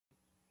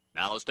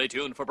Now stay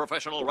tuned for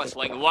professional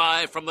wrestling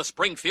live from the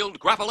Springfield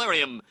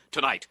Grapplearium.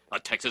 Tonight, a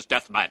Texas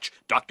death match.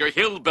 Dr.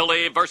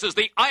 Hillbilly versus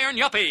the Iron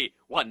Yuppie.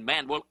 One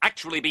man will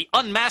actually be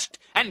unmasked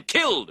and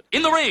killed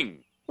in the ring.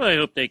 I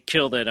hope they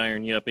kill that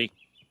Iron Yuppie.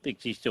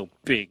 Thinks he's so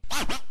big.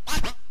 I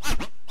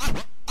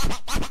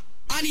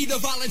need a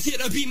volunteer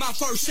to be my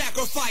first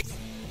sacrifice.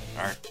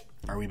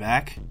 Are we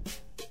back?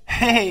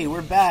 Hey,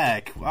 we're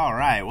back!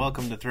 Alright,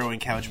 welcome to Throwing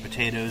Couch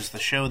Potatoes, the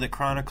show that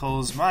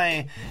chronicles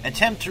my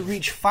attempt to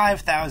reach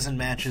 5,000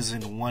 matches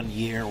in 1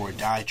 year or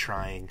die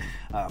trying.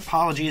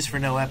 Apologies for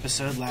no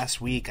episode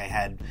last week. I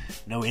had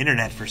no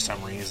internet for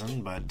some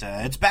reason, but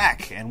it's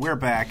back, and we're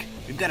back.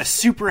 We've got a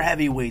super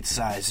heavyweight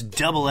size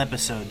double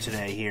episode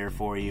today here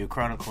for you,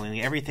 chronicling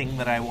everything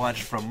that I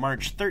watched from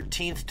March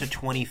 13th to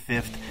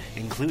 25th,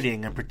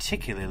 including a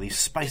particularly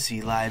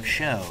spicy live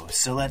show.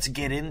 So let's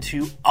get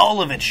into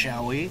all of it,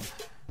 shall we?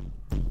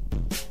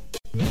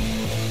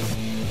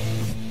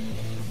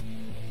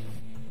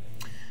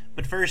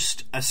 But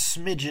first, a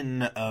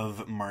smidgen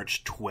of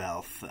March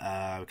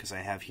 12th, because I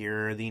have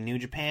here the New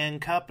Japan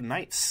Cup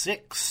Night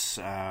 6.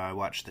 I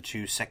watched the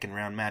 2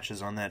 second-round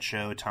matches on that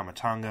show, Tama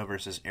Tonga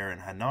versus Aaron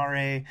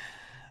Hanare.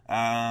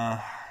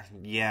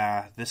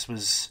 Yeah, this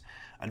was...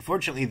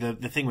 Unfortunately,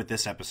 the thing with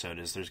this episode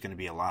is there's going to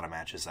be a lot of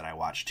matches that I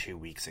watched 2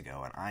 weeks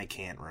ago, and I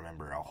can't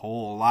remember a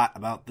whole lot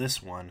about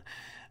this one.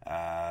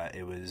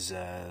 It was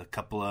a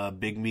couple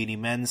of big meaty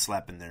men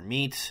slapping their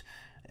meat,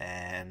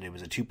 and it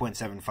was a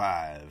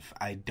 2.75.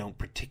 I don't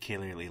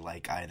particularly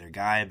like either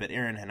guy, but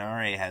Aaron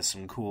Hanare has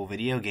some cool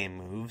video game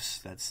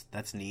moves.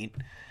 That's neat.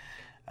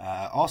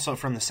 Also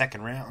from the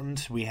second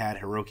round, we had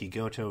Hiroki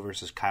Goto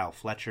versus Kyle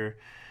Fletcher.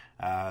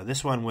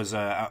 This one was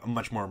a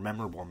much more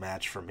memorable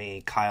match for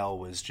me. Kyle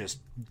was just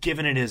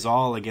giving it his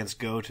all against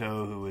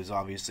Goto, who is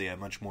obviously a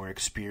much more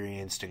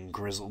experienced and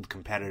grizzled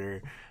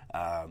competitor.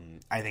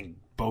 I think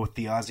both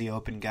the Aussie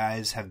Open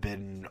guys have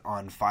been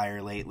on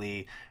fire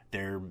lately.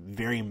 They're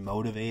very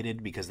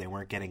motivated because they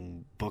weren't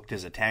getting booked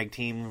as a tag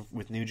team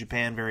with New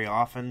Japan very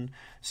often.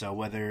 So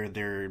whether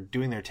they're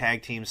doing their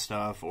tag team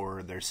stuff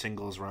or their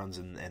singles runs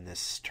in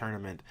this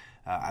tournament,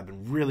 I've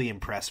been really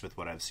impressed with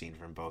what I've seen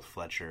from both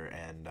Fletcher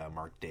and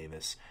Mark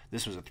Davis.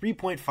 This was a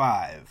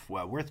 3.5,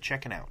 well, worth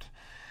checking out.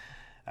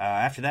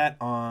 After that,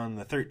 on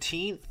the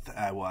 13th,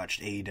 I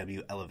watched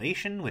AEW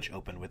Elevation, which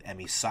opened with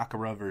Emi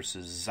Sakura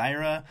versus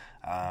Zaira.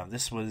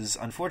 This was,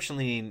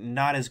 unfortunately,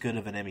 not as good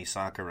of an Emi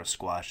Sakura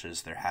squash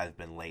as there has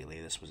been lately.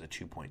 This was a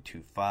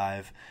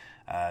 2.25.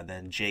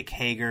 Then Jake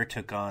Hager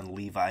took on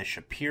Levi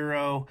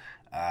Shapiro.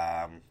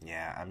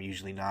 I'm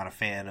usually not a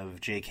fan of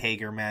Jake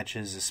Hager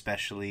matches,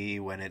 especially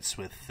when it's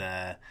with,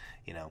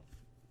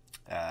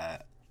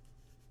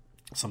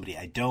 somebody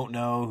I don't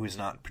know who's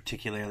not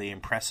particularly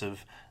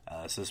impressive.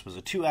 So this was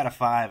a 2 out of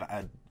 5.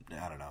 I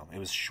don't know. It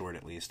was short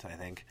at least, I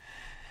think.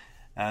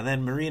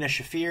 Then Marina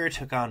Shafir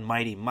took on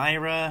Mighty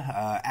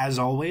Myra. As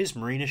always,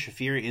 Marina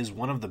Shafir is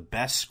one of the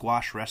best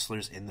squash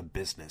wrestlers in the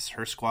business.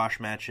 Her squash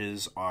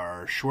matches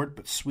are short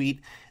but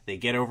sweet. They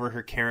get over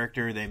her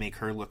character. They make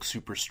her look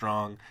super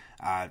strong.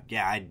 I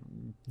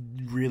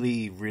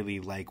really, really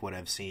like what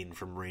I've seen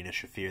from Marina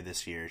Shafir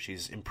this year.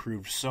 She's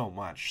improved so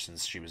much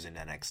since she was in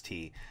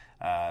NXT.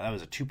 That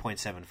was a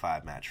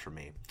 2.75 match for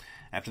me.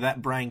 After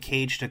that, Brian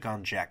Cage took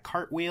on Jack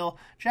Cartwheel.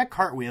 Jack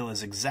Cartwheel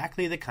is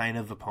exactly the kind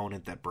of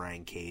opponent that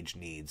Brian Cage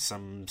needs.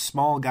 Some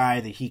small guy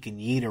that he can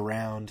yeet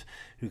around,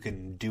 who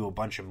can do a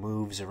bunch of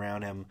moves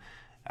around him.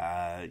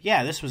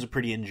 This was a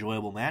pretty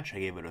enjoyable match. I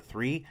gave it a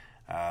 3.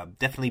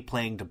 Definitely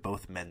playing to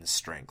both men's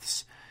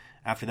strengths.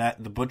 After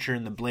that, The Butcher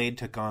and the Blade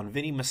took on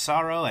Vinny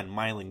Massaro and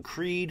Myron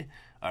Creed.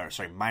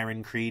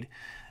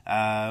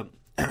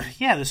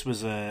 This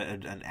was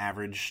an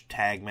average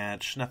tag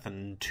match.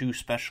 Nothing too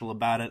special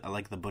about it. I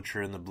like The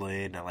Butcher and the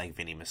Blade, and I like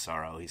Vinny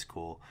Massaro. He's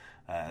cool.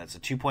 That's a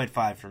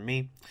 2.5 from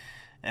me.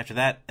 After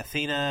that,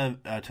 Athena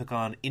took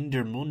on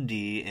Inder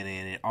Mundi in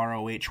an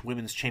ROH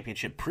Women's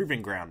Championship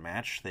Proving Ground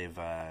match. They've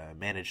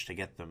managed to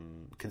get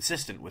them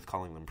consistent with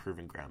calling them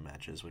Proving Ground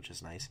matches, which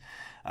is nice.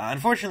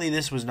 Unfortunately,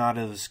 this was not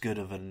as good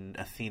of an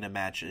Athena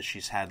match as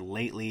she's had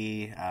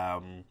lately.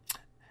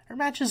 Her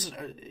matches,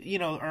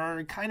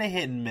 are kind of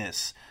hit and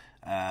miss.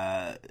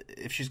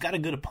 If she's got a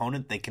good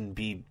opponent, they can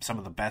be some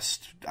of the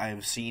best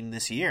I've seen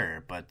this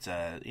year. But,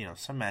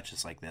 some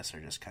matches like this are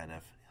just kind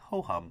of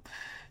ho-hum.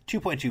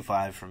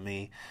 2.25 from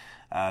me.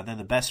 Then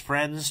the Best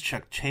Friends,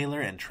 Chuck Taylor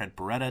and Trent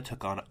Beretta,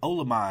 took on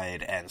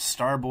Olamide and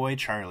Starboy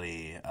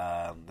Charlie.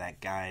 That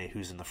guy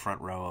who's in the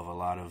front row of a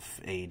lot of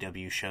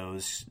AEW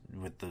shows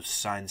with the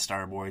signed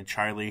Starboy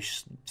Charlie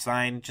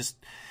sign. Just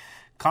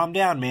calm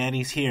down, man.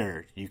 He's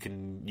here. You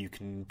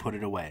can put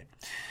it away.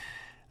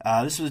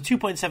 This was a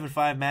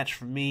 2.75 match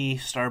for me.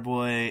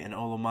 Starboy and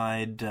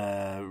Olamide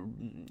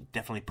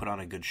definitely put on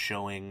a good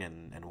showing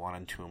and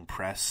wanted to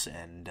impress,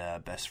 and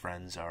Best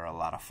Friends are a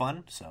lot of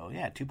fun. So,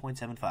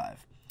 2.75.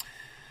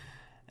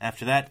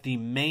 After that, the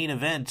main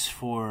event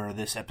for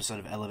this episode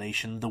of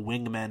Elevation, the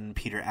Wingmen,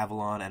 Peter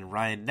Avalon and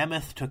Ryan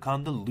Nemeth, took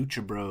on the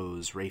Lucha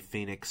Bros, Rey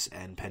Fenix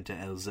and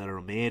Penta El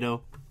Zero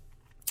Miedo.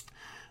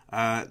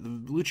 The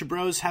Lucha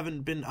Bros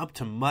haven't been up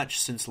to much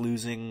since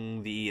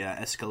losing the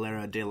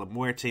Escalera de la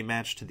Muerte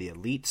match to the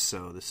Elite,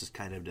 so this is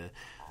kind of to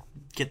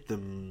get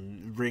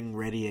them ring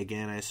ready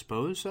again, I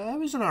suppose. It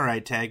was an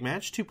alright tag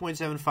match,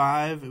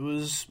 2.75. It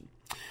was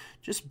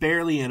just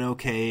barely an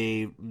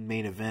okay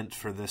main event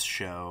for this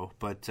show,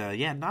 but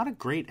not a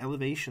great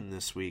elevation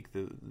this week.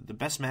 The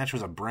best match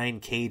was a Brian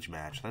Cage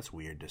match. That's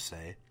weird to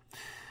say.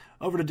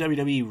 Over to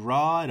WWE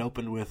Raw, it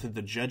opened with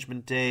the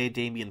Judgment Day,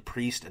 Damian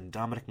Priest, and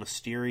Dominic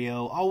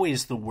Mysterio.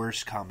 Always the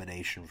worst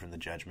combination from the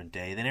Judgment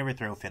Day. They never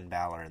throw Finn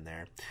Balor in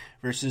there.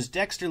 Versus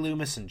Dexter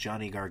Lumis and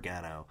Johnny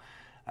Gargano.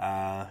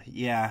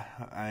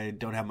 I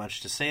don't have much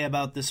to say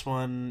about this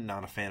one.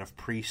 Not a fan of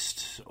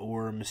Priest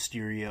or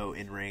Mysterio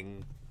in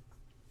ring.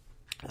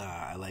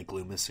 I like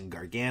Lumis and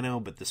Gargano,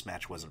 but this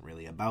match wasn't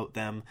really about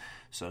them.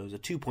 So it was a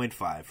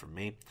 2.5 from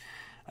me.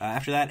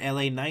 After that,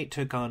 LA Knight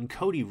took on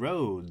Cody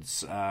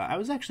Rhodes. I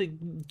was actually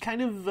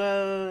kind of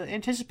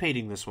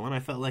anticipating this one.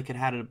 I felt like it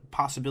had a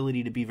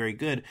possibility to be very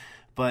good,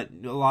 but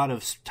a lot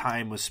of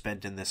time was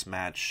spent in this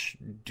match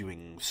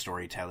doing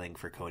storytelling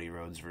for Cody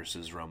Rhodes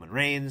versus Roman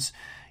Reigns.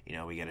 You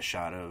know, we get a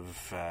shot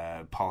of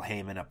Paul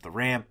Heyman up the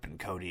ramp, and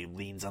Cody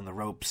leans on the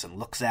ropes and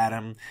looks at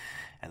him,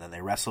 and then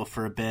they wrestle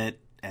for a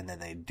bit. And then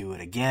they do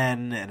it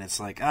again, and it's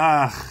like,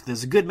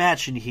 there's a good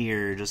match in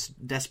here,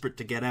 just desperate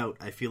to get out.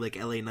 I feel like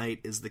LA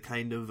Knight is the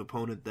kind of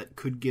opponent that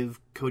could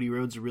give Cody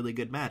Rhodes a really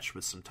good match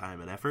with some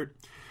time and effort.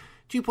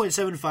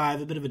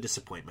 2.75, a bit of a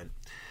disappointment.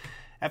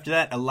 After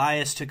that,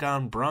 Elias took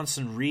on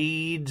Bronson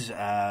Reed.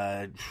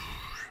 I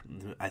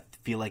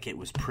feel like it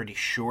was pretty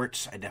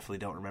short. I definitely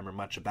don't remember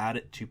much about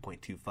it.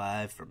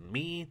 2.25 from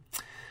me.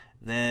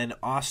 Then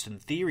Austin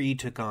Theory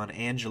took on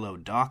Angelo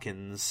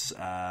Dawkins.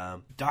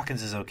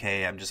 Dawkins is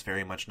okay. I'm just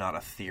very much not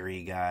a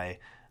Theory guy.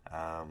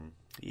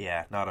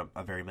 Not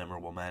a very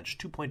memorable match.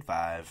 2.5.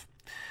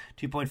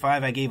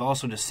 2.5 I gave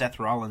also to Seth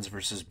Rollins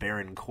versus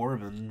Baron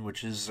Corbin,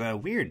 which is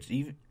weird.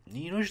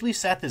 Usually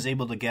Seth is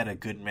able to get a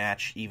good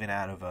match even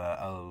out of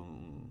a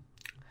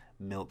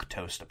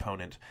milquetoast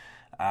opponent.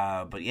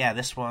 But yeah,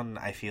 this one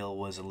I feel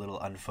was a little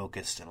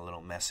unfocused and a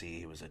little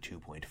messy. It was a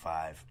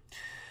 2.5.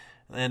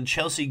 Then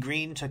Chelsea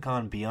Green took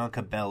on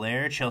Bianca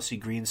Belair. Chelsea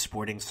Green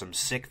sporting some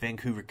sick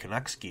Vancouver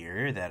Canucks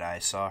gear that I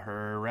saw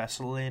her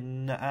wrestle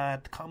in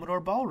at the Commodore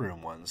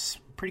Ballroom once.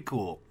 Pretty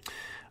cool.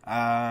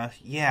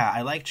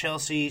 I like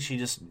Chelsea. She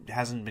just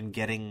hasn't been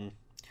getting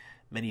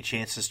many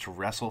chances to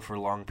wrestle for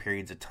long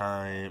periods of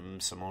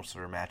time, so most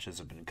of her matches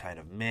have been kind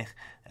of meh.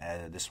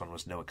 This one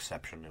was no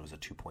exception. It was a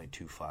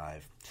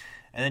 2.25.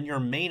 And then your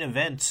main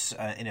event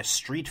in a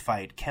street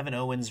fight, Kevin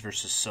Owens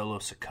versus Solo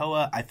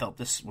Sikoa. I felt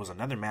this was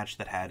another match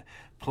that had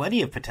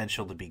plenty of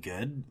potential to be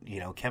good. You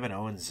know, Kevin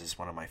Owens is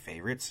one of my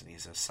favorites, and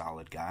he's a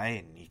solid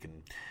guy, and he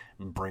can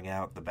bring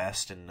out the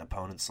best in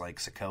opponents like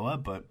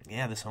Sikoa. But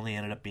yeah, this only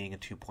ended up being a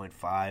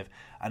 2.5.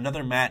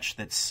 Another match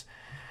that's,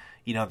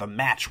 you know, the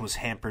match was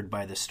hampered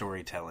by the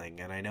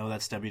storytelling, and I know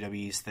that's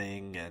WWE's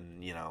thing,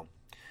 and, you know,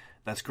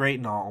 that's great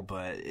and all,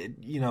 but,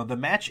 the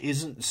match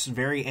isn't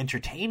very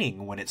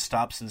entertaining when it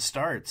stops and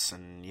starts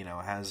and,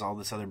 has all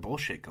this other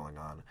bullshit going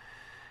on.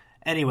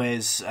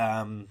 Anyways,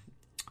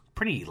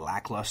 pretty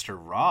lackluster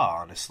Raw,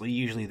 honestly.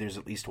 Usually there's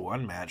at least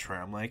one match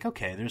where I'm like,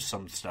 okay, there's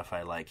some stuff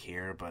I like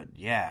here, but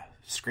yeah,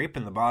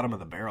 scraping the bottom of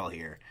the barrel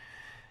here.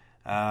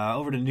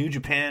 Over to New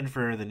Japan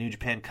for the New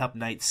Japan Cup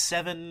Night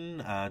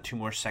 7. 2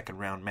 more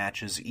second-round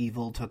matches.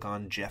 Evil took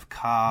on Jeff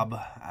Cobb.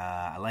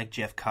 I like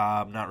Jeff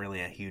Cobb. Not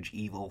really a huge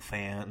Evil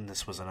fan.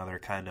 This was another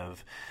kind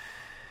of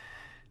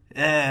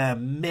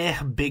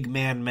meh big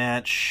man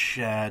match.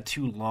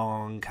 Too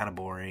long, kind of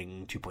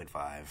boring.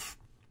 2.5.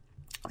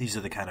 These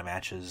are the kind of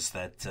matches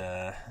that,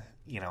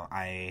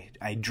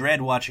 I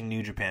dread watching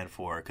New Japan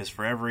for, because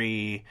for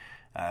every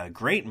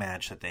great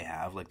match that they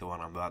have, like the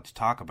one I'm about to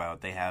talk about,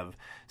 they have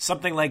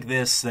something like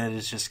this that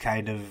is just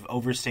kind of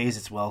overstays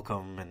its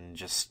welcome and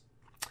just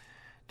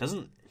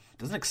doesn't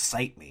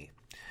excite me.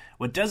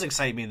 What does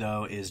excite me,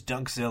 though, is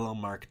Dunkzilla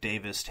Mark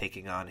Davis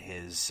taking on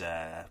his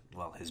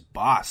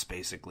boss,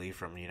 basically,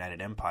 from United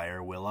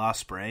Empire, Will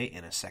Ospreay,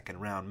 in a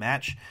second-round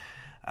match.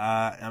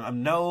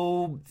 I'm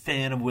no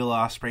fan of Will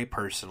Ospreay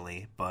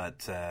personally,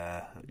 but,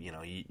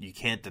 you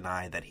can't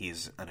deny that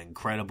he's an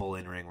incredible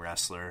in-ring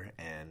wrestler,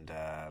 and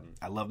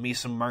I love me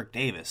some Mark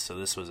Davis, so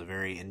this was a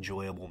very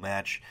enjoyable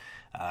match.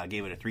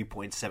 Gave it a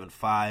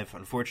 3.75.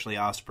 Unfortunately,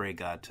 Ospreay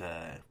got,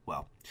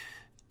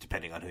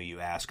 depending on who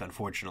you ask,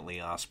 unfortunately,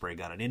 Ospreay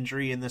got an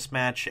injury in this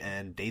match,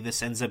 and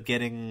Davis ends up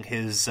getting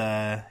his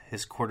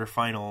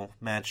quarterfinal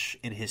match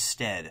in his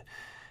stead.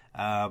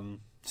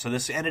 So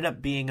this ended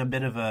up being a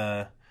bit of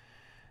a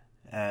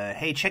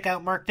hey, check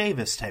out Mark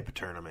Davis type of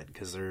tournament,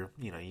 because you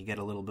get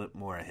a little bit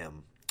more of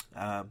him.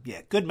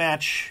 Good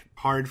match.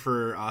 Hard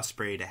for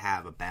Ospreay to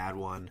have a bad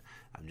one.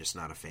 I'm just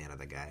not a fan of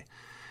the guy.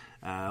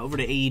 Over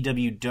to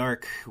AEW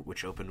Dark,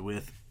 which opened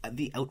with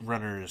the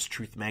Outrunners,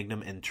 Truth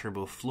Magnum and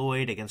Turbo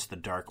Floyd against the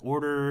Dark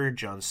Order,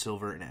 John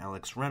Silver and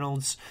Alex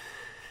Reynolds.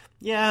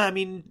 Yeah, I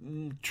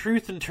mean,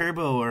 Truth and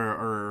Turbo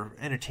are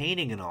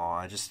entertaining and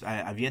all.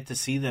 I've yet to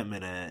see them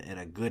in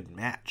a good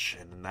match,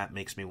 and that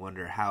makes me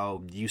wonder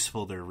how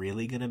useful they're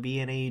really going to be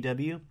in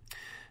AEW.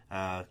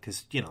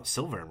 Because,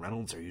 Silver and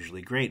Reynolds are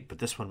usually great, but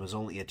this one was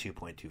only a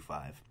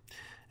 2.25.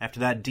 After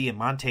that,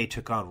 Diamante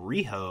took on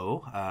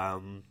Riho.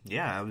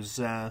 I was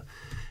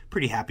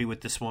pretty happy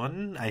with this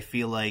one. I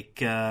feel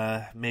like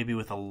maybe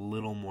with a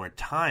little more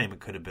time it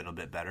could have been a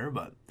bit better,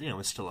 but,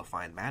 it's still a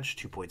fine match.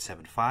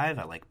 2.75.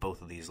 I like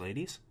both of these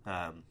ladies.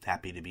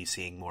 Happy to be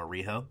seeing more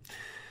Riho.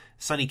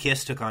 Sunny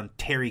Kiss took on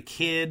Terry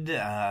Kidd.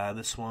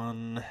 This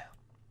one,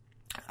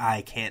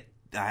 I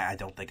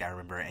don't think I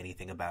remember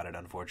anything about it,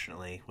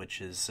 unfortunately, which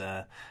is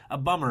a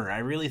bummer. I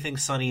really think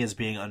Sunny is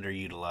being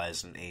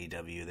underutilized in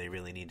AEW. They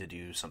really need to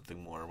do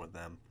something more with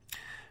them.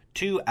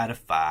 2 out of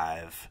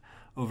 5.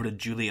 Over to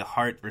Julia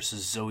Hart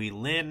versus Zoe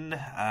Lynn.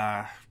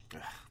 I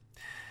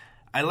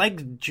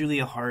like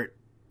Julia Hart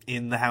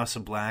in the House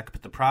of Black,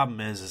 but the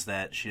problem is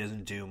that she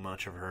doesn't do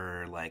much of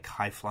her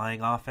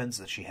high-flying offense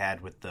that she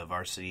had with the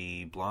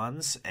Varsity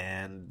Blondes,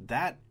 and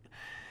that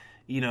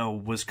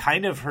was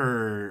kind of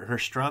her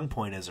strong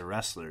point as a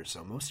wrestler.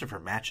 So most of her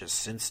matches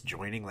since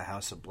joining the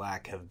House of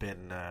Black have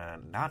been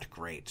not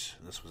great.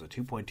 This was a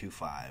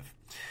 2.25.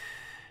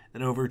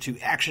 Then over to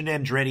Action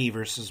Andretti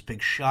versus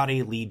Big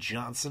Shotty Lee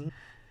Johnson.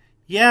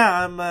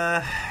 Yeah, I'm,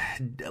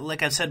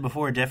 like I've said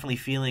before, definitely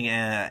feeling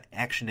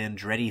Action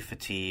Andretti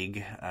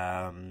fatigue.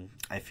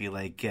 I feel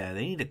like they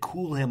need to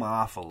cool him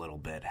off a little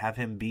bit. Have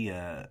him be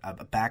a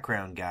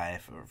background guy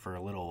for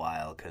a little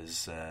while,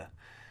 because,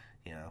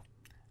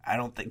 I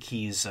don't think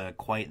he's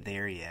quite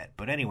there yet.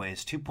 But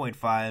anyways,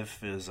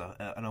 2.5 is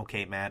an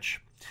okay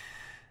match.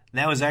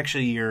 That was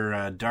actually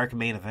your Dark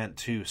main event,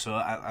 too. So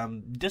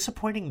I'm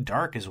disappointing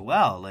Dark as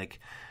well.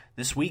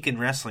 This week in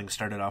wrestling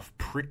started off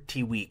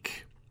pretty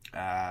weak.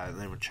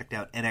 Then we checked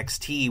out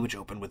NXT, which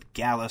opened with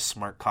Gallus,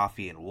 Mark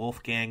Coffey, and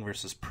Wolfgang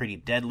versus Pretty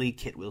Deadly,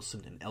 Kit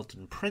Wilson, and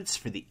Elton Prince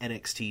for the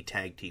NXT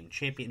Tag Team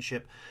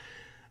Championship.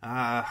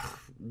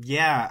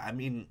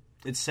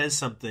 It says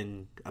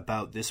something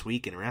about this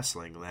week in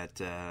wrestling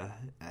that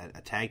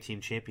a tag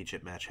team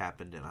championship match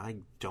happened, and I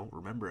don't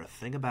remember a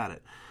thing about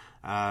it.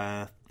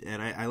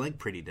 And I like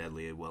Pretty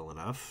Deadly well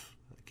enough.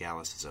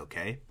 Gallus is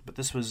okay, but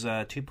this was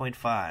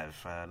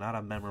 2.5. Not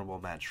a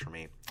memorable match for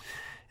me.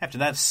 After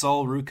that,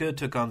 Sol Ruka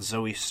took on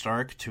Zoe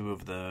Stark, two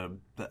of the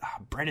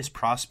brightest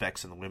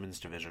prospects in the women's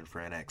division for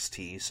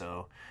NXT,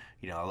 so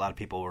a lot of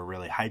people were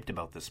really hyped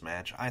about this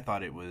match. I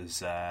thought it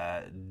was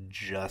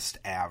just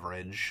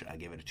average. I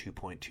gave it a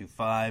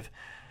 2.25.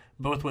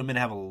 Both women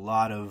have a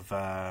lot of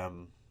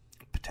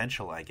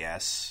potential, I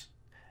guess.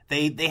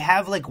 They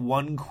have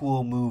one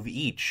cool move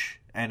each,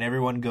 and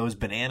everyone goes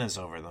bananas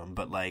over them,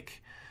 but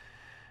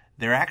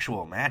their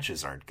actual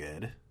matches aren't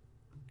good.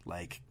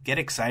 Get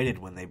excited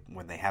when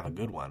they have a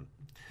good one.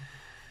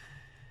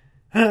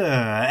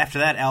 After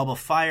that, Alba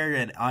Fire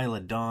and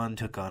Isla Dawn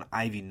took on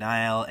Ivy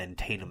Nile and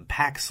Tatum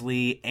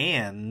Paxley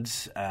and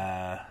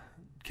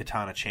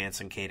Katana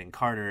Chance and Kaden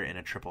Carter in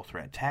a triple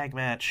threat tag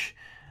match.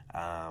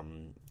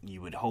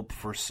 You would hope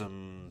for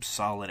some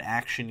solid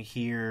action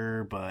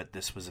here, but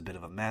this was a bit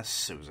of a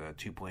mess. It was a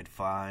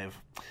 2.5.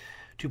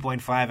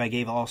 2.5 I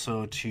gave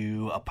also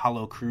to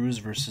Apollo Crews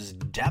versus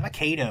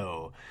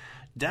Dabba-Kato.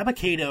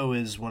 Dabba-Kato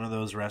is one of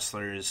those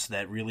wrestlers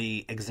that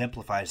really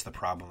exemplifies the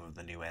problem of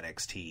the new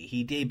NXT.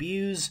 He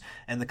debuts,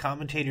 and the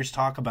commentators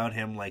talk about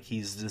him like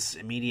he's this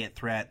immediate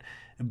threat,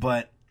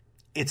 but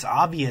it's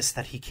obvious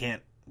that he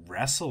can't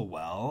wrestle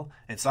well.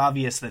 It's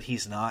obvious that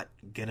he's not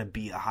going to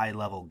be a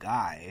high-level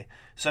guy.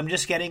 So I'm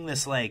just getting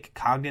this,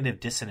 cognitive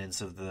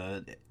dissonance of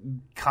the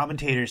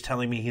commentators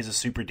telling me he's a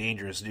super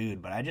dangerous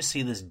dude, but I just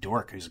see this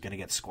dork who's going to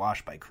get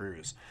squashed by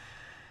Cruz.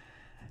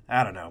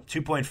 I don't know,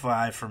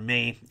 2.5 for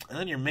me. And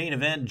then your main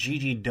event,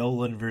 Gigi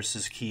Dolan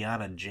versus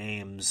Kiana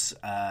James.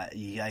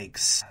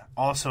 Yikes.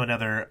 Also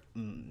another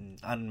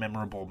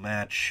unmemorable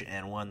match,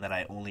 and one that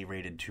I only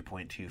rated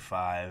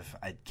 2.25.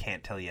 I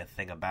can't tell you a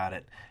thing about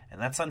it. And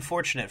that's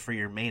unfortunate for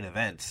your main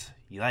event.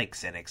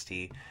 Yikes,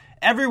 NXT.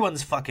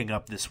 Everyone's fucking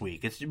up this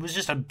week. It was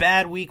just a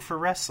bad week for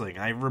wrestling.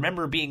 I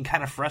remember being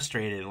kind of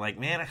frustrated.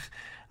 Man,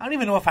 I don't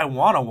even know if I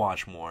want to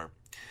watch more.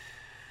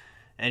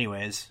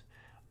 Anyways,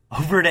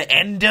 over to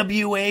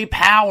NWA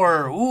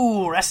Power.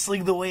 Ooh,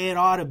 wrestling the way it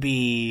ought to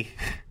be.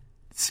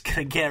 It's going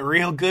to get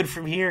real good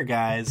from here,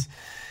 guys.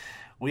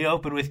 We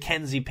open with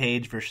Kenzie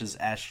Page versus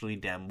Ashley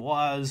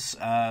D'Amboise.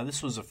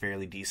 This was a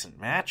fairly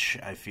decent match.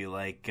 I feel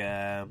like,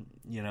 if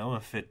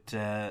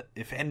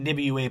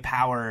NWA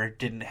Power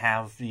didn't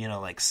have,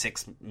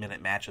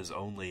 6-minute matches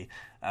only,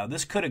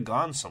 this could have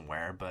gone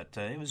somewhere, but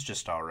it was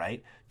just all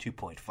right.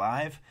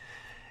 2.5.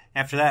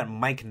 After that,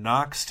 Mike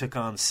Knox took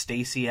on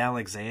Stacey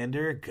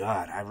Alexander.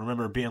 God, I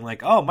remember being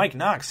like, oh, Mike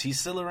Knox, he's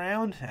still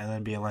around? And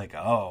then being like,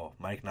 oh,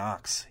 Mike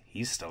Knox,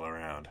 he's still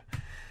around.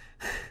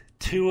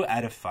 2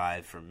 out of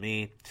 5 from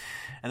me.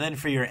 And then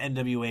for your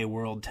NWA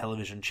World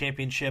Television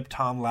Championship,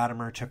 Tom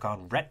Latimer took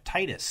on Rhett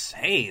Titus.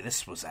 Hey,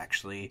 this was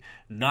actually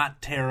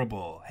not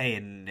terrible. Hey,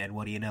 and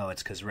what do you know?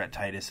 It's because Rhett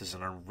Titus is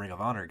a Ring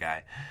of Honor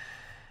guy.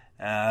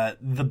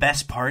 The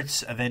best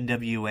parts of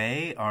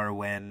NWA are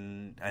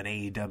when an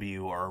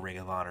AEW or a Ring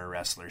of Honor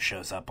wrestler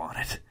shows up on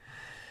it.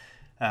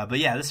 But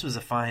yeah, this was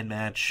a fine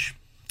match.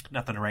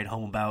 Nothing to write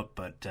home about,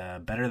 but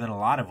better than a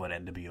lot of what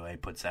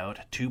NWA puts out.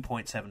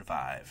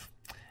 2.75.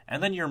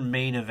 And then your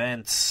main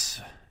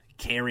events,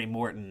 Kerry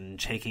Morton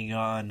taking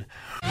on...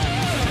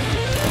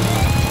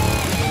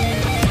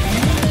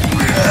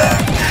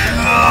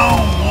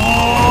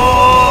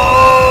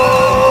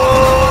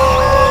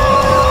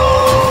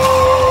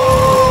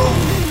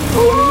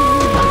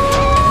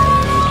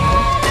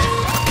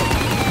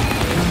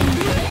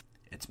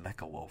 It's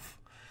Mecha Wolf.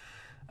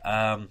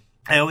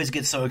 I always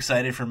get so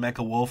excited for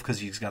Mecha Wolf because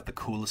he's got the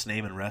coolest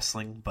name in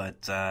wrestling,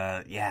 but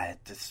yeah,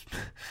 it's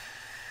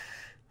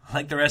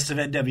like the rest of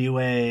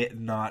NWA,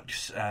 not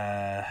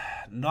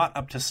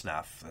up to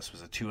snuff. This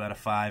was a 2 out of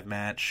 5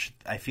 match.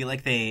 I feel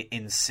like they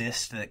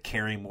insist that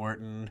Kerry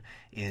Morton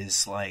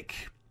is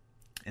like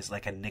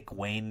a Nick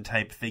Wayne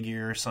type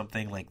figure or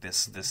something, like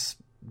this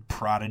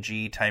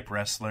prodigy type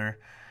wrestler.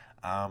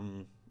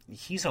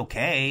 He's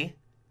okay.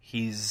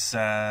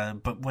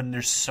 But when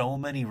there's so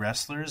many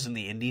wrestlers in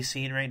the indie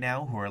scene right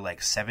now who are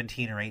like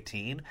 17 or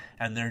 18,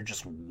 and they're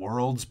just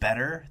worlds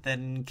better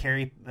than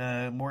Kerry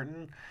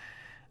Morton,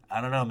 I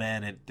don't know,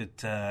 man.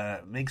 It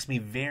makes me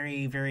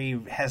very,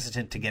 very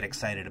hesitant to get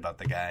excited about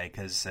the guy,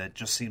 because it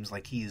just seems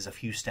like he's a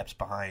few steps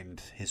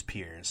behind his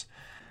peers.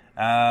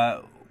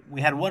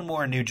 We had one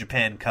more New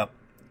Japan Cup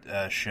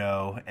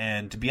show,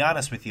 and to be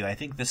honest with you, I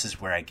think this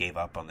is where I gave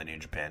up on the New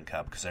Japan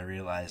Cup, because I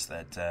realized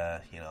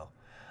that,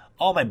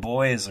 all my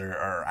boys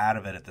are out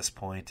of it at this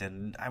point,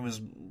 and I was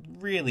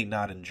really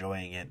not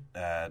enjoying it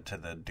to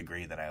the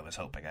degree that I was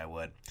hoping I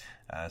would.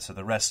 So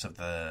the rest of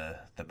the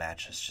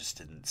matches just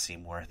didn't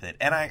seem worth it.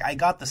 And I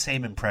got the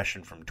same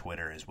impression from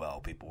Twitter as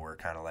well. People were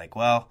kind of like,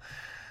 well,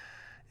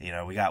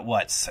 we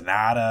got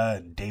Sonata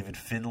and David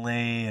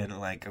Finlay, and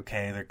like,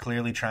 okay, they're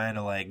clearly trying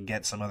to like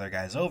get some other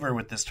guys over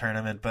with this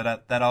tournament,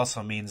 but that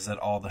also means that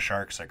all the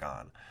Sharks are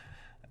gone.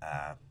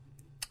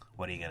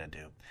 What are you going to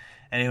do?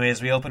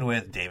 Anyways, we opened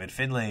with David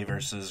Finlay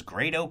versus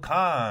Great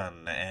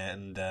O'Khan,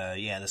 and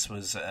this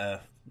was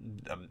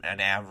an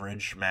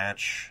average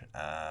match.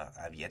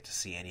 I've yet to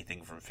see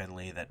anything from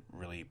Finlay that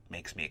really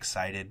makes me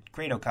excited.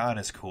 Great O'Khan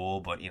is cool,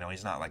 but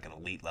he's not like an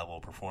elite level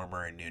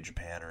performer in New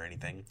Japan or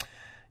anything.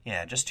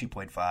 Yeah, just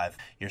 2.5.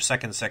 Your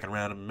second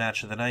round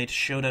match of the night,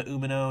 Shota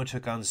Umino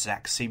took on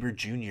Zack Sabre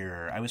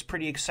Jr. I was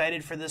pretty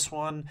excited for this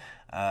one.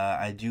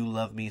 I do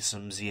love me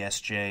some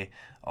ZSJ,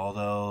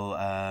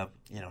 although,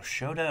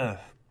 Shota...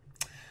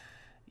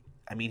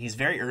 I mean, he's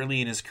very early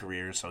in his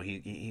career, so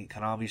he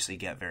can obviously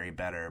get very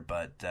better,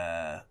 but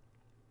I'm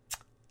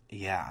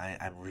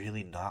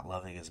really not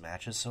loving his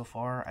matches so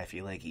far. I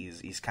feel like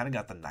he's kind of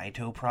got the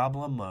Naito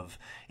problem of,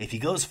 if he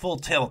goes full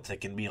tilt, it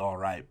can be all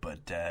right,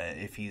 but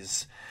if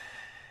he's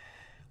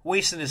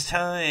wasting his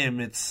time,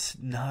 it's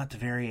not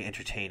very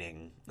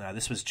entertaining.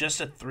 This was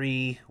just a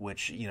 3,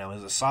 which,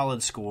 is a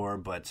solid score,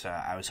 but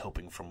I was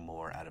hoping for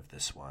more out of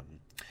this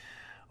one.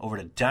 Over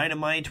to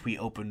Dynamite, we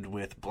opened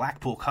with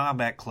Blackpool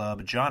Combat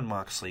Club, Jon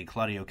Moxley,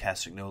 Claudio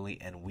Castagnoli,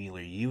 and Wheeler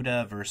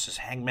Yuta versus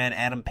Hangman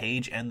Adam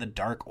Page and the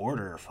Dark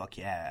Order. Fuck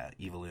yeah,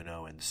 Evil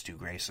Uno and Stu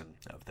Grayson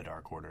of the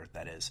Dark Order,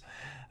 that is.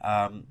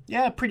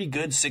 Pretty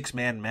good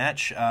 6-man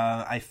match.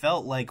 I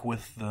felt like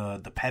with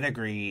the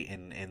pedigree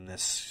in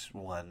this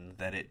one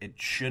that it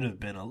should have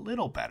been a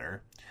little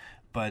better.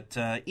 But,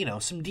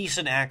 some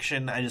decent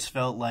action. I just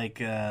felt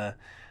like...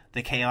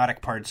 the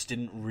chaotic parts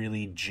didn't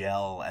really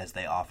gel as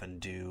they often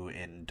do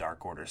in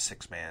Dark Order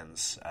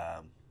 6-mans.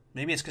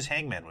 Maybe it's because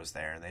Hangman was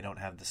there and they don't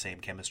have the same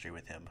chemistry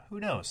with him.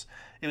 Who knows?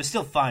 It was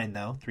still fine,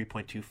 though.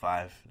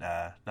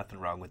 3.25. Nothing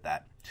wrong with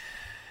that.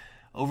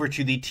 Over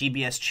to the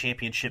TBS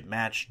Championship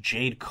match.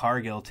 Jade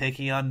Cargill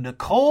taking on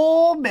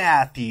Nicole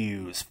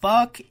Matthews.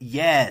 Fuck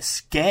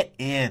yes. Get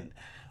in.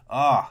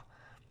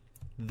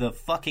 The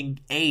fucking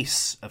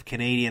ace of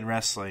Canadian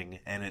wrestling,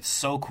 and it's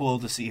so cool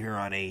to see her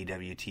on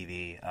AEW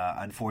TV.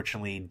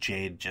 Unfortunately,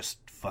 Jade just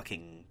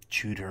fucking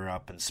chewed her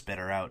up and spit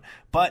her out.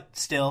 But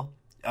still,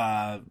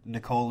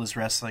 Nicole is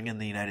wrestling in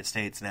the United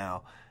States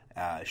now.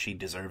 She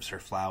deserves her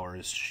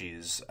flowers.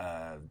 She's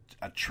a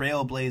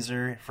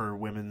trailblazer for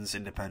women's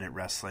independent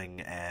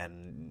wrestling,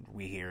 and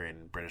we here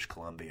in British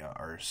Columbia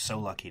are so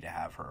lucky to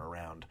have her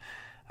around.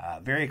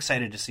 Very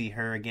excited to see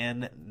her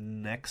again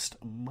next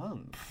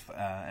month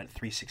at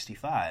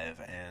 365,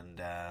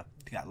 and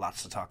got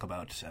lots to talk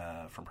about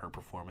from her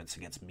performance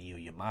against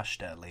Miyu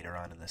Yamashita later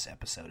on in this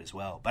episode as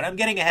well. But I'm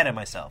getting ahead of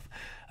myself.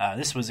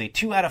 This was a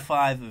 2 out of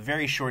 5,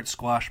 very short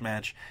squash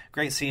match.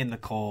 Great seeing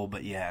Nicole,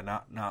 but yeah,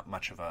 not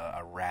much of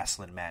a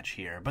wrestling match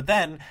here. But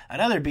then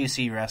another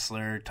BC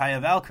wrestler, Taya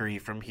Valkyrie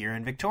from here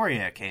in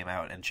Victoria, came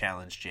out and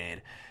challenged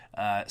Jade.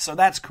 So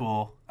that's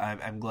cool.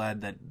 I'm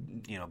glad that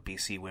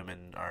BC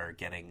women are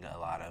getting a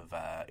lot of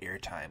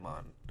airtime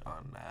on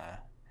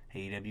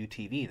AEW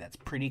TV. That's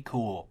pretty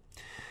cool.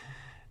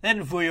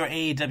 Then for your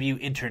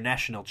AEW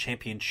International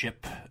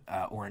Championship,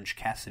 Orange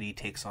Cassidy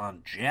takes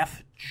on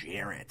Jeff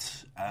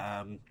Jarrett.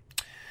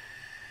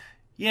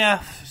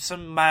 Yeah,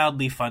 some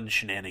mildly fun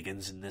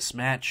shenanigans in this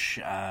match.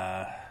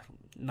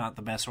 Not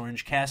the best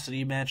Orange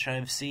Cassidy match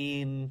I've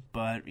seen,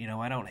 but,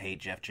 I don't hate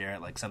Jeff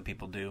Jarrett like some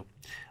people do.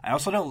 I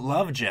also don't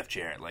love Jeff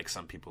Jarrett like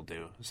some people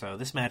do. So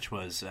this match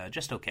was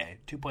just okay.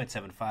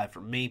 2.75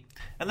 from me.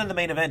 And then the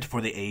main event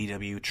for the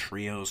AEW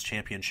Trios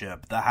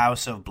Championship. The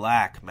House of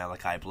Black,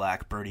 Malachi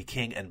Black, Brody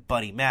King, and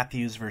Buddy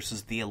Matthews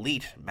versus the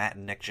Elite, Matt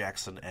and Nick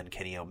Jackson and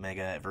Kenny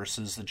Omega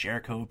versus the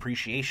Jericho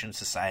Appreciation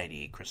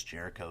Society, Chris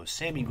Jericho,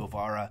 Sammy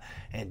Guevara,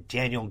 and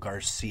Daniel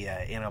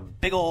Garcia in a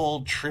big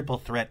old triple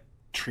threat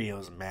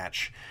trios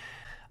match.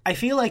 I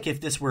feel like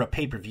if this were a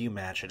pay-per-view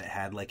match and it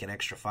had like an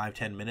extra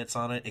 5-10 minutes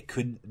on it, it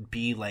could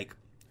be like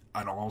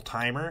an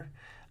all-timer,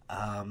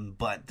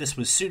 but this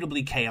was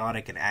suitably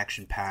chaotic and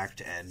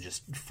action-packed and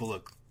just full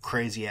of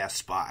crazy-ass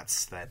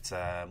spots that,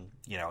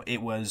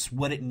 it was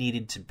what it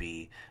needed to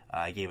be.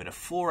 I gave it a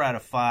 4 out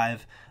of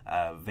 5.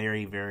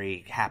 Very,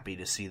 very happy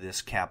to see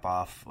this cap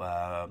off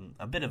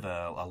a bit of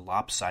a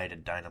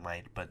lopsided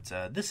Dynamite, but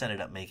this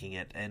ended up making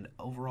it an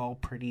overall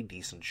pretty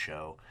decent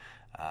show.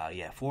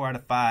 4 out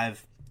of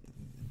 5.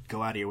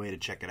 Go out of your way to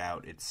check it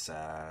out. It's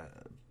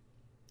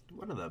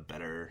one of the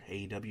better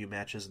AEW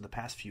matches in the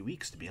past few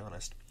weeks, to be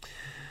honest.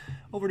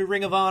 Over to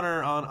Ring of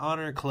Honor on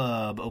Honor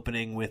Club,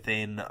 opening with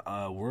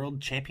a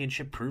World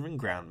Championship Proving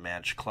Ground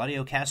match.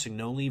 Claudio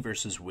Castagnoli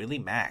versus Willie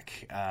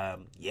Mack.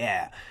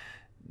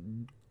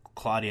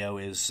 Claudio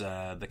is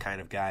the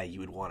kind of guy you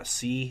would want to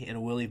see in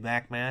a Willie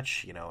Mack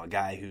match. A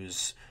guy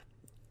who's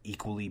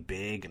equally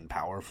big and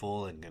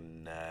powerful and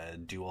can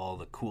do all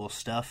the cool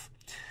stuff.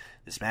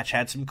 This match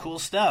had some cool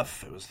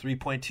stuff. It was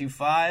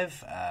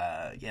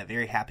 3.25.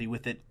 Very happy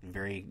with it.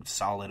 Very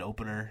solid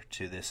opener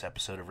to this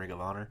episode of Ring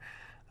of Honor.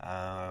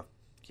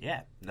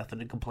 Nothing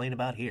to complain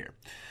about here.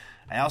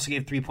 I also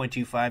gave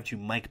 3.25 to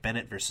Mike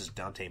Bennett versus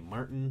Dante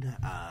Martin.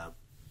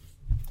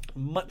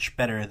 Much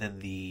better than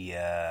the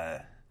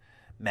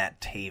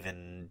Matt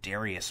Taven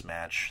Darius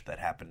match that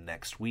happened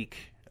next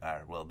week.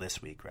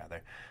 This week,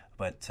 rather.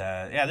 But,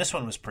 this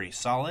one was pretty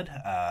solid.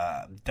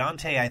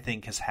 Dante, I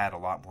think, has had a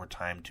lot more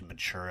time to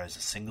mature as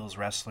a singles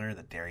wrestler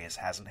that Darius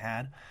hasn't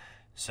had.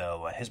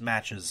 So his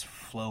matches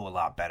flow a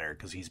lot better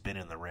because he's been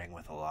in the ring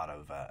with a lot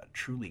of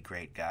truly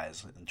great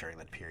guys during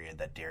the period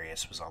that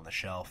Darius was on the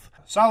shelf.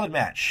 Solid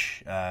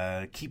match.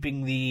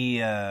 Keeping the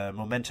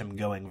momentum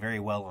going very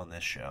well on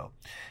this show.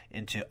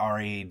 Into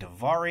Ari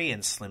Daivari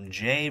and Slim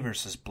J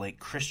versus Blake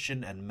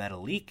Christian and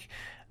Metalik.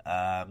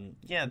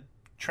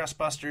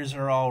 Trustbusters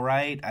are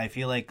alright. I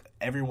feel like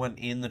everyone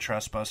in the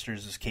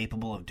Trustbusters is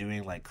capable of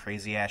doing like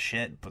crazy ass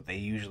shit, but they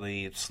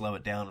usually slow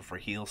it down for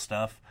heel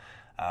stuff.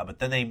 But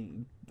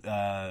then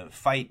they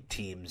fight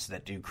teams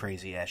that do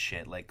crazy ass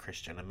shit like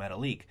Christian and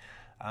Metalik.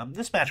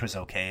 This match was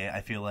okay.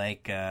 I feel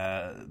like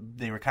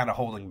they were kind of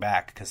holding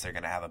back because they're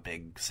going to have a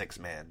big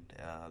 6-man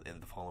in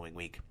the following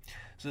week.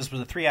 So this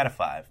was a 3 out of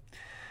 5.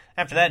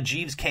 After that,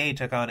 Jeeves K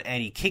took on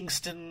Eddie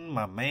Kingston,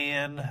 my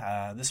man.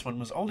 This one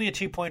was only a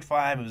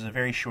 2.5. It was a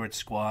very short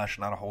squash.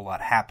 Not a whole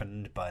lot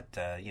happened, but,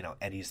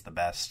 Eddie's the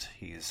best.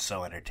 He's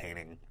so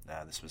entertaining.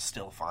 This was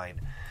still fine.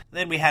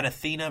 Then we had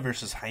Athena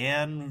versus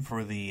Hyan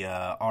for the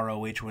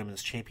ROH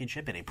Women's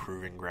Championship in a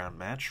Proving Ground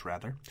match,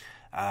 rather.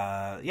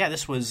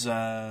 This was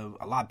a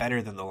lot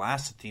better than the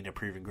last Athena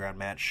Proving Ground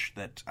match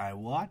that I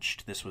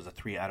watched. This was a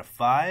 3 out of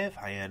 5.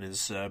 Hyan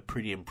is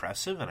pretty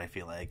impressive, and I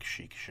feel like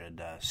she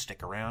should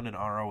stick around in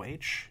ROH.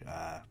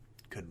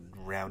 Could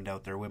round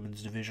out their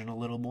women's division a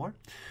little more.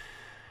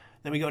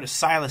 Then we go to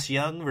Silas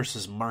Young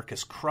versus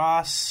Marcus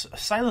Cross.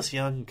 Silas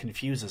Young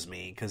confuses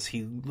me because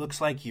he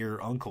looks like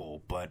your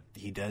uncle, but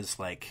he does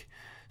like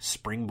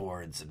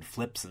springboards and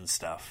flips and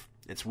stuff.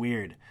 It's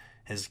weird.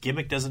 His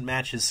gimmick doesn't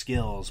match his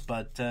skills,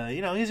 but,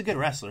 he's a good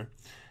wrestler.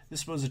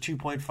 This was a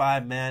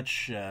 2.5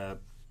 match,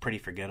 pretty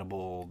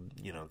forgettable,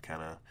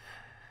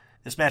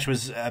 This match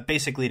was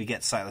basically to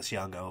get Silas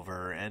Young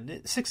over, and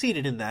it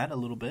succeeded in that a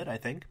little bit, I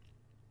think.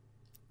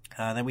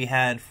 Then we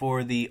had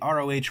for the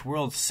ROH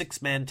World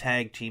 6-Man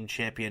Tag Team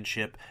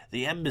Championship,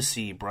 the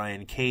Embassy,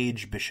 Brian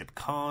Cage, Bishop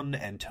Khan,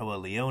 and Toa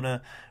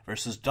Leona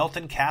versus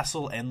Dalton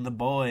Castle and the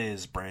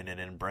Boys, Brandon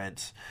and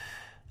Brent.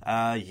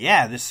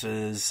 This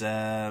is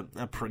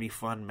a pretty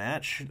fun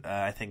match.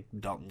 I think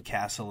Dalton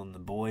Castle and the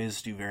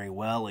Boys do very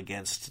well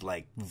against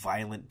like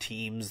violent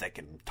teams that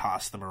can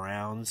toss them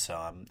around. So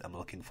I'm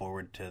looking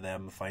forward to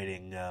them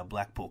fighting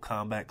Blackpool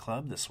Combat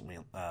Club this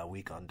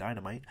week on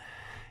Dynamite.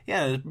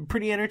 Yeah,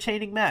 pretty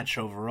entertaining match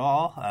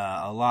overall.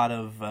 A lot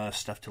of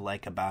stuff to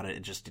like about it.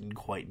 It just didn't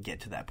quite get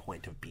to that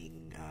point of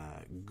being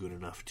good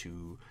enough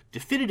to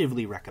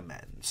definitively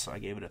recommend. So I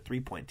gave it a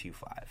 3.25.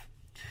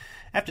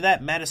 After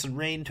that, Madison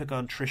Rayne took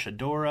on Trish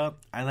Adora.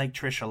 I like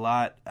Trish a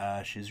lot.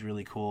 She's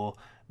really cool.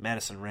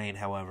 Madison Rayne,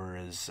 however,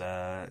 is...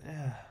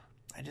 her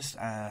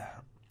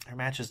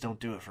matches don't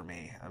do it for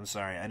me. I'm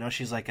sorry. I know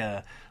she's like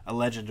a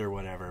legend or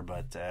whatever,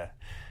 but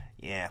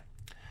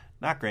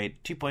not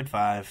great.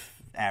 2.5,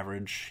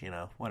 average,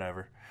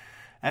 whatever.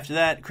 After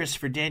that,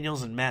 Christopher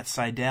Daniels and Matt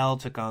Sydal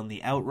took on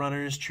the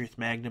Outrunners, Truth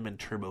Magnum and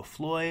Turbo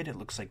Floyd. It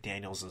looks like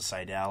Daniels and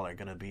Sydal are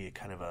going to be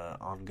kind of an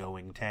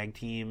ongoing tag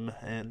team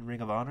in Ring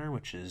of Honor,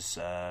 which is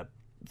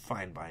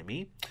fine by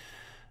me.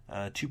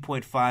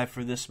 2.5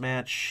 for this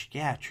match.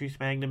 Yeah, Truth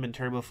Magnum and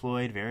Turbo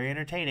Floyd, very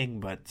entertaining,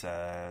 but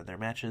their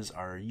matches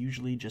are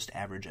usually just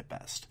average at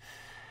best.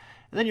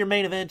 And then your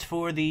main event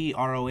for the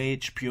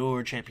ROH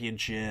Pure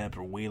Championship,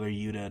 Wheeler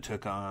Yuta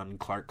took on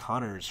Clark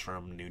Connors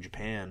from New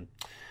Japan.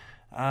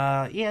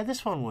 Yeah,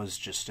 this one was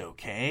just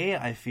okay.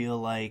 I feel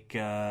like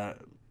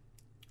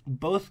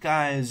both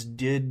guys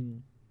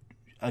did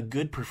a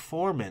good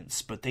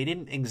performance, but they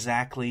didn't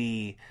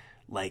exactly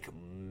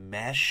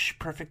mesh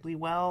perfectly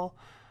well.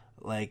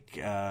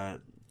 I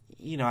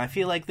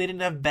feel like they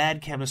didn't have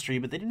bad chemistry,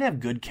 but they didn't have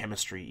good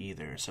chemistry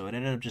either. So it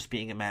ended up just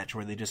being a match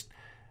where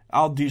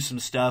I'll do some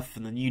stuff,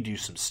 and then you do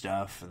some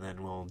stuff, and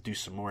then we'll do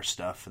some more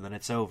stuff, and then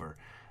it's over.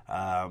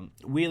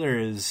 Wheeler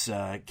is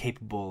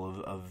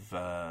capable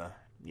of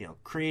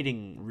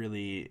creating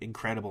really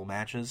incredible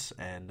matches,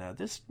 and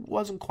this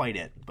wasn't quite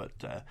it. But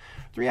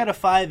 3 out of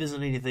 5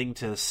 isn't anything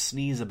to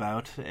sneeze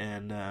about,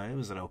 and it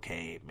was an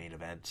okay main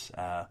event.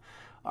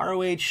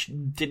 ROH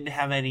didn't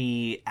have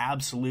any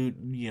absolute,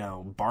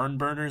 barn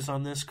burners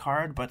on this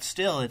card, but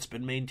still, it's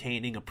been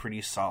maintaining a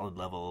pretty solid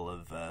level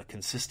of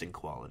consistent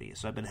quality,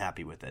 so I've been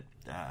happy with it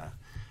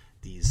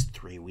these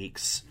 3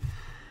 weeks.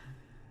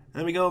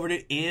 Then we go over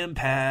to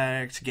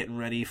Impact, getting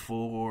ready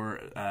for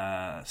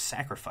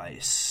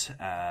Sacrifice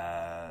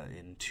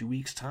in 2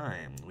 weeks'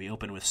 time. We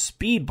open with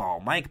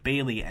Speedball, Mike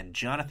Bailey, and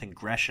Jonathan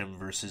Gresham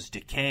versus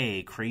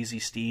Decay, Crazy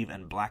Steve,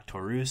 and Black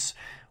Taurus.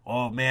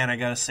 Oh man, I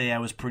gotta say I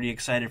was pretty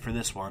excited for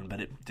this one,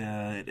 but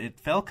it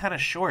fell kind of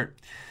short.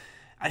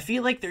 I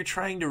feel like they're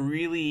trying to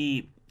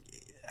really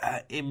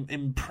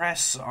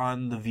impress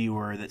on the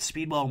viewer that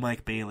Speedball,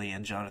 Mike Bailey,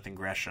 and Jonathan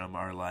Gresham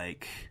are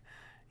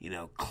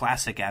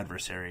classic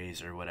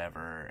adversaries or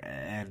whatever.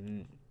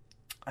 And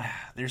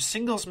their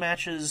singles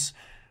matches,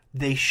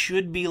 they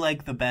should be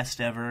like the best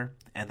ever,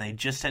 and they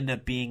just end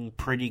up being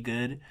pretty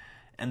good.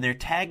 And their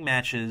tag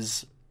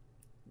matches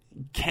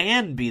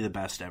can be the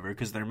best ever,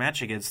 because their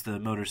match against the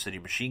Motor City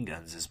Machine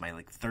Guns is my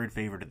third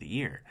favorite of the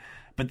year.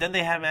 But then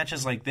they have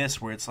matches like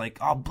this where it's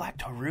Black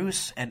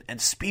Taurus and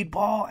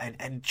Speedball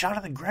and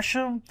Jonathan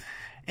Gresham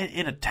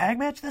in a tag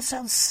match? That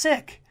sounds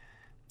sick.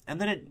 And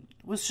then it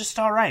was just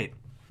alright.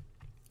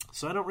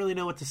 So I don't really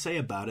know what to say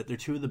about it. They're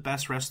two of the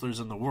best wrestlers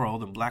in the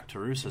world, and Black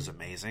Taurus is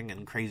amazing,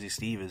 and Crazy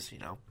Steve is,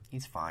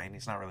 he's fine.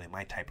 He's not really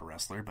my type of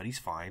wrestler, but he's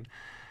fine.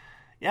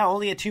 Yeah,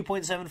 only a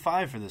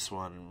 2.75 for this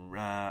one.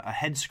 A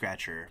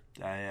head-scratcher.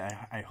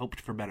 I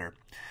hoped for better.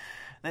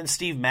 Then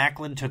Steve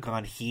Macklin took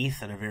on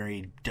Heath in a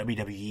very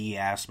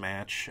WWE-ass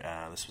match.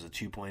 This was a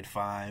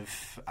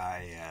 2.5.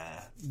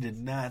 I did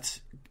not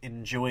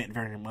enjoy it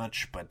very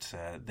much, but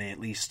they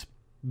at least,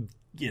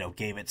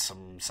 gave it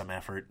some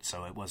effort,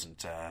 so it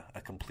wasn't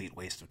a complete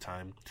waste of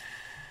time.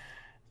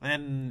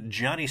 Then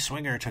Johnny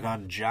Swinger took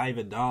on Jai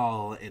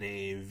Vidal in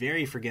a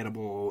very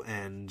forgettable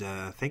and,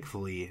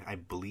 thankfully, I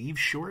believe,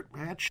 short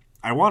match.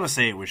 I want to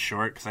say it was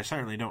short, because I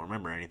certainly don't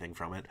remember anything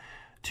from it.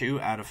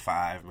 2 out of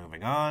 5,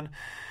 moving on.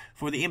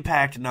 For the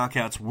Impact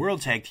Knockouts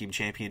World Tag Team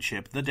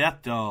Championship, the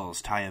Death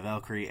Dolls, Taya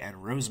Valkyrie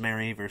and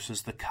Rosemary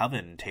versus the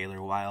Coven,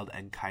 Taylor Wilde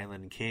and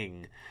Kylan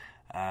King.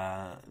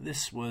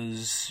 This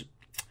was,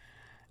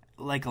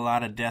 like a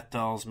lot of Death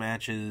Dolls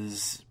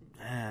matches,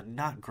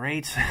 not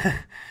great.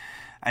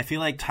 I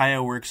feel like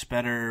Taya works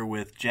better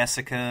with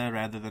Jessica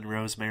rather than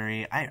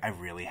Rosemary. I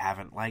really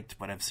haven't liked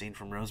what I've seen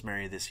from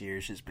Rosemary this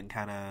year. She's been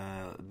kind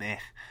of meh,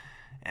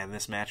 and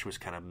this match was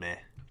kind of meh.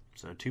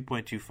 So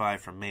 2.25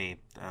 from me.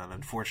 An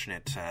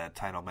unfortunate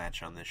title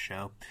match on this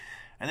show.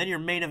 And then your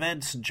main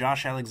events,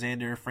 Josh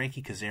Alexander,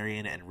 Frankie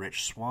Kazarian, and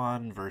Rich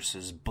Swann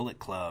versus Bullet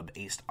Club,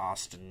 Ace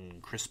Austin,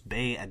 Chris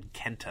Bay, and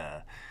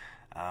Kenta.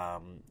 I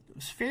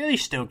was fairly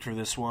stoked for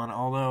this one,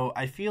 although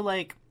I feel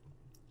like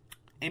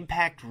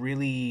Impact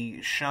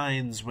really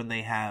shines when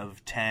they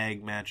have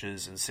tag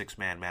matches and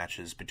 6-man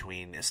matches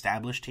between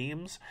established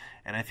teams.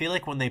 And I feel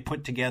like when they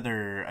put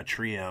together a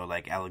trio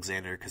like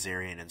Alexander,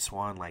 Kazarian, and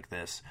Swann like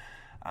this,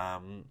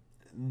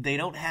 they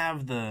don't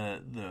have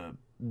the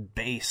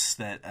base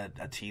that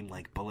a team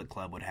like Bullet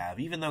Club would have.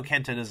 Even though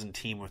Kenta doesn't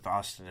team with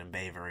Austin and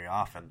Bay very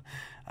often,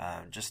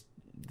 just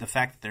the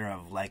fact that they're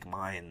of like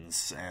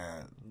minds,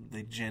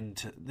 they tend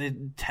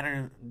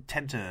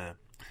to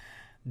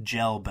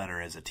gel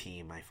better as a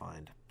team, I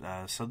find.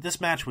 So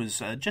this match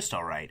was just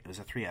alright. It was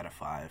a 3 out of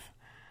 5.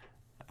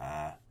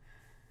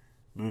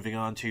 Moving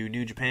on to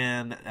New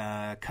Japan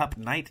Cup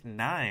Night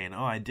 9.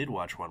 Oh, I did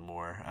watch one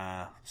more.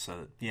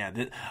 So yeah,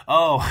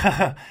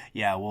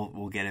 yeah.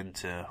 We'll get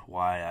into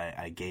why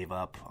I gave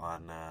up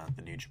on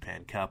the New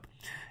Japan Cup.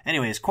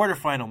 Anyways,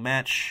 quarterfinal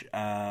match.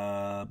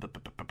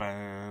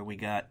 We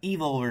got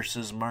Evil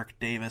versus Mark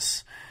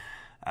Davis.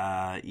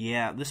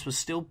 Yeah, this was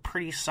still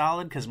pretty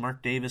solid because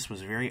Mark Davis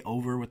was very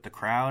over with the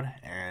crowd,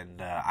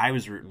 and I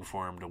was rooting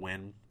for him to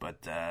win.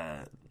 But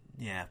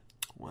yeah,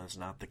 was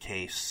not the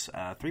case.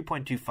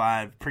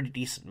 3.25, pretty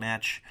decent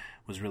match.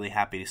 Was really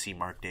happy to see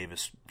Mark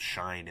Davis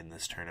shine in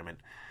this tournament.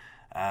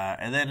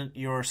 And then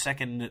your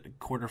second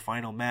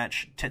quarterfinal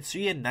match,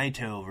 Tetsuya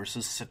Naito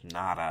versus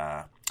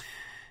Sonata.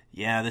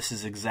 Yeah, this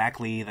is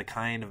exactly the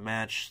kind of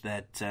match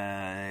that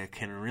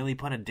can really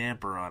put a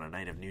damper on a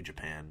night of New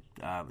Japan.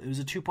 It was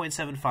a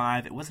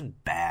 2.75. It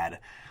wasn't bad,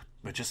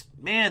 but just,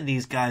 man,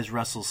 these guys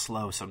wrestle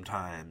slow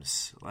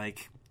sometimes.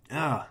 Like,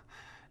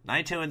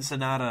 Naito and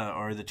Sonata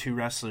are the two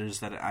wrestlers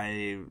that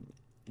I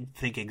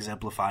think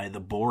exemplify the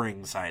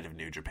boring side of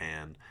New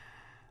Japan.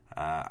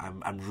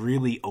 I'm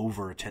really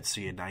over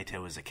Tetsuya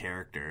Naito as a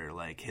character.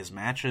 Like, his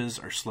matches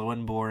are slow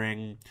and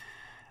boring.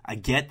 I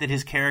get that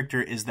his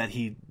character is that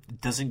he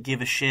doesn't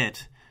give a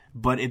shit,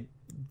 but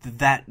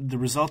the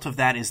result of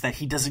that is that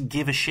he doesn't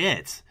give a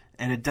shit,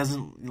 and it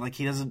doesn't, like,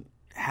 he doesn't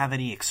have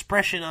any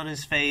expression on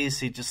his face.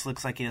 He just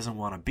looks like he doesn't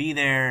want to be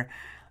there,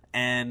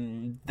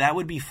 and that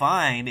would be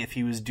fine if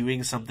he was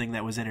doing something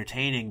that was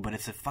entertaining, but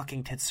it's a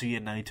fucking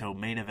Tetsuya Naito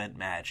main event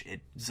match.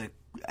 It's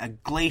a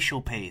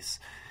glacial pace,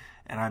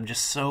 and I'm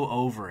just so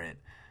over it.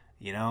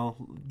 You know,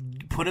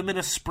 put him in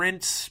a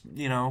sprint,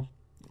 you know,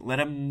 let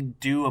him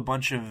do a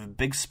bunch of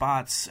big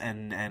spots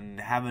and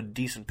have a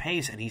decent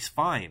pace, and he's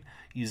fine.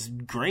 He's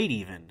great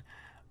even.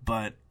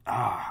 But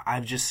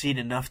I've just seen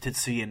enough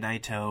Tetsuya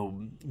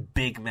Naito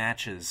big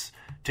matches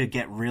to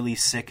get really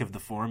sick of the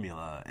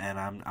formula, and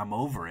I'm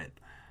over it.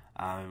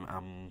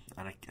 I'm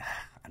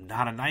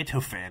not a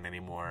Naito fan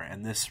anymore,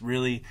 and this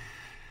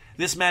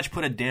match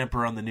put a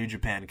damper on the New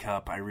Japan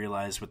Cup. I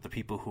realize with the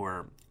people who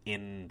are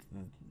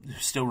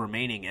still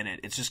remaining in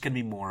it, it's just going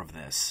to be more of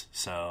this.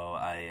 So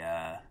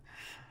I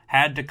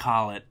had to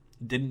call it.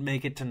 Didn't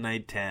make it to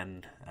night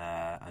 10,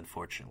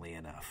 unfortunately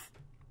enough.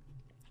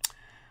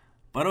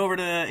 But over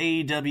to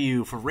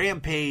AEW for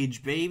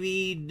Rampage,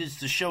 baby. This is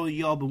the show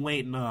y'all been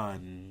waiting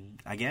on,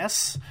 I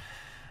guess.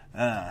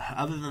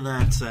 Other than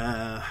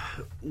that,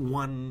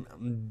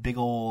 one big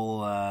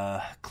ol'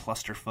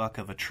 clusterfuck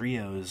of a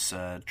trios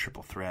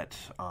triple threat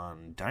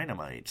on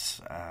Dynamite.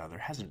 There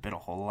hasn't been a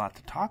whole lot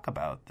to talk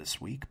about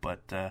this week,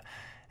 but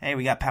hey,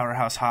 we got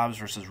Powerhouse Hobbs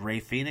versus Rey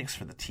Fenix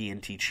for the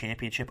TNT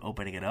Championship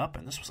opening it up,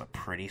 and this was a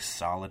pretty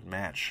solid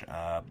match.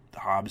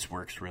 Hobbs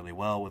works really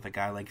well with a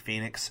guy like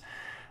Fenix,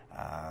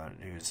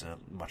 who's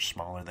much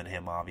smaller than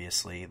him,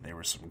 obviously. There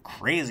were some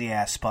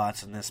crazy-ass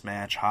spots in this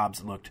match.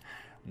 Hobbs looked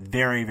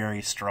very,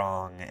 very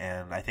strong,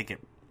 and I think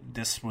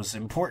this was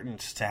important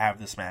to have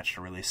this match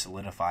to really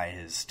solidify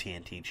his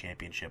TNT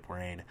Championship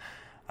reign.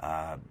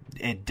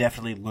 It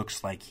definitely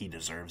looks like he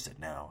deserves it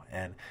now,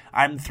 and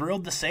I'm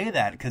thrilled to say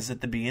that, because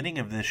at the beginning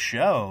of this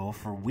show,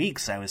 for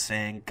weeks, I was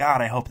saying,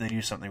 God, I hope they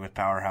do something with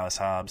Powerhouse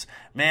Hobbs.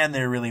 Man,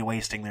 they're really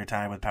wasting their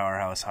time with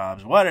Powerhouse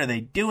Hobbs. What are they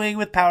doing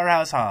with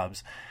Powerhouse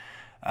Hobbs?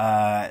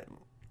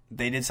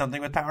 They did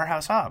something with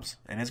Powerhouse Hobbs,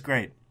 and it's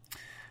great.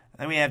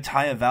 Then we have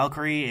Taya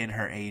Valkyrie in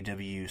her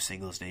AEW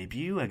singles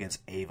debut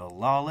against Ava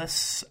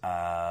Lawless.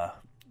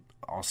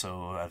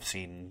 Also, I've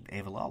seen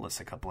Ava Lawless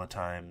a couple of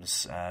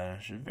times.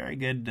 She's a very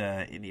good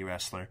indie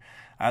wrestler.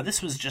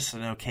 This was just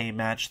an okay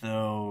match,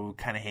 though,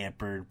 kind of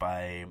hampered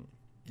by,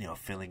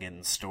 filling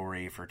in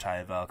story for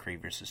Taya Valkyrie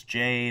versus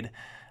Jade.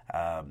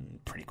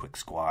 Pretty quick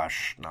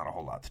squash. Not a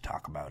whole lot to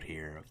talk about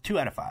here. 2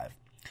 out of 5.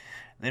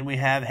 Then we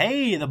have,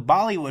 the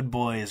Bollywood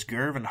Boys,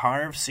 Gurv and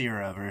Harv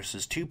Sira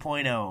versus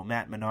 2.0,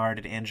 Matt Menard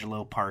and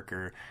Angelo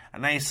Parker. A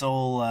nice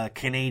old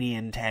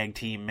Canadian tag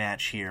team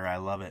match here. I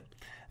love it.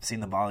 I've seen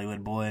the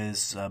Bollywood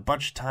Boys a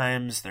bunch of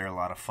times. They're a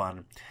lot of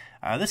fun.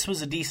 This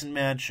was a decent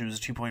match. It was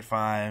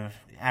 2.5,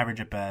 average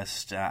at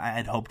best. I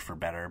had hoped for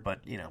better,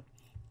 but,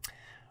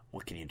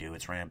 what can you do?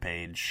 It's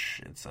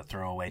Rampage. It's a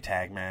throwaway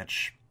tag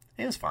match.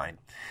 It was fine.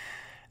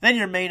 Then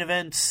your main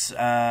events,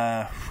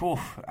 I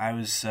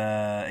was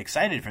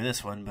excited for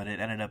this one, but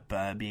it ended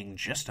up being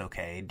just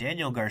okay.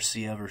 Daniel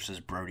Garcia versus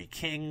Brody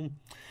King.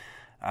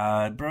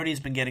 Brody's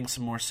been getting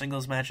some more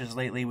singles matches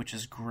lately, which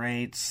is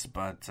great,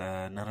 but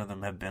none of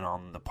them have been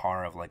on the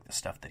par of like the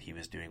stuff that he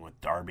was doing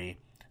with Darby.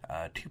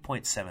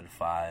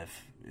 2.75,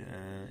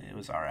 it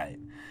was alright.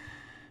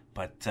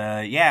 But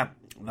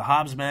the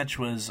Hobbs match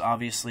was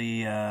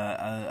obviously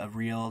a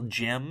real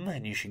gem,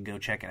 and you should go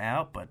check it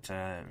out, but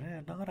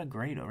not a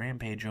great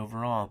Rampage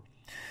overall.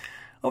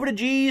 Over to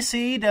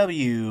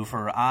GCW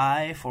for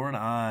Eye for an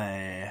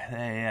Eye.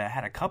 They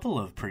had a couple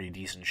of pretty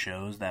decent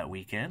shows that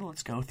weekend.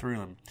 Let's go through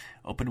them.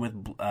 Opened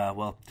with,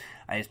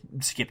 I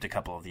skipped a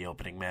couple of the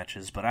opening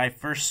matches, but I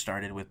first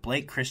started with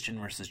Blake Christian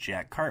versus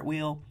Jack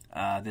Cartwheel.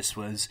 This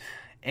was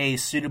a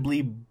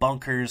suitably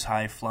bonkers,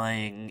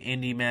 high-flying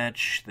indie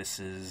match. This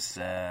is,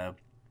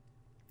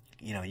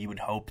 you would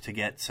hope to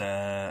get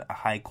a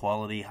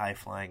high-quality,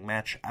 high-flying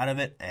match out of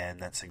it, and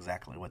that's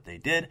exactly what they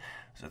did.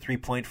 So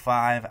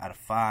 3.5 out of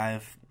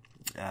 5.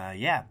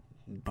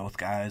 Both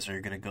guys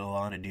are going to go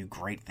on and do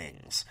great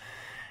things.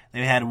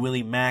 They had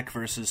Willie Mack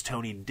versus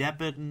Tony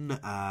Deppen.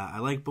 I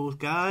like both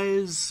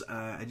guys.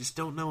 I just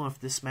don't know if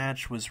this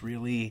match was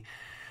really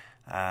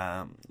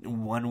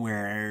one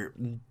where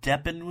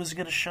Deppen was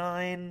going to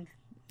shine.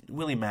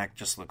 Willie Mack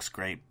just looks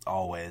great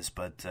always,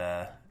 but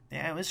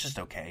yeah, it was just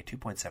okay,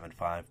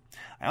 2.75.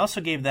 I also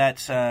gave that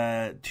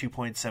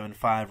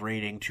 2.75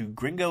 rating to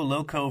Gringo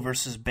Loco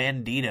versus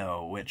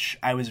Bandito, which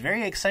I was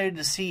very excited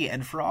to see,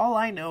 and for all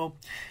I know,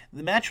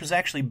 the match was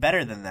actually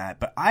better than that,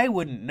 but I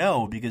wouldn't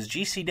know because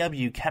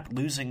GCW kept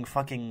losing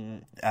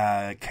fucking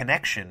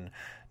connection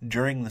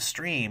during the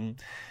stream,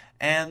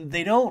 and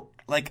they don't,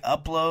 like,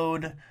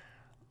 upload,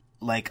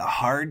 like, a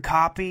hard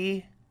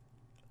copy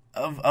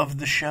of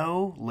the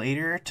show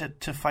later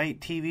to Fight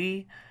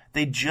TV.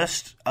 They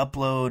just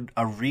upload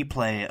a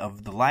replay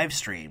of the live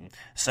stream.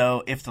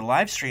 So if the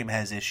live stream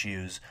has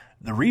issues,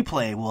 the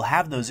replay will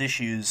have those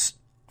issues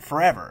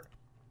forever.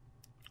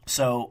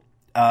 So,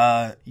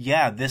 it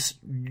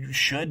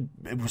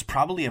was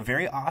probably a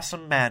very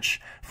awesome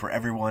match for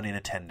everyone in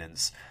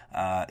attendance.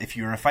 If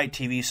you're a Fight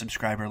TV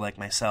subscriber like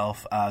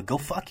myself, go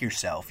fuck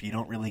yourself. You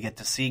don't really get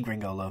to see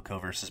Gringo Loco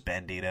versus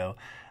Bandito.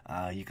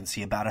 You can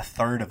see about a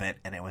third of it,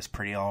 and it was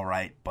pretty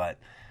alright, but,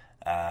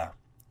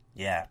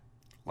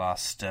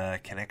 lost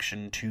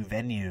connection to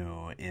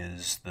venue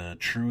is the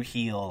true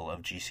heel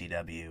of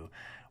GCW.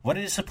 What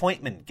a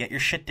disappointment. Get your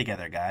shit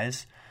together,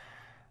 guys.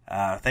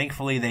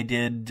 Thankfully, they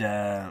did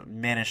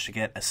manage to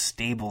get a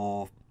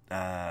stable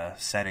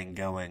setting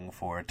going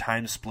for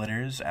Time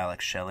Splitters,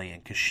 Alex Shelley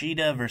and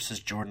Kushida versus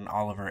Jordan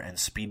Oliver and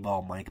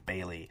Speedball Mike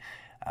Bailey.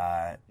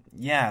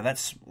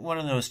 That's one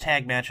of those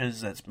tag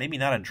matches that's maybe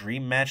not a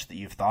dream match that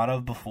you've thought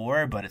of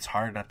before, but it's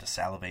hard not to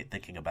salivate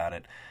thinking about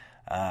it.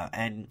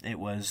 And it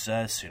was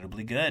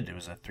suitably good. It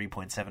was a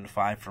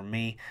 3.75 from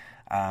me.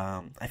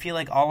 I feel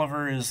like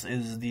Oliver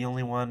is the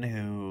only one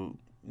who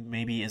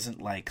maybe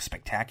isn't, like,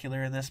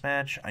 spectacular in this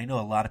match. I know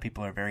a lot of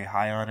people are very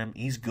high on him.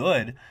 He's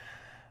good,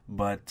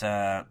 but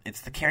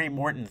it's the Kerry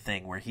Morton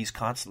thing where he's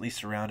constantly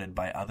surrounded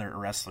by other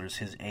wrestlers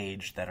his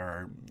age that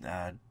are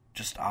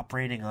just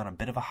operating on a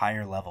bit of a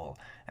higher level.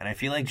 And I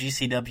feel like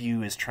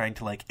GCW is trying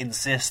to, like,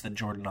 insist that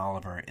Jordan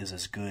Oliver is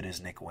as good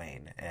as Nick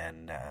Wayne.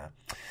 And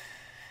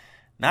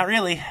not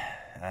really.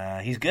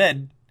 He's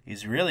good.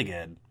 He's really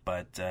good.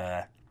 But,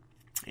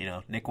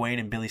 Nick Wayne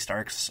and Billy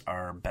Starks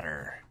are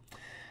better.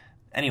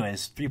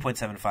 Anyways,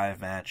 3.75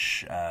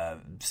 match.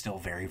 Still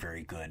very,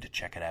 very good.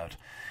 Check it out.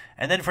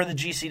 And then for the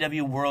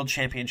GCW World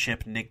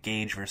Championship, Nick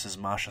Gage versus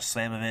Masha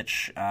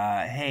Slamovich.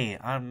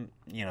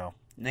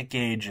 Nick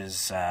Gage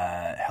is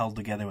held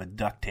together with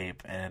duct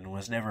tape and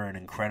was never an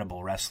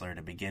incredible wrestler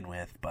to begin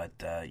with, but,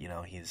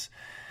 he's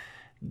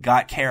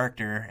got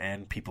character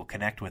and people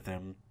connect with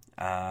him.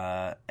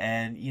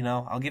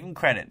 I'll give him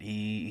credit.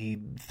 He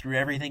threw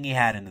everything he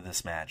had into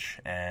this match,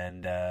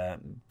 and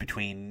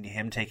between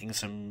him taking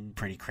some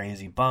pretty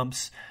crazy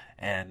bumps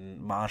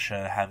and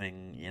Masha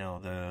having,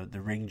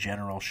 the ring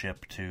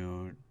generalship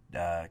to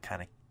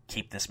kind of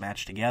keep this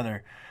match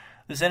together,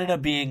 this ended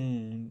up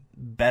being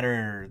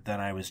better than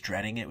I was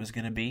dreading it was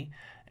going to be,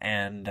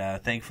 and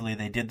thankfully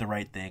they did the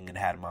right thing and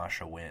had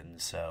Masha win.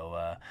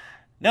 So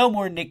no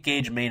more Nick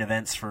Gage main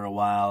events for a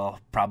while,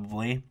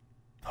 probably,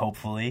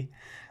 hopefully.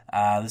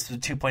 This was a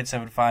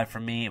 2.75 for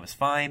me. It was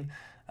fine.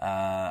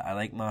 I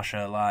like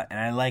Masha a lot, and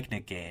I like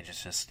Nick Gage.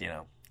 It's just,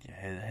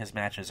 his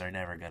matches are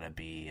never going to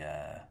be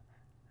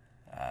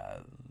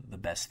the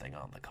best thing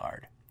on the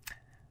card,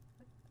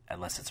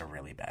 unless it's a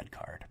really bad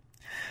card.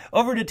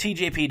 Over to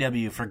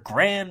TJPW for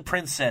Grand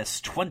Princess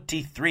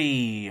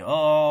 23.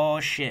 Oh,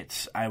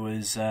 shit. I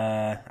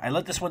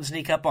let this one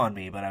sneak up on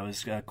me, but I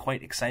was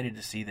quite excited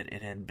to see that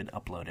it had been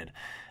uploaded.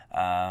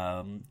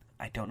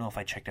 I don't know if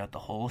I checked out the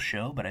whole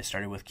show, but I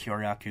started with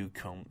Kyoraku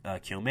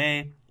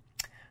Kyomei.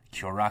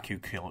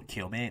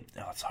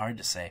 Oh, it's hard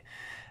to say.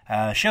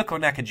 Shoko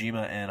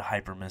Nakajima and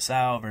Hyper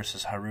Misao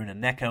versus Haruna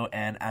Neko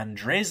and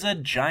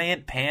Andreza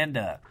Giant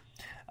Panda.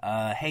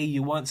 Hey,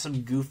 you want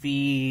some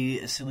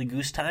goofy, silly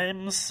goose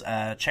times?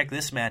 Check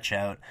this match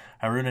out.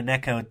 Haruna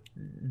Neko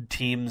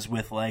teams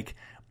with, like,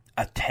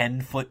 a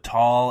 10-foot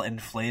tall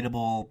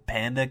inflatable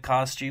panda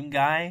costume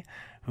guy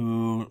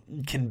who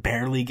can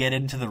barely get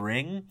into the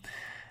ring.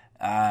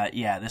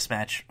 This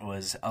match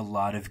was a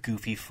lot of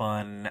goofy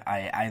fun.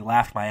 I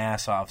laughed my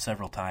ass off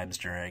several times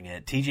during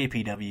it.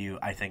 TJPW,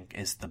 I think,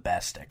 is the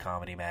best at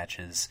comedy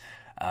matches.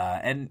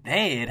 And,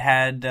 hey, it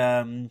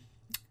had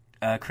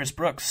Chris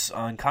Brooks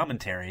on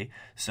commentary,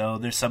 so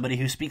there's somebody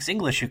who speaks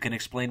English who can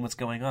explain what's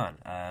going on.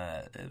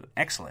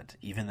 Excellent,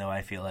 even though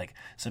I feel like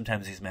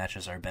sometimes these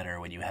matches are better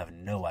when you have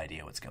no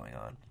idea what's going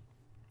on.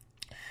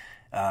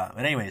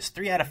 But anyways,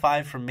 3 out of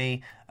 5 from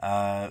me.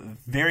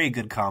 Very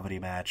good comedy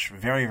match.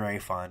 Very, very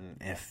fun.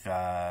 If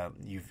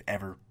you've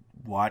ever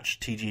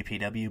watched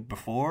TJPW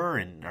before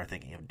and are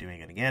thinking of doing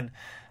it again,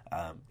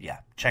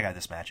 check out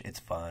this match. It's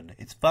fun.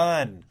 It's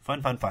fun.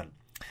 Fun.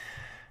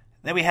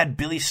 Then we had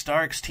Billy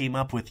Starks team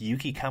up with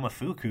Yuki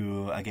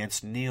Kamafuku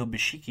against Neo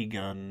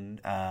Bishikigun,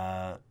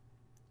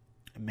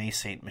 May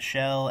St.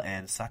 Michelle,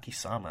 and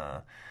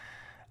Saki-sama.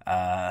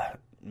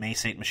 May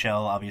St.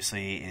 Michelle,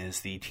 obviously, is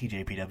the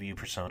TJPW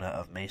persona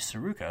of May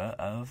Saruka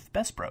of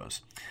Best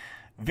Bros.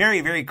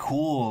 Very, very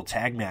cool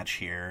tag match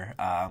here.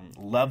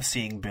 Love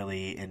seeing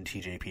Billy in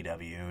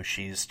TJPW.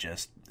 She's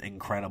just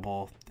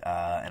incredible,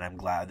 and I'm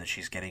glad that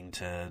she's getting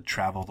to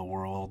travel the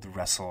world,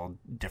 wrestle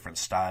different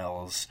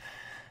styles,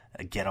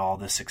 get all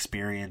this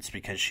experience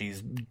because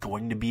she's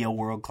going to be a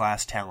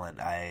world-class talent.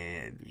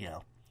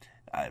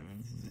 I've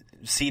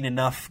seen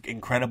enough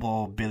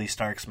incredible Billie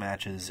Starkz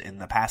matches in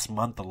the past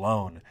month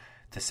alone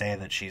to say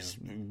that she's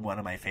one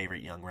of my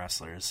favorite young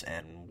wrestlers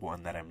and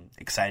one that I'm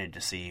excited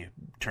to see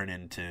turn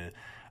into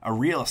a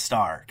real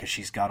star because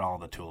she's got all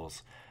the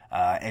tools.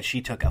 And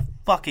she took a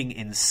fucking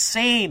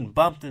insane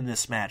bump in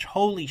this match.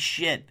 Holy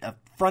shit. A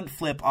front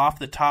flip off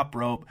the top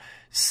rope,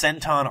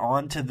 senton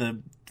onto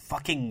the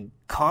fucking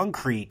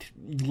concrete,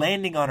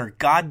 landing on her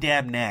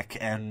goddamn neck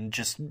and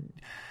just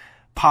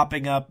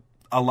popping up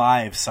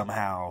alive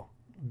somehow.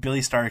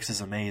 Billie Starkz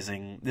is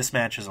amazing. This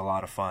match is a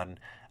lot of fun.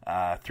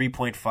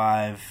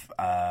 3.5.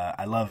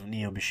 I love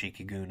Neo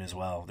Bishiki-gun as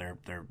well.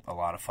 They're a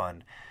lot of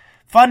fun.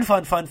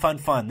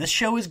 Fun. This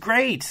show is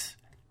great.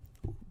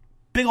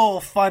 Big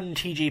ol' fun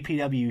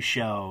TJPW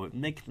show. It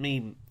makes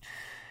me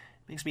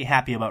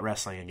happy about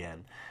wrestling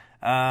again.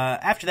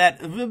 After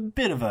that, a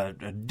bit of a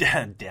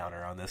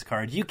downer on this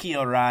card. Yuki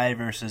Arai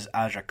versus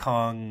Aja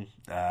Kong.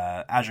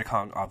 Aja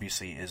Kong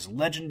obviously is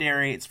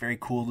legendary. It's very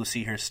cool to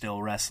see her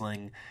still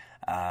wrestling.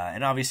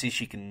 And obviously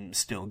she can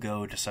still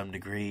go to some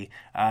degree.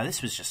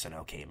 This was just an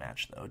okay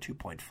match, though.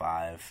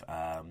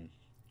 2.5.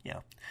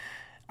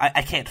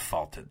 I can't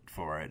fault it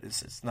for it.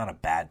 It's not a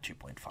bad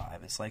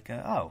 2.5. It's like,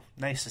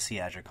 nice to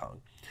see Aja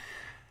Kong.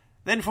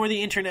 Then for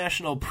the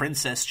International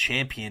Princess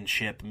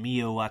Championship,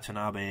 Miyu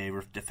Watanabe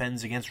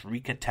defends against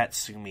Rika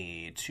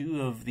Tatsumi,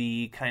 two of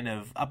the kind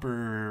of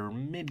upper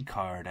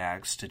mid-card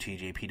acts to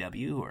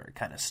TJPW, who are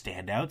kind of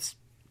standouts.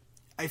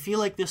 I feel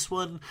like this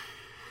one,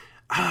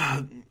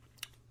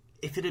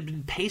 if it had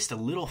been paced a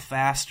little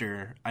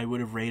faster, I would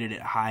have rated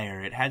it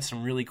higher. It had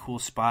some really cool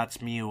spots.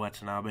 Miyu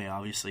Watanabe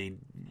obviously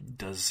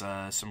does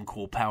some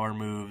cool power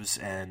moves,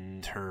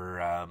 and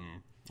her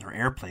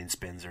airplane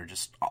spins are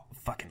just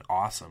fucking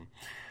awesome.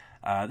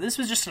 This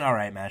was just an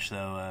alright match,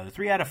 though.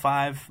 3 out of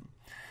 5.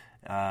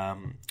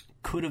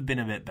 Could have been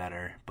a bit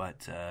better,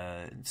 but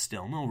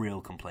still, no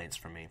real complaints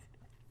from me.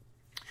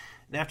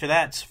 And after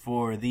that,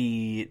 for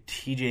the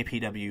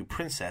TJPW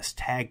Princess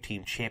Tag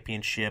Team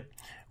Championship,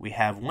 we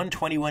have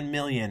 121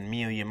 million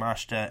Miyu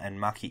Yamashita and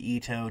Maki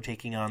Ito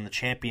taking on the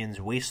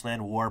champions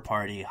Wasteland War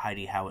Party,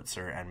 Heidi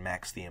Howitzer, and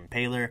Max the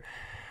Impaler.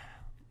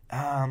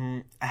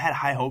 I had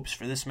high hopes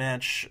for this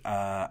match.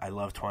 I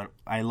love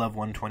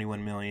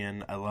 121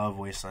 million. I love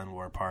Wasteland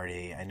War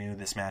Party. I knew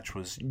this match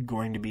was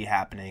going to be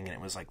happening, and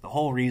it was like the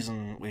whole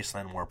reason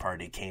Wasteland War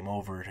Party came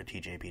over to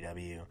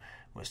TJPW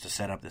was to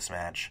set up this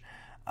match.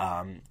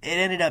 It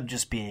ended up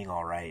just being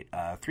alright.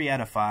 3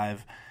 out of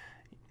 5.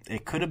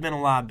 It could have been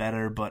a lot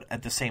better, but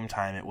at the same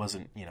time, it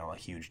wasn't, a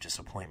huge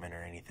disappointment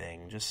or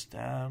anything. Just,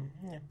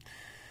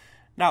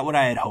 not what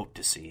I had hoped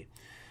to see.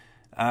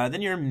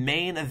 Then your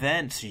main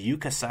event,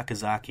 Yuka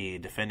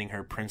Sakazaki defending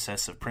her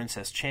Princess of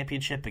Princess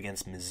Championship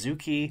against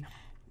Mizuki.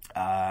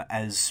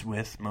 As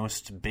with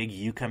most big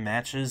Yuka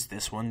matches,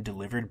 this one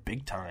delivered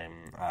big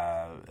time.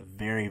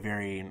 Very,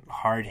 very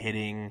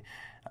hard-hitting,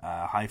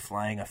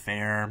 high-flying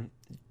affair.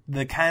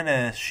 The kind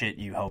of shit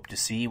you hope to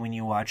see when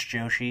you watch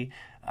Joshi.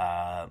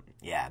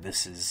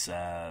 This is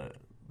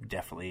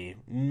definitely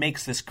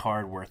makes this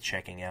card worth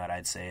checking out,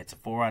 I'd say. It's a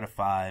 4 out of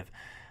 5.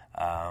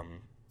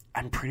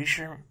 I'm pretty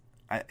sure...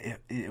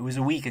 It was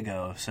a week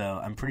ago,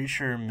 so I'm pretty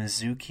sure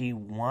Mizuki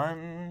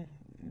won,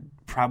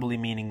 probably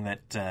meaning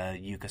that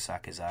Yuka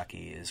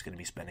Sakazaki is going to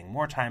be spending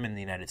more time in the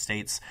United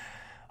States.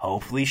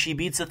 Hopefully she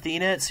beats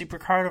Athena at Super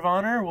Card of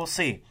Honor. We'll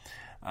see.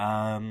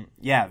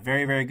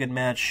 Very, very good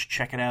match.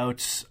 Check it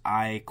out.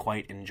 I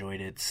quite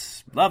enjoyed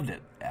it. Loved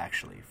it,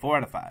 actually. 4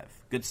 out of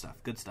 5. Good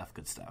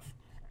stuff.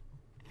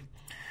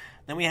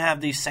 Then we have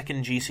the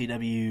second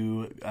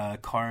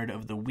GCW card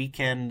of the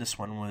weekend. This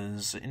one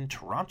was in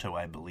Toronto,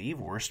 I believe.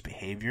 Worst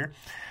Behavior.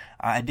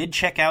 I did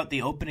check out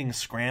the opening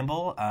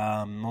scramble,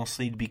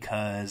 mostly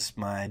because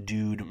my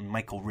dude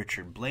Michael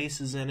Richard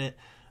Blaze is in it.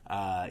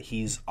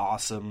 He's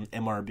awesome.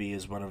 MRB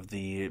is one of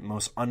the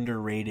most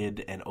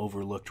underrated and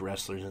overlooked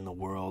wrestlers in the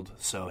world,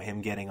 so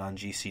him getting on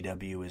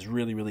GCW is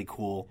really, really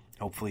cool.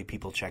 Hopefully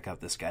people check out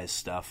this guy's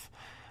stuff.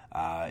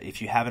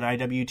 If you have an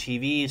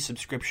IWTV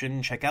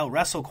subscription, check out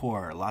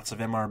WrestleCore. Lots of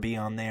MRB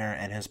on there,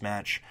 and his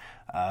match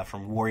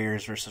from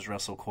Warriors versus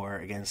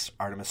WrestleCore against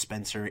Artemis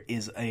Spencer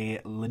is a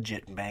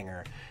legit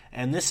banger.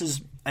 And this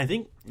is, I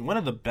think, one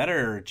of the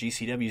better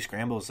GCW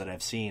scrambles that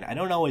I've seen. I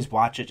don't always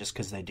watch it just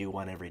because they do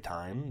one every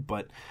time,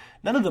 but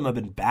none of them have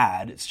been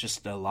bad. It's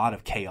just a lot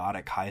of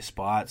chaotic high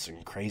spots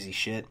and crazy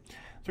shit.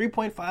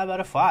 3.5 out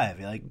of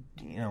 5.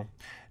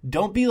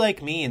 Don't be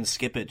like me and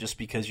skip it just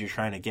because you're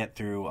trying to get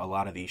through a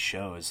lot of these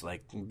shows.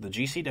 Like, the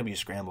GCW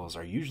scrambles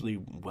are usually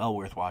well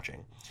worth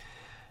watching.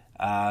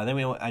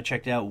 I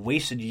checked out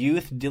Wasted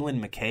Youth,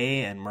 Dylan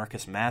McKay and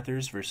Marcus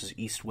Mathers versus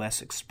East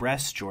West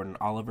Express, Jordan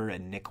Oliver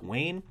and Nick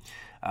Wayne.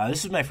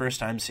 This is my first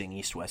time seeing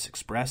East West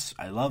Express.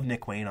 I love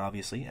Nick Wayne,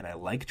 obviously, and I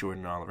like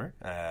Jordan Oliver.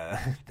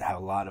 I have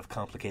a lot of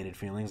complicated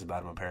feelings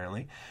about him,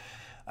 apparently.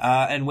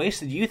 And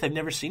Wasted Youth I've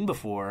never seen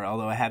before,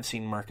 although I have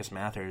seen Marcus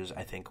Mathers,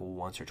 I think,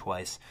 once or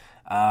twice.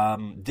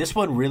 This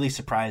one really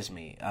surprised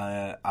me.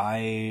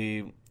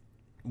 I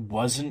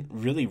wasn't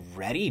really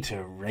ready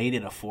to rate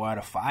it a 4 out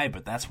of 5,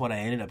 but that's what I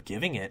ended up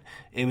giving it.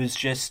 It was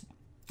just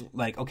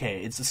like,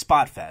 okay, it's a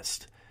spot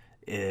fest.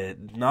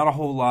 Not a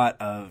whole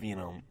lot of,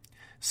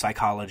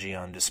 psychology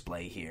on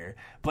display here.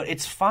 But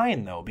it's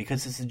fine, though,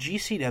 because it's a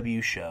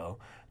GCW show.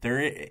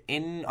 They're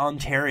in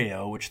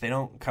Ontario, which they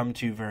don't come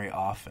to very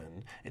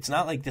often. It's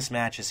not like this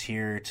match is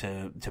here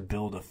to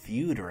build a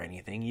feud or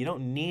anything. You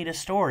don't need a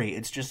story.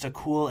 It's just a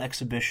cool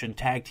exhibition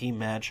tag team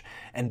match,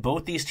 and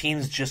both these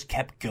teams just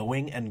kept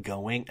going and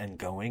going and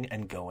going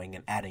and going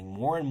and adding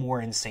more and more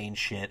insane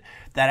shit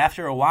that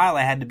after a while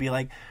I had to be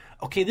like,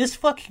 okay, this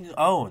fucking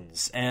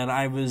owns. And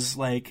I was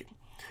like,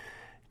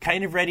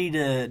 kind of ready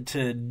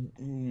to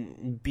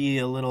be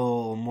a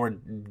little more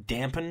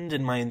dampened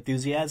in my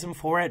enthusiasm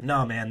for it.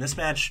 No, man, this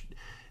match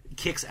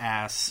kicks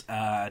ass.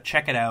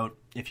 Check it out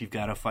if you've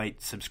got a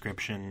Fight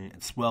subscription.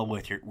 It's well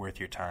worth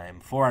your time.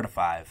 4 out of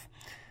 5.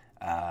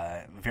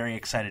 Very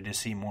excited to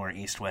see more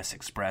East West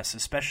Express,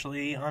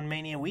 especially on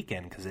Mania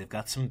weekend, because they've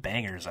got some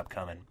bangers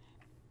upcoming.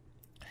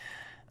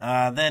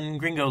 Then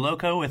Gringo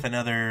Loco with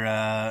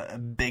another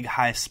big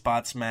high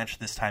spots match,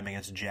 this time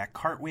against Jack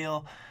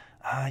Cartwheel.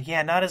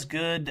 Not as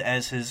good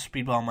as his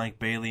Speedball Mike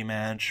Bailey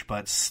match,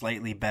 but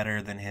slightly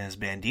better than his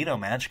Bandito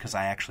match, because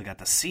I actually got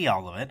to see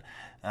all of it.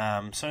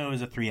 So it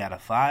was a 3 out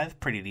of 5.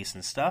 Pretty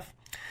decent stuff.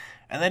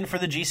 And then for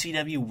the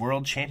GCW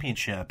World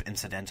Championship,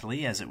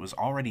 incidentally, as it was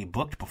already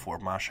booked before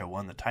Masha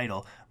won the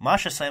title,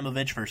 Masha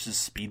Slamovich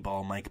versus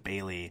Speedball Mike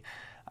Bailey.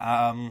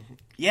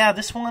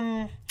 This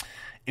one,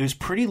 it was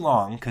pretty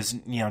long, because,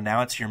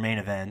 now it's your main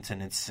event,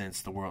 and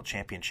it's the World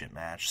Championship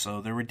match.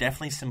 So there were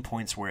definitely some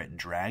points where it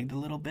dragged a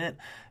little bit,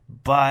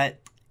 but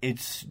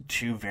it's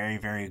two very,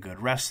 very good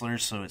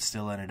wrestlers, so it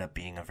still ended up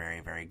being a very,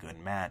 very good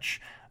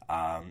match.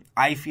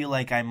 I feel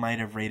like I might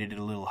have rated it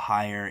a little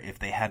higher if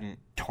they hadn't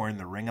torn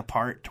the ring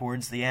apart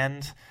towards the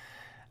end.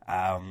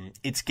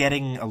 It's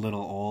getting a little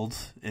old.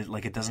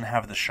 It doesn't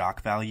have the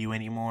shock value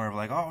anymore of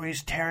like, oh,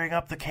 he's tearing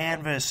up the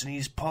canvas and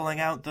he's pulling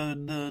out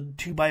the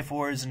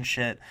 2x4s and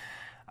shit.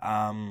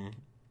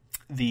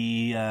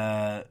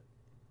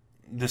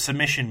 The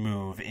submission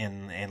move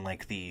in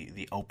like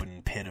the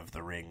open pit of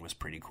the ring was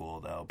pretty cool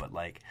though, but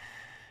like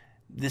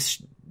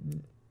this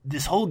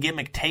whole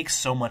gimmick takes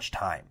so much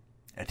time.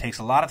 It takes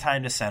a lot of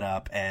time to set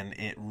up, and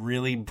it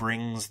really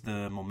brings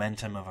the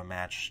momentum of a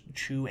match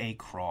to a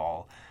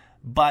crawl.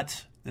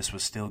 But this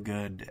was still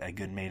good, a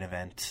good main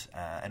event,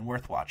 and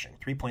worth watching.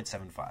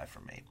 3.75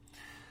 from me.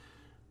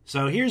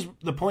 So here's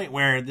the point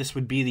where this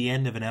would be the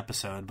end of an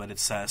episode, but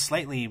it's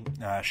slightly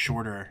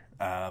shorter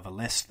of a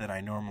list than I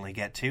normally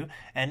get to.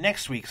 And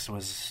next week's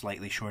was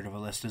slightly short of a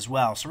list as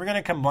well. So we're going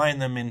to combine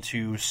them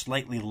into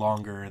slightly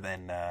longer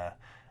than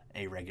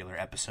a regular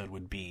episode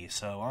would be.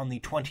 So on the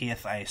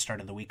 20th, I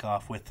started the week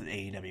off with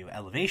AEW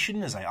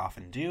Elevation, as I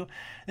often do.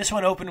 This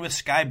one opened with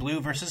Sky Blue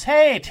versus,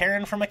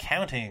 Taryn from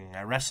Accounting,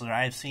 a wrestler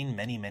I've seen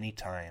many, many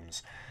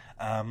times.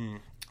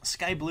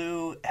 Sky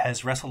Blue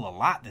has wrestled a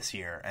lot this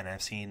year, and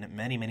I've seen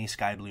many, many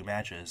Sky Blue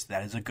matches.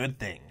 That is a good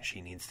thing. She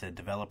needs to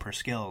develop her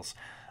skills.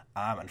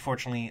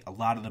 Unfortunately, a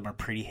lot of them are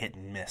pretty hit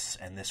and miss,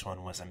 and this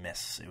one was a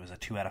miss. It was a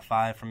 2 out of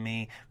 5 from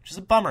me, which is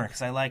a bummer,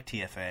 because I like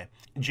TFA.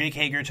 Jake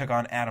Hager took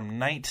on Adam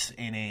Knight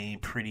in a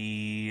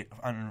pretty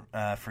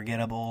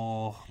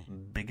unforgettable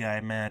big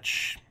guy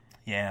match.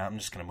 Yeah, I'm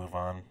just going to move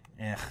on.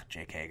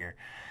 Jake Hager.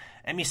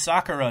 Emi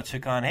Sakura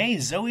took on,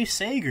 Zoe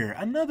Sager,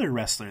 another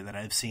wrestler that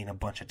I've seen a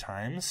bunch of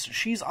times.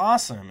 She's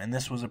awesome, and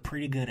this was a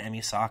pretty good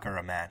Emi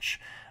Sakura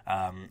match.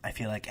 I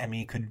feel like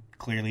Emi could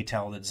clearly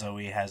tell that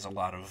Zoe has a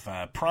lot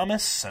of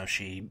promise, so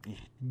she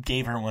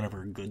gave her one of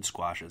her good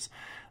squashes.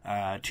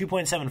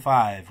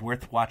 2.75,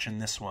 worth watching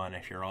this one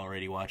if you're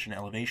already watching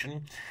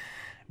Elevation.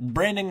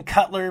 Brandon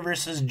Cutler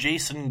versus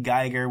Jason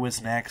Geiger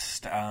was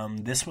next.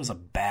 This was a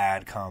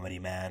bad comedy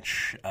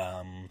match.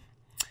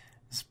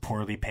 It's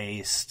poorly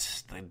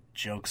paced. The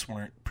jokes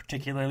weren't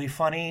particularly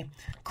funny.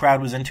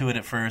 Crowd was into it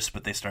at first,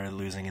 but they started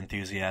losing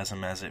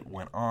enthusiasm as it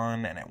went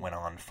on, and it went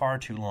on far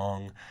too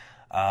long.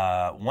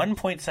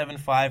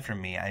 1.75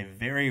 from me. I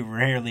very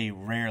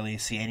rarely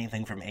see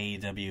anything from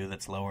AEW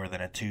that's lower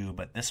than a 2,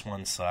 but this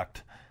one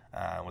sucked.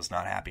 Was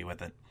not happy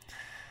with it.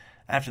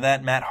 After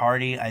that, Matt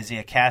Hardy,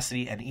 Isaiah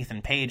Cassidy, and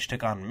Ethan Page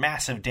took on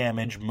Massive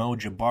Damage, Mo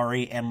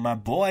Jabari, and my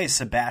boy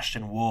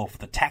Sebastian Wolf,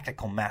 the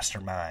tactical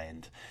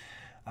mastermind.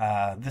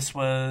 This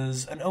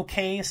was an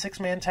okay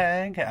 6-man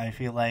tag. I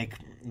feel like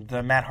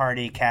the Matt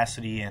Hardy,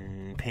 Cassidy,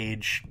 and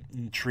Page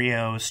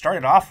trio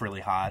started off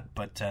really hot,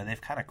 but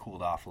they've kind of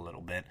cooled off a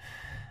little bit.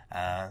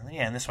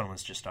 And this one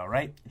was just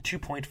alright.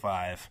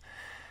 2.5.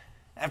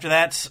 After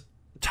that,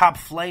 Top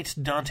Flight,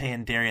 Dante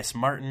and Darius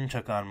Martin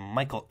took on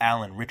Michael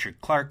Allen, Richard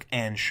Clark,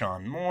 and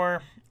Sean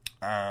Moore.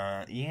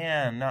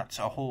 Not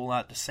a whole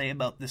lot to say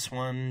about this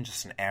one.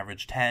 Just an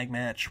average tag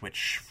match,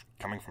 which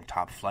coming from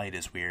Top Flight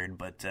is weird,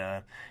 but,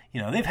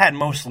 they've had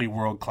mostly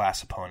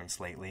world-class opponents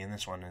lately, and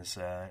this one is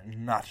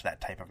not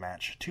that type of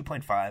match.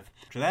 2.5.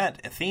 After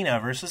that, Athena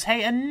versus,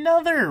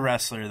 another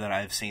wrestler that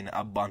I've seen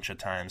a bunch of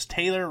times,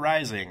 Taylor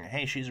Rising.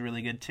 She's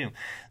really good, too.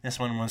 This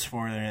one was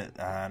for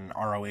an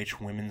ROH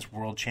Women's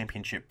World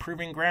Championship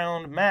Proving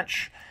Ground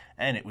match,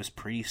 and it was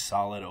pretty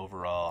solid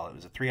overall. It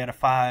was a 3 out of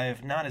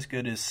 5, not as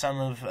good as some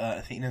of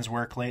Athena's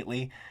work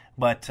lately,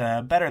 but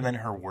better than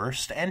her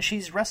worst, and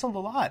she's wrestled a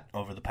lot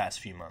over the past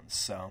few months,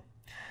 so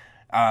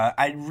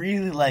I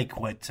really like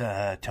what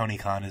Tony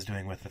Khan is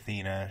doing with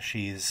Athena.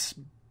 She's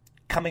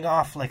coming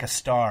off like a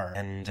star,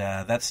 and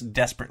that's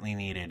desperately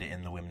needed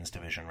in the women's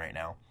division right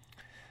now.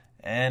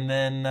 And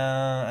then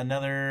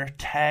another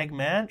tag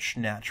match,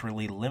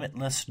 Naturally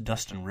Limitless,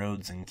 Dustin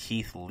Rhodes and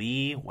Keith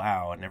Lee.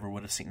 Wow, I never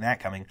would have seen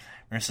that coming.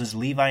 Versus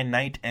Levi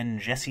Knight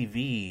and Jesse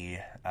V,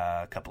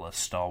 a couple of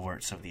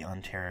stalwarts of the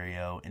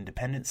Ontario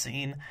independent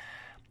scene.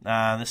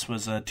 This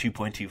was a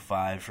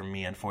 2.25 from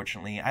me,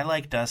 unfortunately. I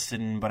like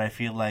Dustin, but I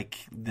feel like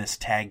this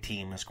tag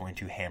team is going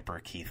to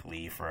hamper Keith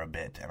Lee for a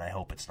bit, and I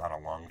hope it's not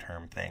a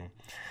long-term thing.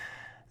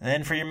 And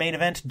then for your main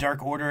event,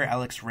 Dark Order,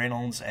 Alex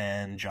Reynolds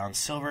and John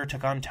Silver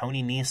took on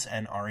Tony Nese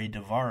and Ari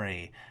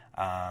Daivari.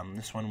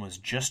 This one was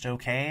just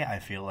okay. I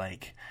feel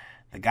like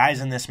the guys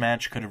in this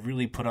match could have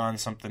really put on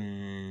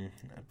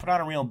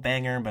a real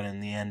banger, but in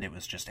the end it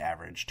was just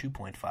average,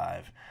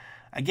 2.5.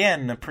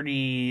 Again, a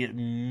pretty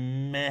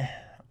meh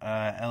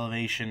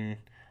elevation.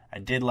 I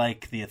did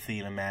like the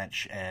Athena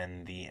match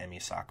and the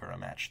Emi Sakura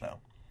match, though.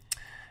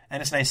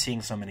 And it's nice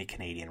seeing so many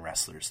Canadian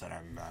wrestlers that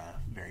I'm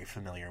very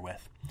familiar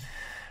with.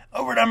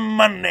 Over to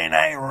Monday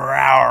Night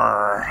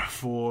Raw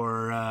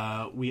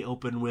we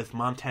open with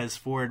Montez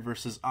Ford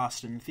versus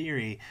Austin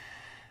Theory.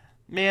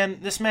 Man,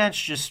 this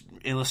match just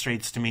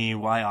illustrates to me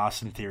why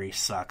Austin Theory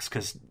sucks,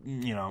 because,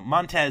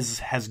 Montez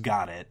has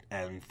got it,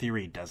 and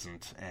Theory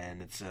doesn't,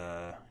 and it's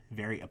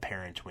very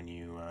apparent when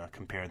you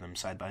compare them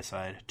side by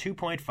side.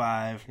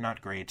 2.5,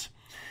 not great.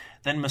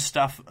 Then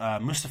Mustafa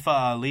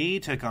Ali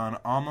took on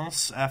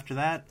Almost after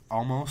that.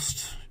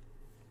 Almost.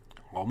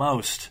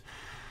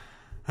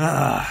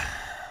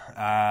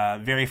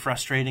 Very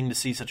frustrating to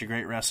see such a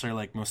great wrestler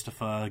like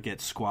Mustafa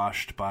get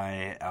squashed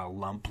by a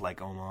lump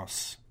like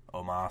Omos,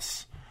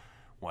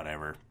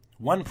 whatever.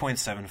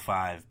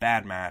 1.75,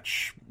 bad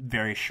match,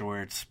 very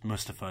short.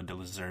 Mustafa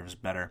deserves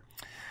better.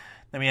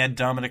 Then we had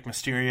Dominic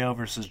Mysterio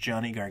versus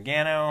Johnny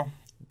Gargano.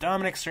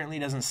 Dominic certainly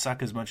doesn't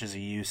suck as much as he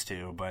used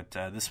to, but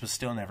this was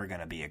still never going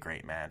to be a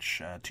great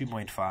match.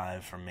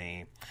 2.5 from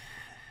me.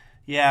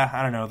 Yeah,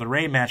 I don't know. The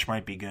Ray match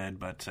might be good,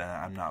 but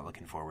I'm not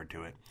looking forward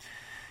to it.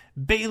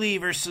 Bayley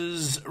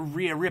versus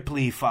Rhea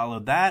Ripley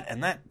followed that,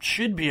 and that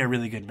should be a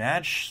really good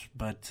match,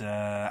 but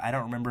I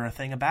don't remember a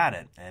thing about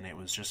it, and it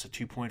was just a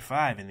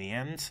 2.5 in the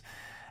end.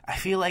 I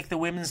feel like the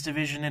women's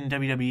division in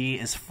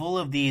WWE is full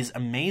of these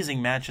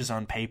amazing matches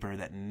on paper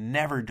that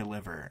never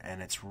deliver,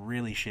 and it's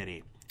really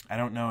shitty. I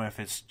don't know if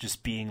it's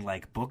just being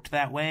booked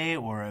that way,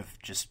 or if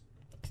just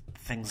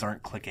things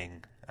aren't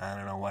clicking. I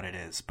don't know what it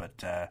is, but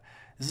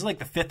this is like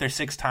the 5th or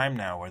 6th time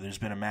now where there's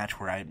been a match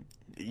where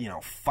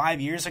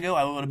 5 years ago,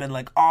 I would have been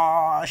like,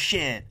 aw,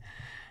 shit.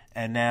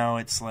 And now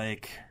it's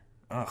like,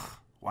 ugh,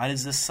 why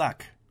does this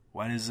suck?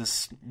 Why is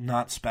this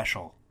not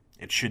special?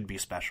 It should be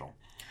special.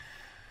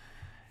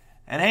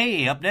 And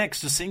hey, up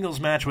next, a singles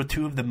match with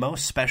two of the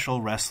most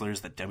special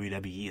wrestlers that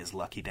WWE is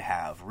lucky to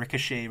have.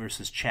 Ricochet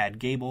versus Chad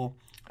Gable.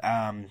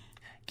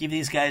 Give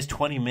these guys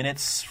 20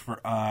 minutes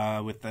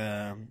on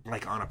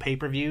a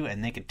pay-per-view,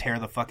 and they could tear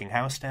the fucking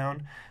house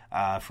down.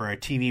 For a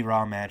TV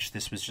Raw match,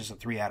 this was just a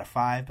 3 out of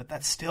 5, but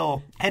that's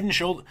still head and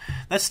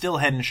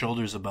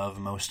shoulders above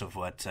most of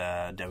what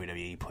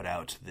WWE put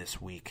out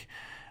this week.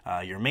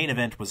 Your main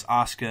event was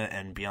Asuka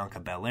and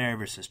Bianca Belair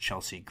versus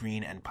Chelsea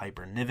Green and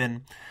Piper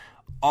Niven.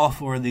 All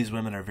four of these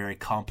women are very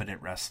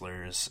competent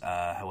wrestlers.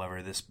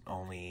 However, this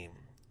only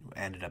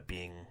ended up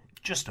being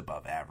just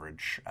above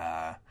average.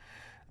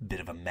 Bit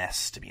of a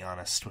mess, to be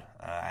honest.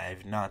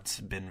 I've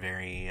not been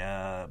very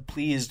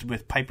pleased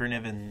with Piper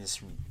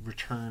Niven's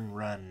return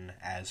run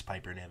as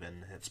Piper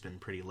Niven. It's been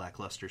pretty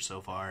lackluster so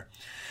far.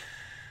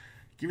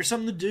 Give her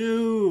something to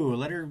do.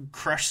 Let her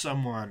crush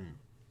someone.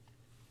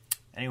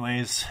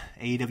 Anyways,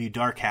 AEW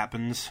Dark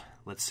happens.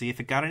 Let's see if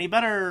it got any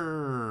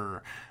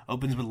better.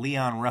 Opens with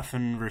Leon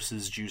Ruffin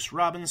versus Juice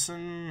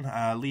Robinson.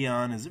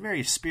 Leon is a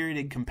very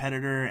spirited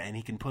competitor, and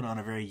he can put on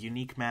a very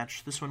unique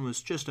match. This one was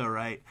just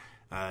alright.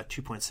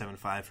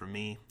 2.75 for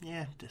me.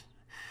 Yeah,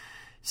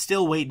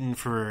 still waiting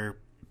for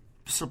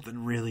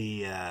something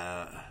really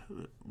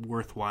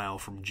worthwhile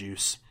from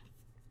Juice.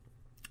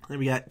 Then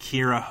we got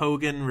Kiera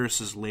Hogan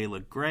versus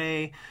Layla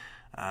Gray.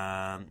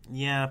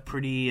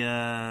 Pretty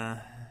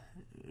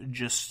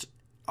just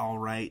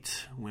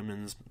alright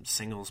women's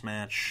singles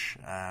match.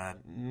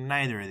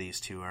 Neither of these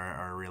two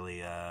are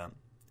really at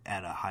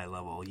a high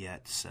level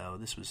yet, so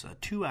this was a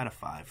 2 out of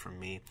 5 from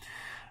me.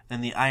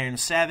 Then the Iron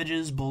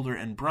Savages, Boulder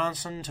and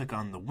Bronson, took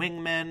on the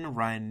Wingmen,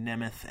 Ryan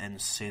Nemeth and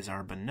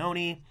Cesar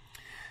Bononi.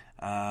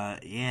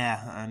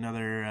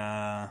 Another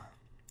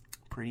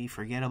pretty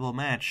forgettable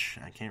match.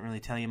 I can't really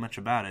tell you much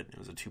about it. It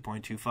was a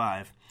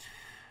 2.25.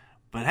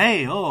 But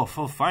hey,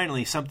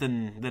 finally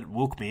something that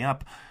woke me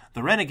up.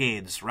 The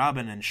Renegades,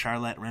 Robin and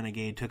Charlotte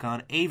Renegade, took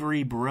on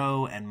Avery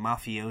Bro and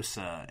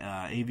Mafiosa.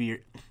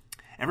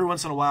 Every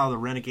once in a while, the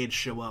Renegades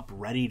show up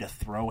ready to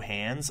throw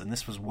hands, and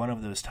this was one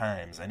of those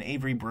times. And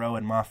Avery Bro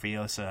and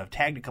Mafiosa have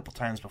tagged a couple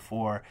times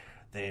before.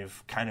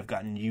 They've kind of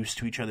gotten used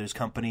to each other's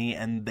company,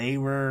 and they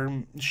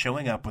were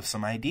showing up with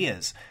some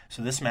ideas.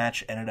 So this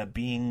match ended up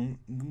being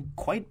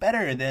quite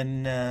better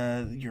than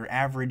your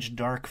average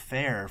dark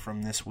fare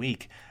from this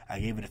week. I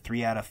gave it a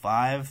 3 out of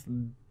 5.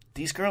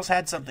 These girls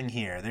had something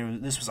here.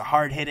 This was a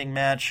hard-hitting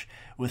match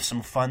with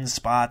some fun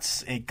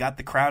spots. It got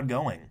the crowd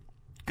going.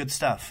 Good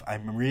stuff.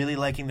 I'm really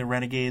liking the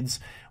Renegades.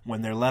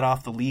 When they're let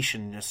off the leash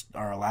and just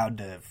are allowed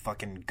to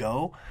fucking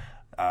go,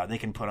 they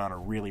can put on a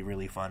really,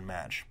 really fun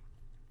match.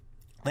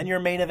 Then your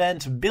main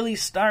event, Billy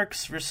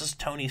Starks versus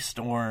Toni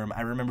Storm.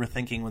 I remember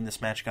thinking when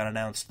this match got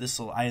announced, this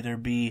will either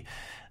be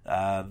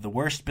the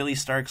worst Billy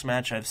Starks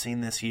match I've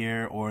seen this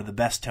year or the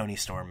best Toni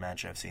Storm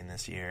match I've seen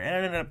this year. And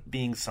it ended up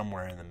being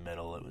somewhere in the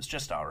middle. It was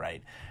just all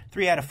right.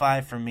 3 out of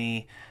 5 for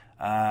me.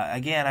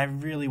 Again, I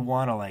really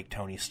want to like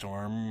Toni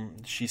Storm.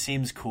 She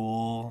seems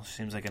cool. She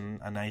seems like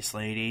a nice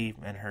lady,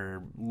 and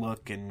her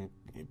look and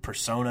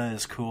persona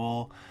is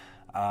cool.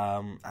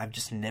 I've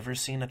just never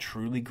seen a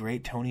truly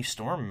great Toni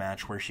Storm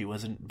match where she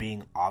wasn't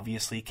being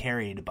obviously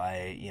carried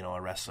by,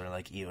 a wrestler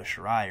like Io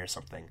Shirai or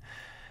something.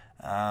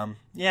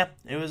 Yeah,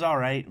 it was all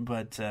right,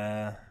 but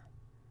I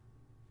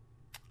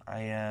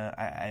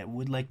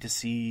would like to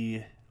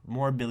see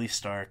more Billy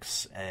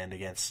Starks and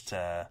against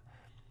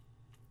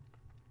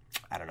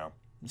I don't know,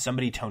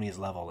 somebody Tony's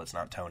level that's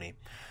not Tony.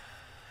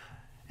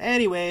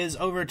 Anyways,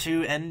 over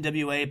to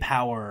NWA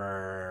Power,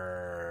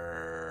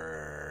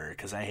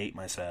 because I hate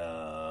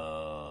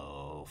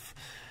myself.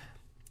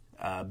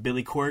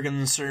 Billy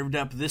Corgan served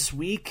up this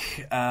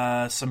week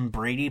some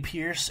Brady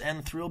Pierce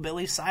and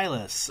Thrillbilly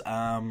Silas.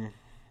 I'll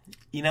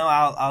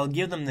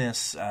give them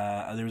this.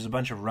 There was a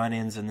bunch of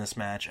run-ins in this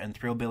match, and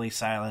Thrillbilly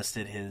Silas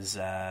did his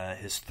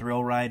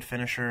Thrill Ride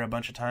finisher a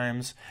bunch of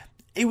times.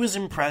 It was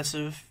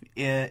impressive,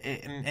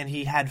 and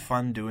he had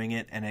fun doing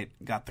it, and it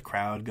got the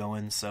crowd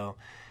going. So,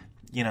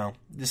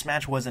 this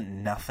match wasn't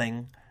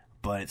nothing,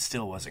 but it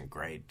still wasn't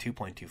great.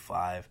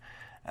 2.25.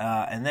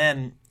 And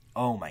then,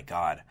 oh my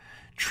god,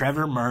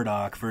 Trevor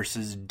Murdoch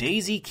versus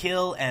Daisy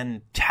Kill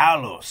and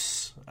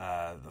Talos,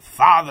 the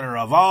father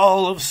of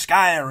all of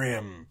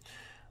Skyrim,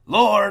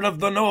 Lord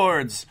of the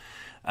Nords,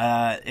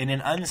 in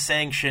an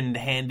unsanctioned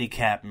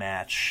handicap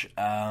match.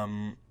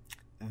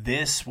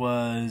 This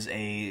was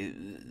a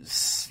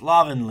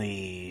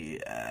slovenly,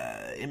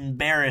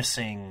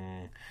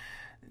 embarrassing,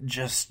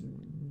 just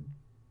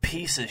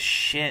piece of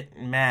shit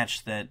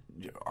match that,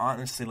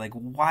 honestly,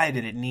 why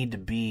did it need to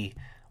be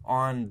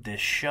on this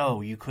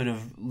show? You could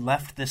have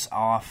left this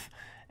off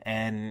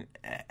and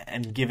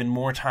given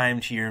more time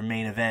to your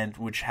main event,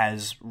 which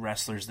has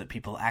wrestlers that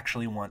people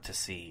actually want to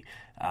see.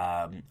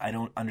 I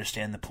don't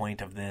understand the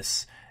point of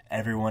this.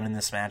 Everyone in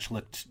this match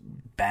looked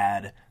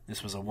bad.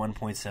 This was a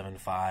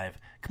 1.75.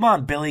 Come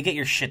on, Billy, get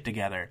your shit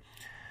together.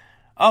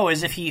 Oh,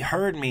 as if he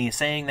heard me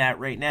saying that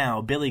right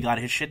now, Billy got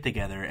his shit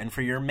together. And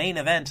for your main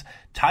event,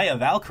 Taya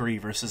Valkyrie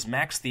versus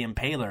Max the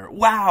Impaler.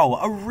 Wow,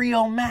 a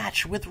real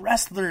match with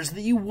wrestlers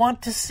that you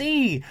want to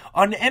see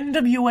on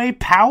NWA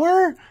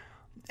Power?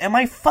 Am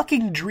I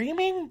fucking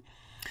dreaming?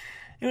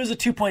 It was a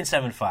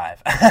 2.75.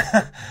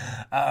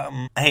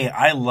 Hey,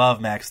 I love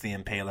Max the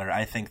Impaler.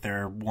 I think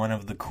they're one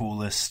of the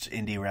coolest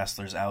indie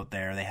wrestlers out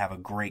there. They have a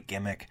great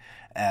gimmick,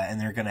 and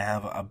they're going to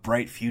have a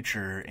bright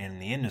future in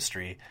the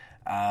industry.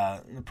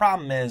 The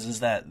problem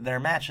is that their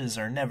matches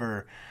are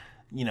never,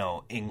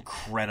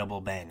 incredible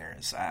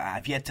bangers.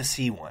 I've yet to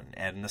see one,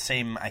 and the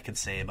same I could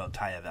say about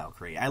Taya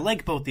Valkyrie. I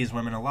like both these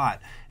women a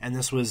lot, and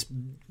this was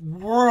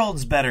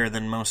worlds better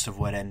than most of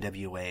what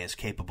NWA is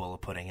capable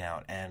of putting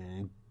out,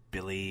 and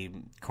Billy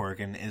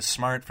Corgan is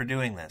smart for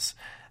doing this.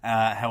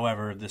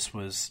 However, this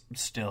was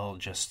still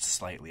just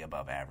slightly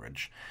above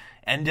average.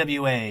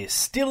 NWA,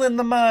 still in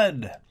the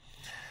mud.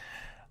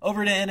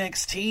 Over to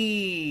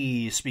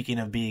NXT. Speaking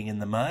of being in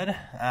the mud,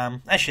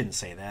 I shouldn't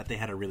say that. They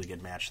had a really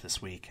good match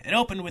this week. It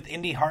opened with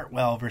Indy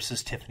Hartwell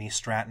versus Tiffany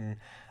Stratton.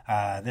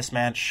 This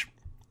match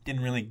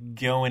didn't really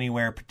go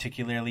anywhere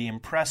particularly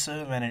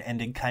impressive, and it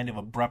ended kind of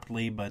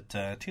abruptly, but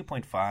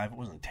 2.5, it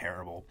wasn't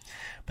terrible.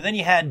 But then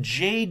you had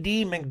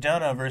J.D.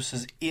 McDonough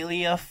versus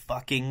Ilya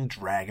fucking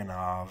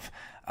Dragunov.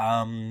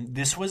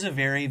 This was a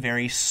very,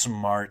 very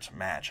smart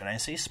match, and I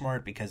say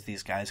smart because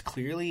these guys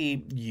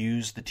clearly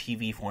use the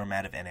TV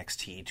format of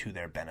NXT to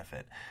their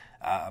benefit.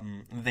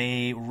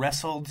 They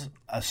wrestled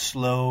a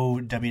slow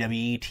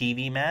WWE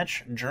TV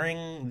match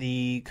during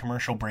the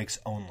commercial breaks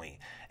only.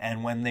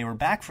 And when they were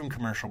back from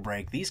commercial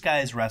break, these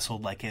guys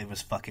wrestled like it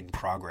was fucking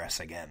progress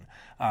again.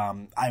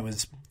 I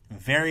was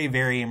very,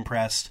 very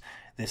impressed.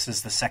 This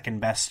is the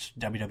second best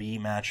WWE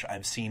match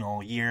I've seen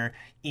all year.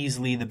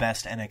 Easily the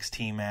best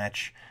NXT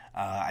match.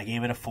 I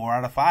gave it a 4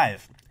 out of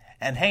 5.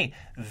 And hey,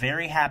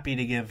 very happy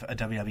to give a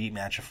WWE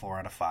match a 4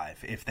 out of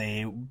 5. If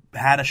they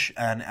had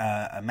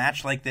a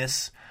match like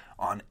this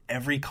on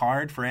every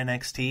card for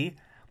NXT,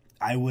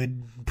 I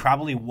would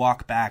probably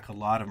walk back a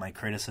lot of my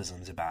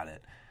criticisms about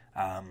it.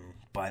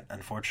 But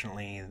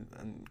unfortunately,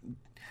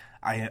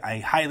 I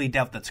highly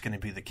doubt that's going to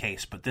be the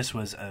case. But this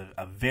was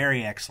a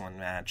very excellent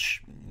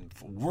match.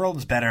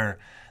 Worlds better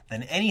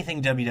than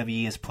anything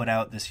WWE has put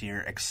out this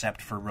year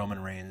except for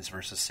Roman Reigns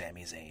versus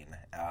Sami Zayn.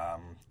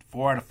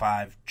 4 out of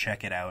 5.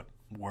 Check it out.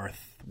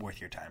 Worth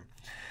your time.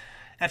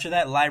 After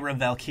that, Lyra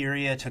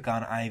Valkyria took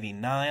on Ivy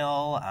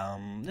Nile.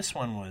 This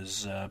one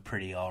was a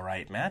pretty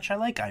alright match. I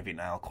like Ivy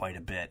Nile quite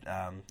a bit.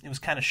 It was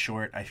kind of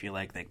short. I feel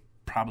like they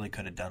probably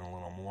could have done a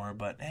little more,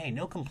 but hey,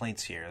 no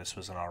complaints here. This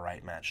was an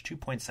alright match.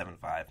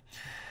 2.75.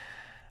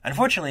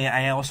 Unfortunately,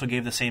 I also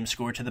gave the same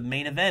score to the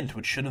main event,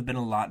 which should have been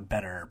a lot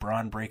better.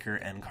 Braun Breaker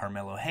and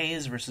Carmelo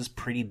Hayes versus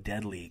Pretty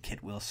Deadly,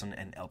 Kit Wilson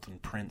and Elton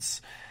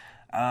Prince.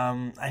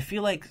 I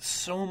feel like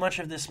so much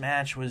of this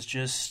match was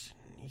just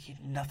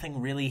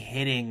nothing really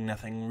hitting,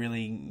 nothing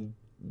really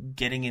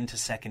getting into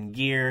second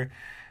gear.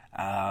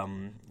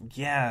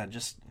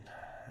 Just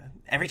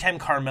every time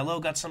Carmelo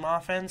got some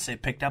offense,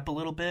 it picked up a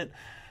little bit.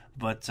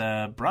 But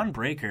Braun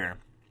Breaker,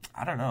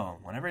 I don't know.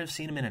 Whenever I've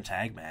seen him in a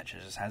tag match,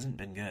 it just hasn't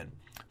been good.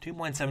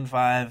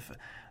 2.75,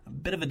 a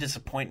bit of a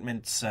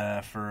disappointment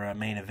for a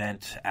main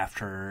event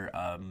after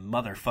a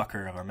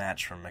motherfucker of a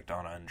match from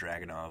McDonough and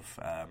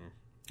Dragunov.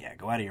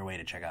 Go out of your way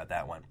to check out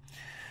that one.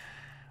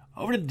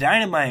 Over to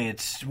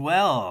Dynamite.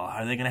 Well,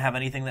 are they going to have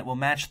anything that will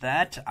match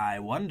that? I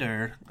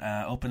wonder.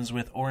 Opens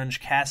with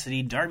Orange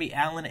Cassidy, Darby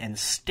Allin, and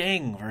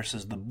Sting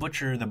versus The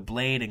Butcher, The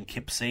Blade, and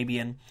Kip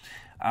Sabian.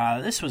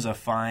 This was a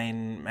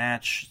fine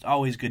match.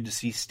 Always good to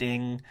see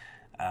Sting.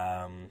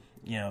 A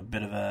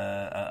bit of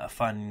a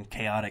fun,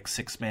 chaotic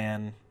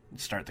six-man.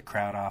 Start the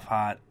crowd off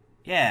hot.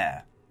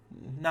 Yeah,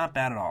 not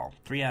bad at all.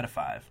 3 out of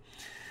 5.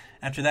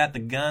 After that, the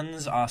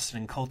Guns, Austin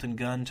and Colton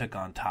Gunn, took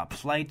on Top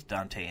Flight,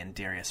 Dante and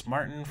Darius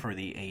Martin for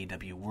the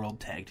AEW World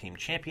Tag Team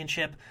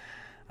Championship.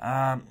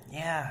 I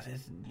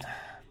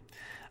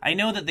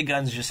know that the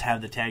Guns just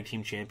have the Tag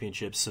Team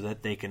Championships so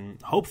that they can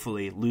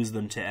hopefully lose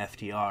them to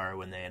FTR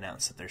when they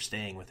announce that they're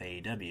staying with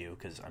AEW,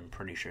 because I'm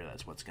pretty sure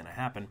that's what's going to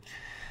happen.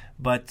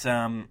 But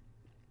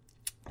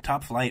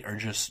Top Flight are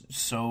just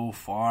so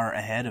far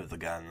ahead of the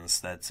Guns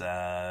that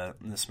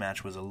this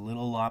match was a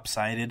little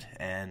lopsided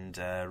and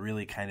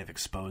really kind of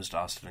exposed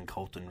Austin and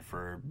Colton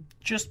for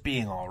just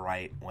being all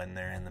right when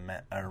they're in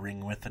the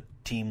ring with a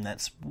team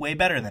that's way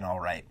better than all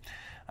right.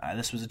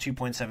 This was a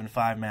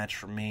 2.75 match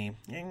for me.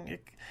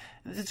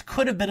 It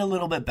could have been a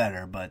little bit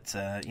better, but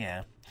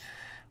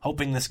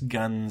hoping this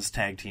Guns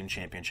Tag Team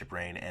Championship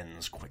reign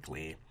ends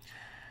quickly.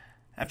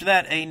 After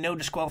that, a no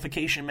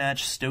disqualification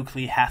match,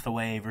 Stokely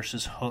Hathaway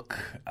versus Hook.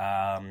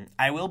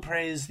 I will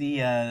praise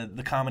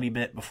the comedy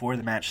bit before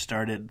the match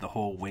started, the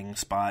whole wing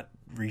spot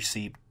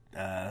receipt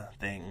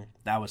thing.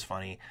 That was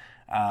funny.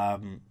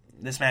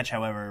 This match,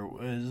 however,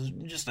 was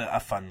just a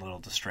fun little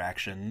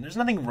distraction. There's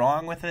nothing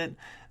wrong with it,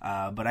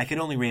 but I could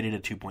only rate it a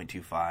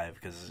 2.25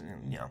 because,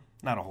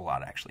 not a whole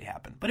lot actually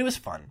happened. But it was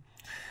fun.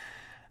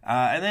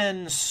 And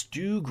then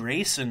Stu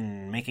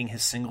Grayson making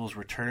his singles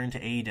return to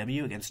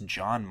AEW against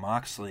Jon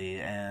Moxley.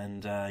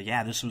 And,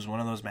 this was one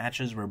of those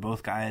matches where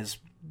both guys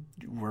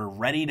were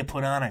ready to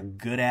put on a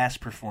good-ass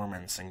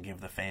performance and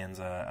give the fans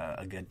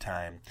a good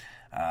time.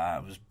 I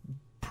was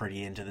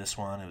pretty into this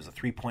one. It was a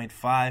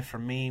 3.5 for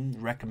me,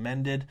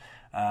 recommended.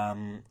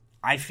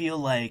 I feel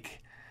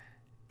like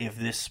if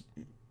this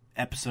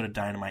episode of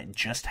Dynamite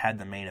just had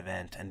the main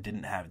event and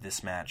didn't have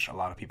this match, a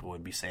lot of people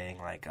would be saying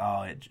like,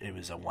 oh, it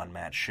was a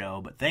one-match show.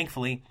 But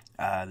thankfully,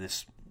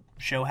 this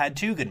show had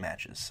 2 good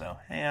matches. So,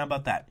 hey, how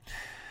about that?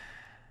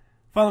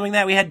 Following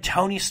that, we had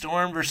Toni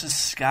Storm versus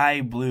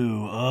Sky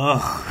Blue.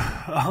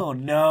 Ugh. Oh,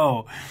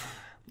 no.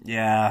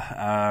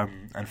 Yeah,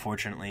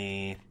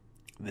 unfortunately,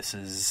 this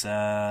is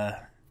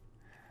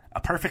a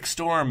perfect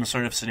storm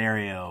sort of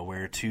scenario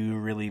where 2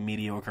 really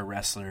mediocre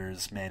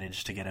wrestlers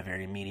manage to get a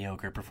very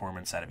mediocre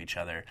performance out of each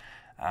other.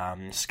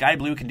 Sky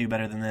Blue can do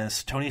better than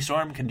this. Toni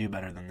Storm can do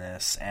better than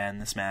this.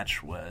 And this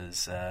match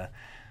was,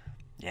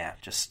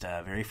 just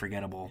very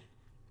forgettable.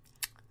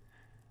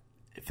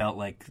 It felt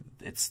like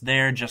it's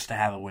there just to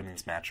have a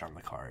women's match on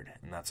the card,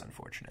 and that's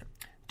unfortunate.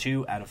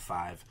 2 out of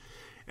 5.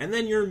 And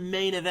then your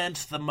main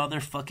event, the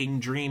motherfucking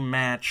dream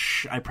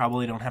match. I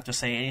probably don't have to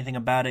say anything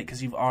about it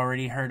because you've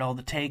already heard all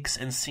the takes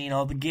and seen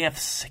all the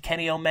gifs.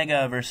 Kenny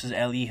Omega versus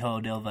El Hijo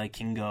del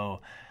Vikingo.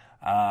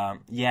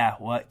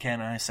 What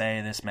can I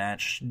say? This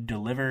match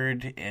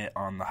delivered it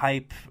on the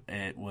hype.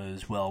 It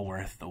was well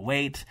worth the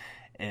wait.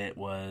 It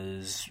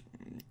was...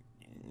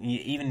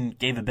 even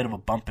gave a bit of a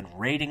bump in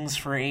ratings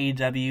for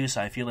AEW,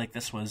 so I feel like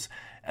this was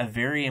a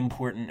very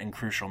important and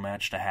crucial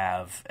match to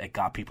have. It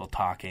got people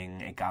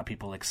talking. It got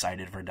people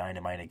excited for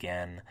Dynamite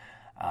again.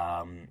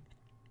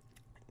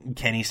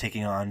 Kenny's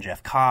taking on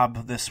Jeff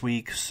Cobb this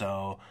week,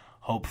 so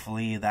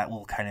hopefully that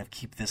will kind of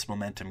keep this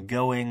momentum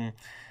going.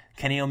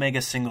 Kenny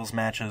Omega singles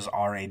matches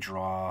are a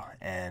draw,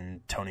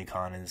 and Tony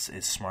Khan is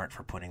smart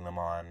for putting them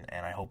on,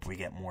 and I hope we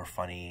get more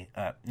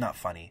I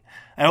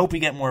hope we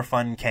get more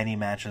fun Kenny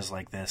matches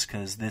like this,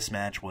 because this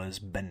match was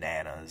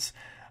bananas.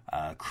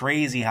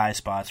 Crazy high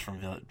spots from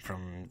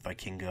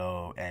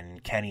Vikingo,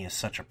 and Kenny is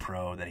such a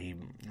pro that he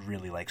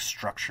really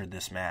structured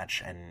this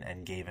match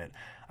and gave it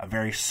a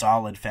very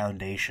solid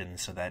foundation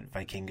so that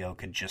Vikingo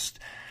could just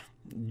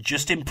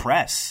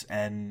impress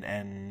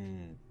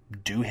and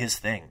do his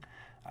thing.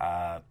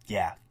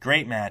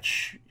 Great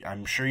match.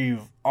 I'm sure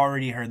you've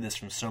already heard this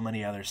from so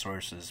many other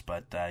sources,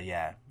 but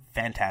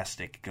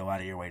fantastic. Go out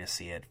of your way to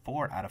see it.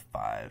 4 out of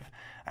 5.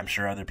 I'm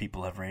sure other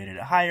people have rated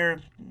it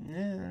higher.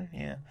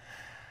 Yeah.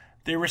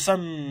 There were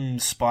some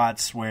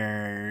spots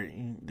where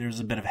there was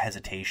a bit of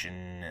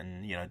hesitation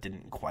and, it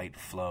didn't quite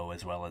flow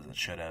as well as it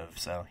should have.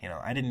 So,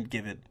 I didn't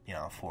give it,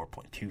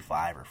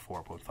 4.25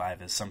 or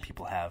 4.5 as some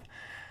people have.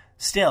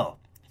 Still,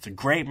 it's a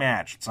great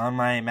match. It's on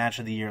my Match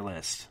of the Year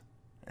list.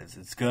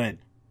 It's good.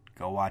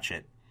 Go watch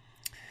it.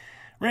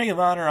 Ring of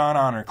Honor on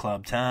Honor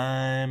Club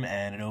time,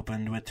 and it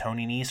opened with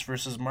Tony Nese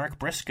versus Mark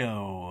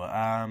Briscoe.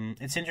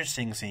 It's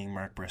interesting seeing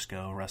Mark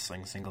Briscoe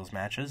wrestling singles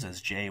matches, as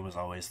Jay was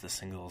always the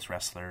singles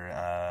wrestler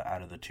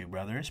out of the two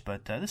brothers,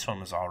 but this one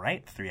was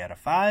alright, 3 out of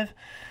 5.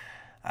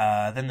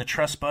 Then the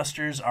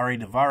Trustbusters, Ari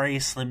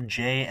Daivari, Slim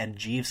J, and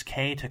Jeeves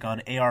K took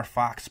on AR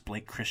Fox,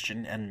 Blake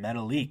Christian, and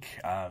Metalik.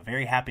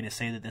 Very happy to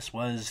say that this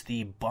was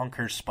the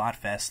bonkers spot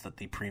fest that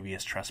the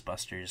previous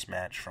Trustbusters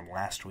match from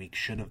last week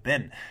should have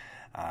been.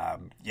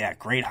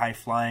 Great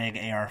high-flying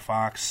AR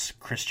Fox,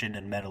 Christian,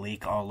 and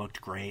Metalik all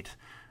looked great.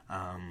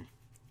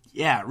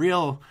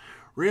 Real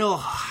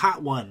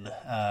hot one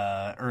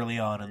early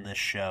on in this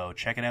show.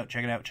 Check it out.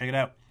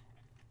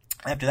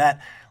 After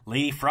that,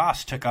 Lady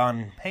Frost took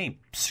on,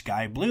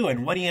 Sky Blue,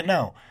 and what do you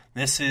know?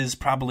 This is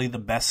probably the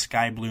best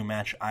Sky Blue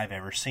match I've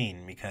ever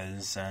seen,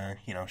 because,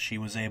 she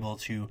was able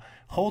to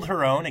hold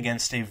her own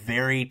against a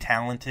very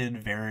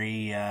talented,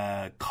 very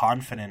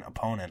confident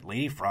opponent.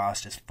 Lady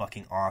Frost is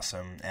fucking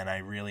awesome, and I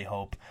really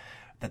hope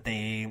that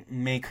they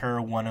make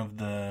her one of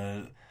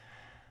the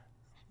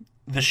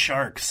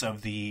sharks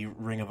of the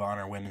Ring of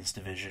Honor women's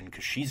division,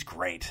 because she's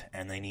great,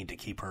 and they need to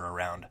keep her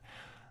around.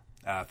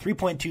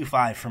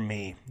 3.25 from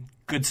me.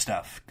 Good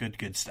stuff.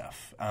 Good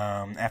stuff.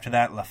 After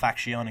that, La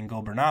Faction and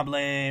Gobernable,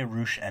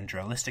 Rush and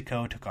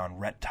Dralistico took on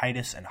Rhett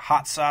Titus and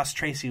Hot Sauce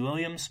Tracy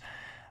Williams.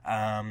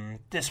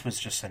 This was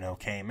just an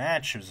okay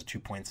match. It was a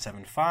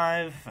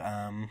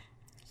 2.75.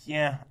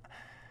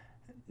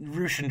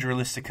 Rush and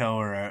Dralistico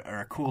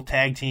are a cool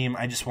tag team.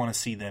 I just want to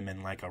see them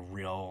in a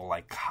real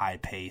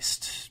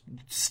high-paced,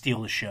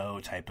 steal the show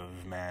type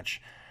of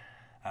match.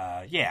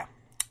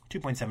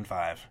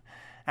 2.75.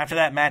 After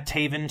that, Matt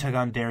Taven took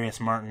on Darius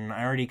Martin.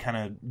 I already kind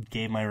of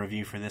gave my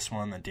review for this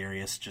one, that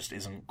Darius just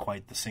isn't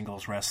quite the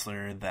singles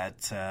wrestler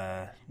that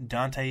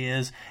Dante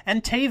is.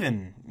 And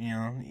Taven,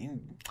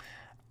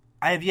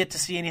 I have yet to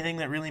see anything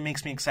that really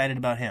makes me excited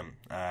about him.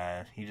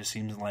 He just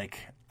seems like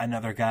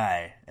another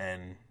guy,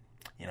 and,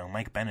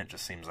 Mike Bennett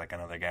just seems like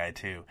another guy,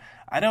 too.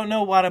 I don't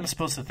know what I'm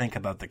supposed to think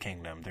about the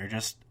Kingdom. They're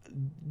just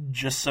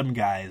some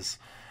guys.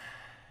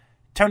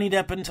 Tony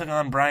Deppen took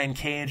on Brian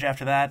Cage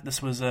after that.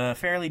 This was a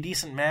fairly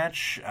decent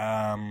match.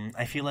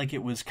 I feel like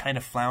it was kind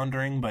of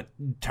floundering, but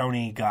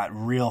Tony got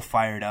real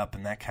fired up,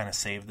 and that kind of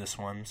saved this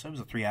one. So it was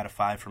a 3 out of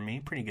 5 for me.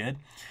 Pretty good.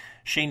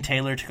 Shane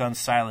Taylor took on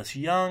Silas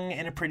Young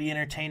in a pretty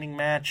entertaining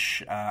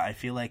match. I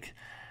feel like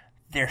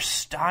their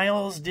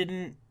styles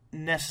didn't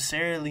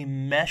necessarily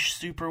mesh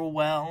super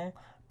well,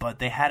 but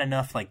they had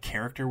enough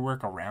character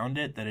work around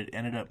it that it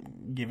ended up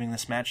giving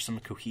this match some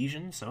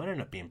cohesion, so it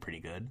ended up being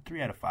pretty good.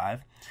 3 out of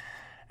 5.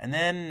 And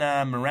then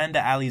Miranda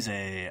Alize,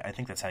 I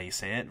think that's how you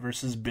say it,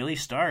 versus Billy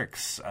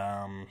Starks.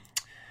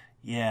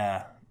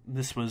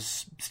 This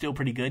was still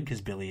pretty good because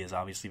Billy is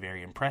obviously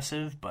very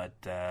impressive, but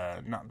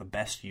not the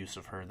best use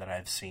of her that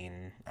I've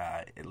seen,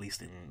 at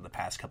least in the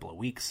past couple of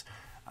weeks.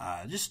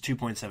 Just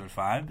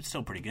 2.75, but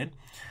still pretty good.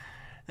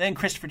 Then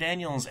Christopher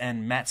Daniels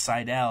and Matt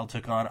Sydal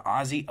took on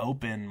Aussie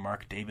Open,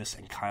 Mark Davis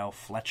and Kyle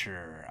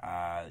Fletcher.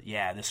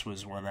 This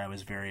was one I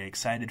was very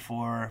excited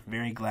for.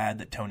 Very glad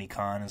that Tony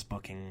Khan is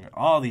booking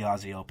all the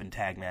Aussie Open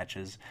tag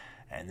matches,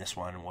 and this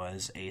one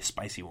was a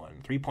spicy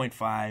one.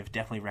 3.5,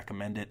 definitely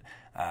recommend it.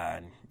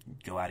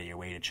 Go out of your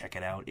way to check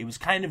it out. It was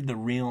kind of the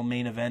real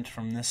main event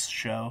from this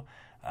show,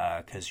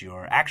 because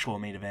your actual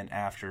main event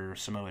after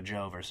Samoa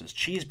Joe versus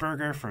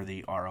Cheeseburger for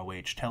the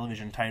ROH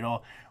television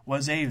title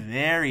was a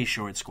very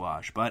short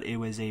squash, but it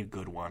was a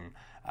good one.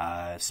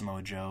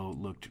 Samoa Joe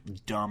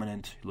looked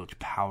dominant, looked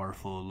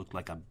powerful, looked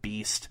like a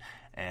beast,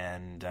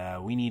 and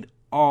we need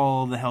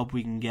all the help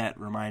we can get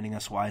reminding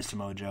us why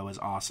Samoa Joe is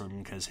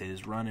awesome, because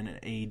his run in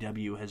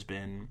AEW has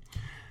been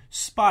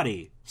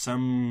spotty.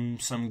 Some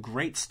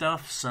great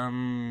stuff,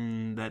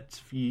 some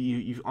that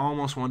you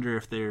almost wonder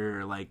if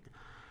they're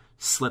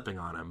slipping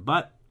on him,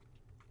 but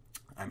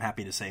I'm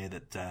happy to say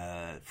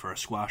that for a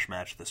squash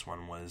match, this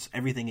one was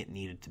everything it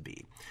needed to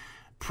be.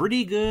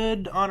 Pretty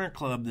good Honor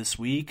Club this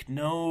week.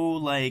 No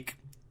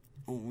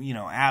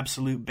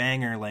absolute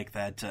banger like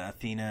that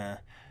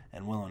Athena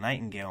and Willow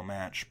Nightingale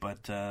match,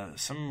 but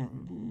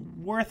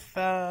some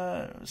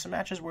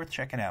matches worth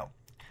checking out.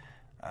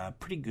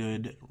 Pretty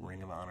good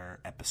Ring of Honor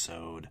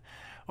episode.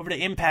 Over to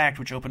Impact,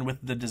 which opened with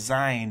The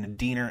Design,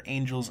 Diener,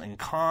 Angels, and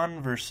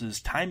Khan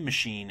versus Time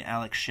Machine,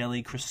 Alex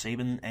Shelley, Chris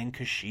Sabin, and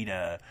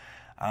Kushida.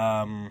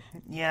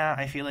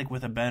 I feel like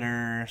with a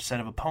better set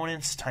of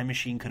opponents, Time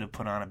Machine could have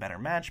put on a better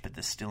match, but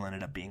this still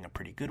ended up being a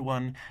pretty good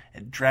one.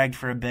 It dragged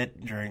for a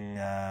bit during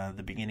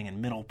the beginning and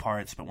middle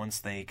parts, but once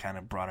they kind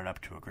of brought it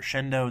up to a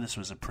crescendo, this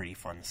was a pretty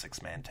fun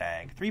six-man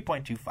tag.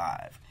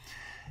 3.25.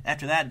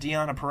 After that,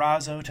 Deonna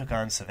Purrazzo took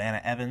on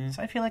Savannah Evans.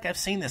 I feel like I've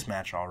seen this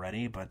match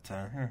already, but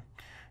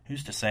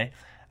who's to say?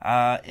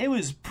 It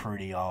was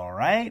pretty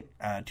alright.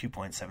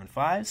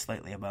 2.75,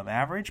 slightly above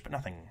average, but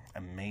nothing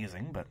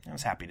amazing, but I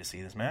was happy to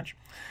see this match.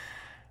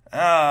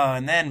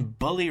 And then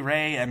Bully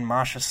Ray and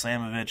Masha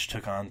Slamovich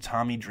took on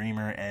Tommy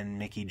Dreamer and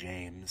Mickie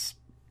James.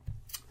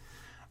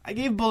 I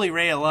gave Bully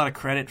Ray a lot of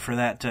credit for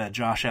that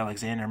Josh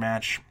Alexander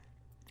match.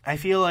 I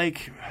feel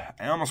like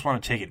I almost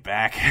want to take it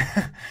back,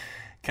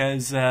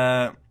 because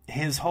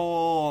his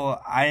whole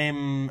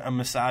I'm a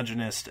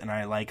misogynist and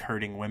I like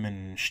hurting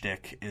women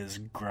shtick is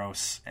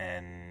gross,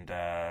 and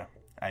I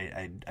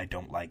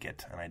don't like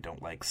it, and I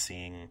don't like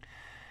seeing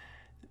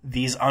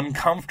these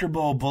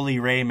uncomfortable Bully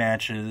Ray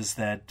matches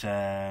that,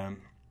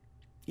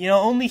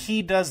 only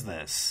he does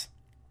this.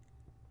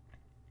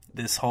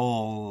 This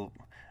whole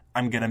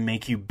I'm gonna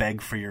make you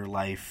beg for your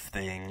life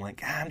thing.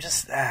 Like,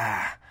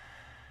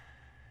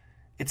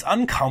 it's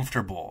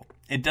uncomfortable.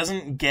 It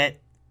doesn't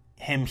get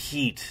him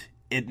heat.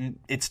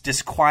 It's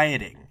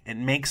disquieting. It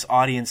makes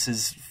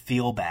audiences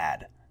feel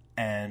bad,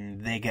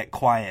 and they get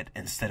quiet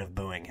instead of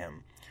booing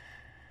him.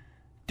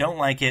 Don't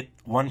like it.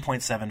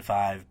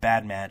 1.75.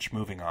 Bad match.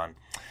 Moving on.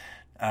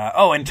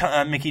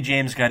 Mickie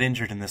James got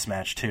injured in this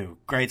match, too.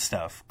 Great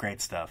stuff.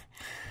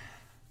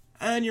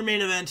 And your main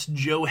event,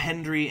 Joe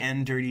Hendry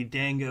and Dirty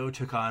Dango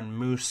took on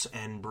Moose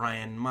and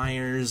Brian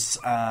Myers.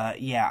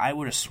 I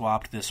would have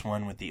swapped this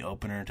one with the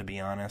opener, to be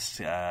honest,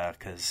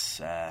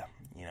 because,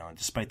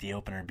 despite the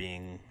opener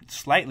being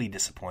slightly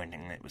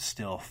disappointing, it was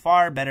still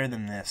far better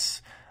than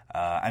this.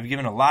 I've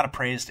given a lot of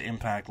praise to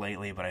Impact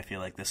lately, but I feel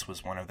like this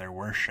was one of their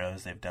worst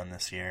shows they've done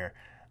this year.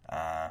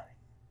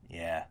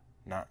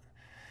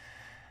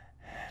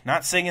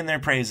 Not singing their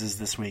praises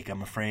this week,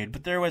 I'm afraid,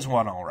 but there was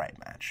one alright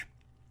match.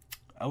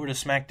 Over to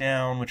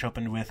SmackDown, which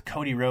opened with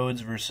Cody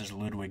Rhodes versus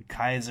Ludwig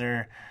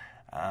Kaiser.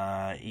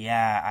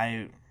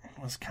 I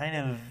was kind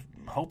of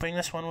hoping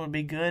this one would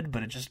be good,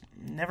 but it just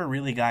never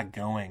really got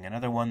going.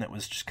 Another one that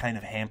was just kind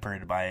of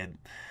hampered by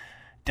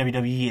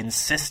WWE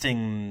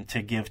insisting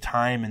to give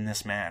time in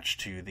this match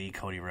to the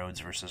Cody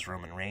Rhodes versus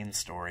Roman Reigns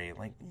story.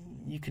 Like,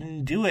 you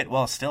can do it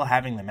while still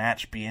having the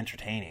match be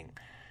entertaining.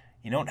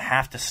 You don't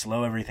have to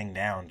slow everything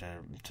down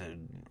to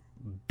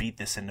beat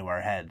this into our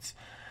heads.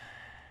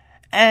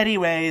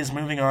 Anyways,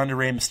 moving on to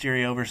Rey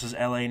Mysterio versus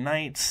LA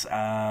Knight.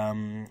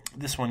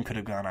 This one could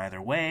have gone either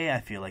way.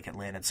 I feel like it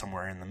landed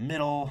somewhere in the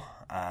middle.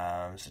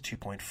 It was a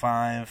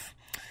 2.5.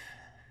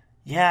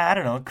 Yeah, I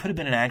don't know. It could have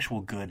been an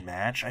actual good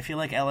match. I feel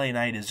like LA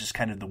Knight is just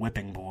kind of the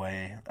whipping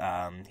boy.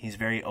 He's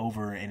very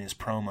over in his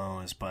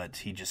promos, but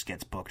he just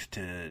gets booked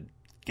to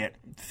get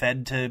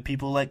fed to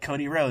people like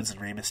Cody Rhodes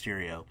and Rey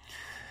Mysterio.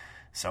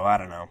 So I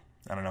don't know.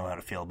 I don't know how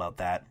to feel about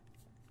that.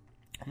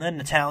 And then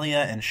Natalya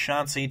and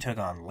Shotzi took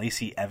on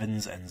Lacey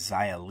Evans and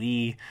Xia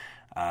Li.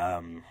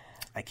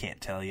 I can't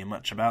tell you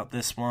much about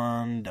this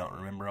one. Don't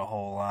remember a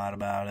whole lot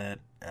about it.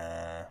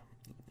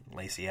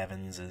 Lacey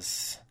Evans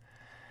is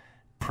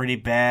pretty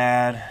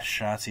bad.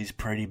 Shotzi's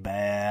pretty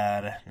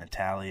bad.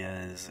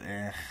 Natalya is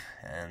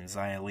and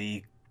Xia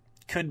Li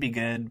could be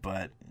good,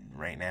 but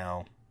right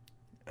now,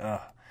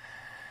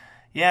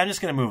 I'm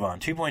just going to move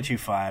on.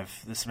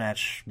 2.25. This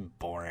match,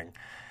 boring.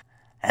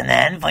 And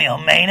then, for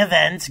your main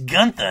event,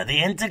 Gunther,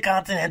 the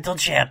Intercontinental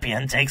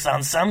Champion, takes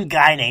on some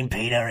guy named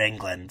Peter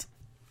England.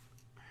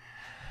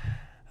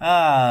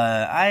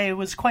 I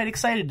was quite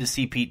excited to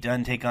see Pete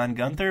Dunne take on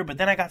Gunther, but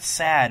then I got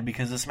sad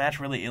because this match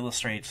really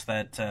illustrates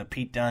that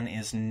Pete Dunne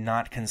is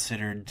not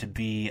considered to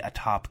be a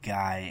top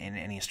guy in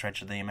any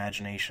stretch of the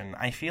imagination.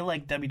 I feel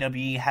like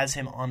WWE has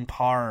him on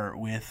par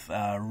with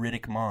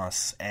Riddick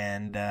Moss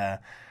and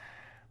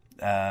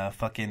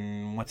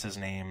what's his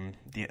name?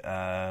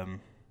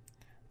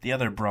 The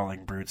other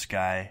Brawling Brutes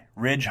guy,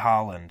 Ridge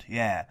Holland.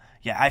 Yeah,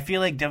 I feel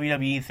like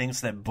WWE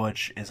thinks that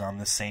Butch is on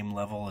the same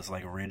level as,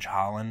 like, Ridge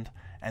Holland,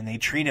 and they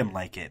treat him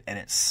like it, and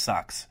it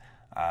sucks.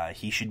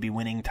 He should be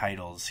winning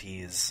titles.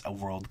 He's a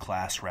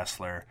world-class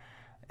wrestler,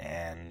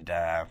 and,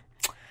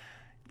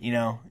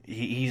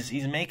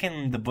 he's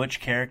making the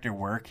Butch character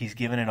work. He's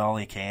giving it all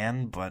he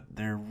can, but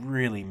they're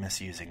really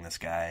misusing this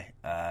guy.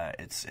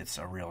 It's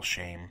a real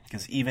shame,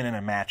 because even in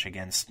a match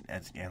against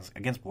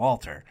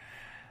Walter,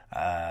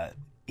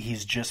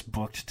 he's just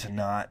booked to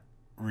not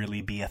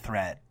really be a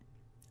threat,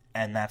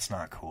 and that's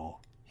not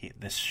cool.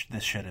 This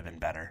should have been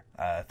better.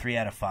 3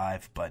 out of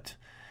 5, but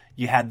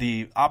you had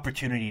the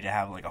opportunity to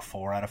have like a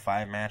 4 out of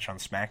 5 match on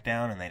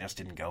SmackDown, and they just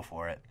didn't go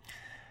for it.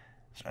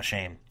 It's a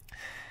shame.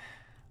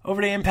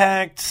 Over to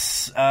Impact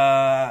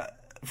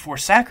for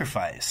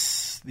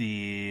Sacrifice,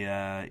 the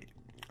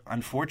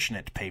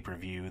unfortunate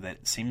pay-per-view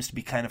that seems to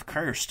be kind of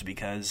cursed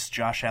because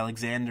Josh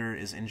Alexander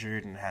is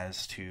injured and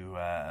has to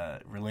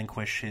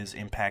relinquish his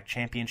Impact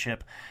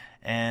Championship,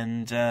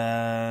 and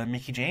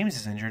Mickie James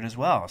is injured as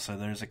well. So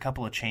there's a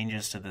couple of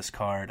changes to this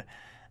card.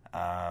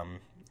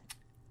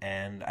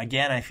 And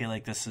again, I feel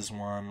like this is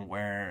one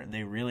where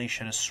they really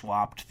should have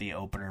swapped the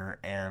opener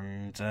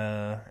and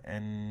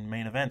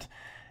main event.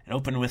 It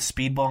opened with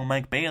Speedball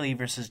Mike Bailey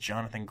versus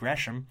Jonathan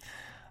Gresham.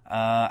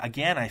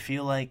 Again, I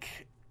feel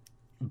like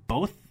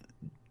both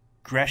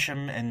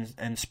Gresham and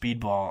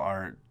Speedball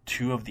are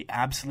two of the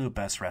absolute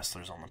best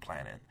wrestlers on the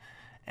planet.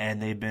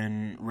 And they've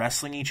been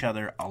wrestling each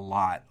other a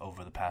lot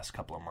over the past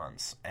couple of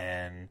months.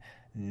 And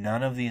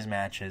none of these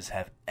matches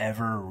have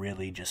ever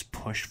really just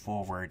pushed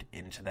forward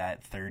into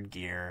that third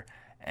gear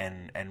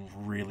and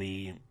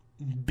really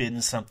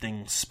been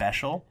something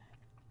special.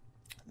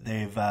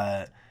 They've,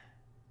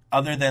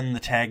 other than the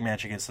tag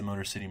match against the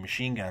Motor City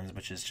Machine Guns,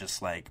 which is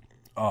just like,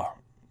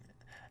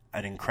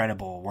 an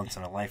incredible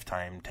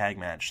once-in-a-lifetime tag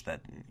match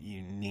that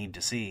you need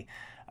to see.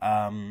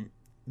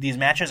 These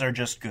matches are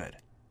just good.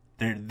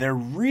 They're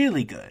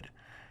really good,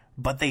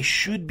 but they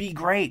should be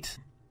great.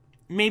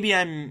 Maybe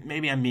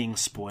I'm being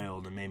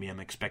spoiled, and maybe I'm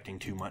expecting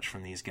too much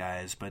from these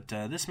guys, but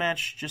this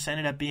match just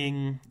ended up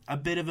being a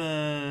bit of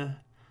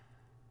a,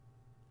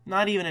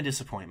 not even a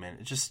disappointment.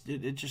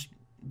 It just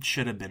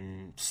should have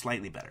been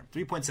slightly better.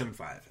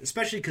 3.75,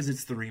 especially because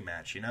it's the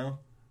rematch. You know,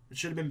 it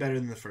should have been better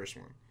than the first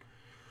one.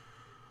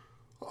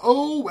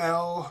 Oh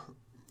well.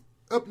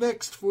 Up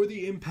next for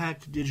the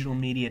Impact Digital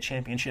Media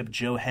Championship,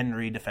 Joe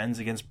Hendry defends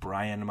against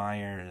Brian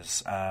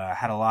Myers.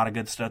 Had a lot of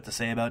good stuff to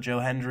say about Joe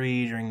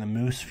Hendry during the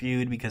Moose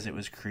feud because it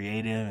was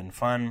creative and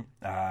fun.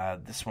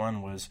 This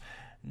one was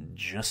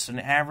just an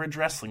average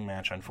wrestling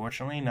match,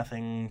 unfortunately.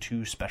 Nothing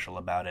too special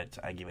about it.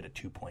 I give it a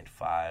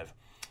 2.5.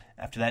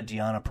 After that,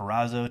 Deonna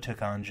Purrazzo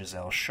took on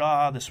Giselle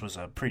Shaw. This was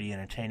a pretty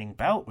entertaining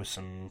bout with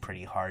some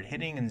pretty hard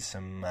hitting and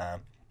some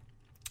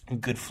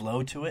good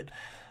flow to it.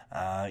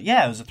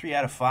 It was a 3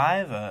 out of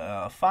 5,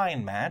 a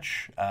fine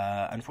match.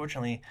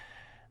 Unfortunately,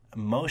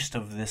 most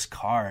of this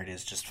card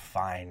is just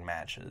fine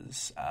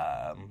matches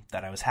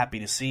that I was happy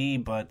to see,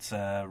 but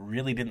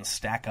really didn't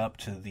stack up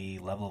to the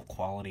level of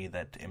quality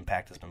that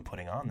Impact has been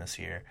putting on this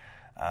year.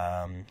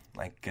 Another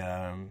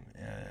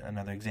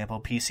example,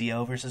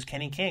 PCO versus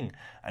Kenny King.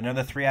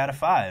 Another 3 out of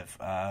 5.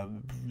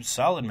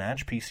 Solid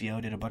match.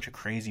 PCO did a bunch of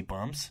crazy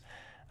bumps,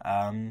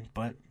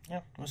 but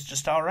it was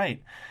just all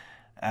right.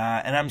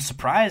 And I'm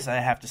surprised I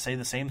have to say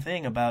the same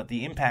thing about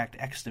the Impact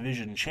X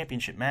Division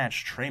Championship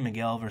match, Trey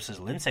Miguel versus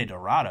Lince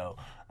Dorado.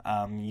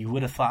 You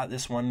would have thought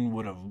this one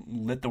would have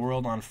lit the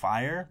world on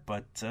fire,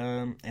 but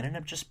it ended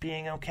up just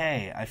being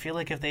okay. I feel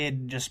like if they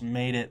had just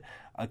made it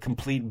a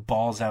complete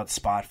balls-out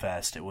spot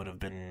fest, it would have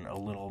been a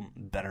little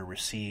better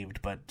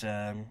received. But,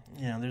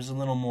 there's a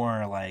little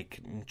more, like,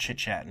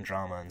 chit-chat and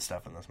drama and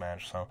stuff in this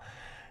match. So,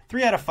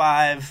 3 out of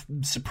 5.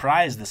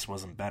 Surprised this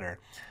wasn't better.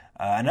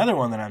 Another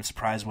one that I'm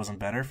surprised wasn't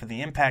better, for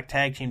the Impact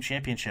Tag Team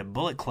Championship,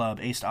 Bullet Club,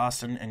 Ace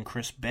Austin and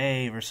Chris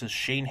Bay versus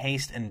Shane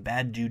Haste and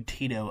Bad Dude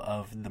Tito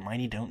of The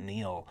Mighty Don't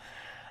Kneel.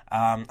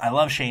 I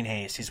love Shane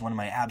Haste. He's one of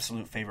my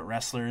absolute favorite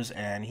wrestlers,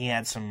 and he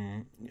had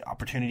some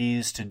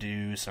opportunities to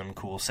do some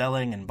cool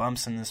selling and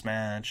bumps in this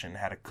match and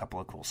had a couple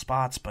of cool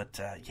spots, but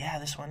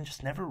this one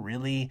just never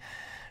really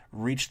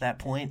reached that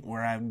point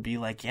where I would be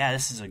like,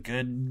 this is a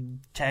good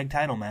tag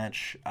title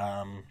match.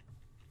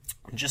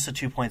 Just a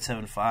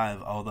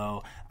 2.75,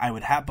 although I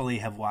would happily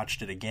have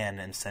watched it again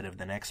instead of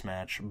the next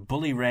match.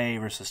 Bully Ray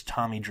versus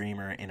Tommy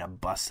Dreamer in a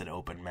busted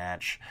open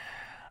match.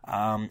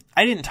 I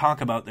didn't talk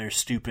about their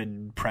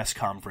stupid press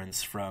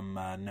conference from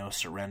No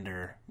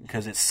Surrender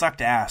because it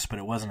sucked ass, but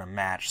it wasn't a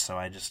match, so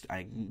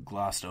I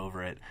glossed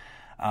over it.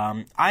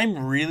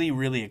 I'm really,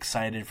 really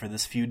excited for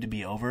this feud to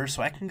be over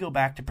so I can go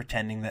back to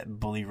pretending that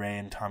Bully Ray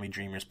and Tommy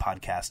Dreamer's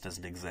podcast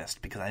doesn't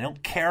exist because I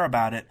don't care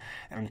about it,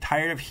 and I'm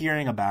tired of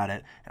hearing about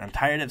it, and I'm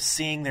tired of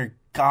seeing their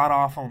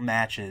god-awful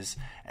matches,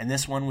 and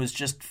this one was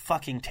just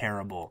fucking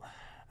terrible.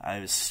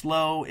 It was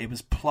slow, it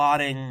was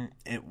plodding,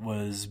 it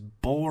was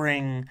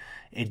boring,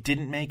 it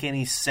didn't make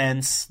any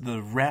sense.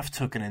 The ref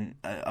took an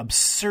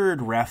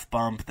absurd ref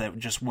bump that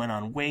just went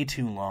on way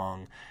too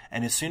long,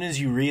 and as soon as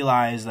you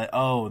realize that,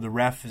 the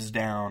ref is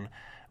down,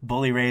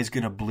 Bully Ray's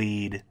gonna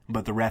bleed,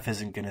 but the ref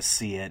isn't gonna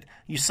see it,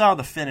 you saw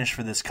the finish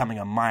for this coming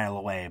a mile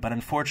away, but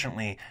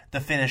unfortunately,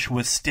 the finish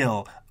was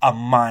still a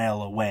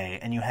mile away,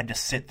 and you had to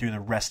sit through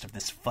the rest of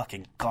this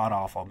fucking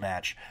god-awful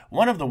match.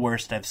 One of the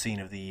worst I've seen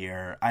of the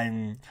year.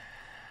 I'm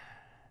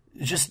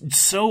just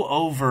so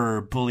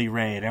over Bully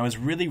Ray, and I was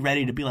really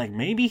ready to be like,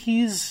 maybe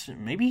he's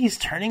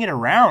turning it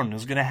around. It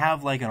was gonna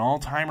have like an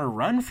all-timer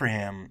run for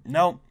him.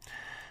 Nope,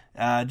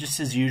 just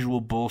his usual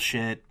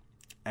bullshit.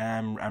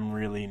 I'm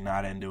really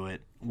not into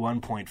it.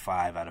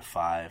 1.5 out of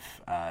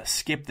 5.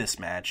 Skip this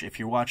match if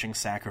you're watching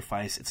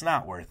Sacrifice. It's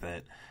not worth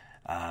it.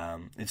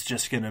 It's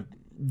just going to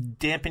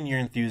dampen your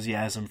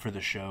enthusiasm for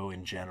the show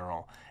in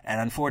general. And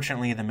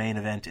unfortunately, the main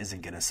event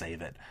isn't going to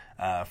save it.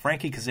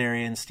 Frankie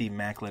Kazarian, Steve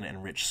Macklin,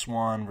 and Rich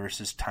Swann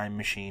versus Time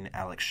Machine,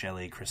 Alex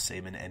Shelley, Chris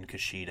Sabin, and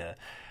Kushida.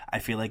 I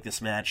feel like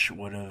this match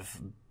would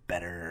have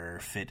better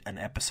fit an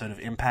episode of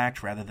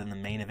Impact rather than the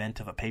main event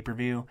of a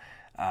pay-per-view.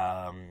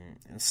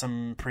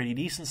 Some pretty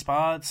decent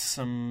spots,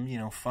 some,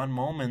 fun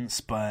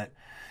moments, but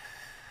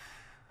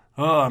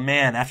oh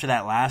man, after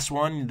that last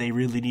one, they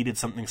really needed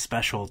something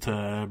special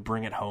to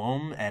bring it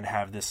home and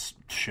have this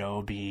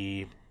show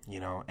be,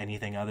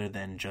 anything other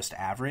than just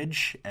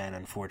average, and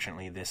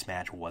unfortunately this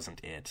match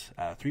wasn't it.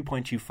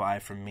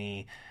 3.25 from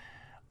me.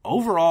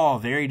 Overall,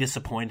 very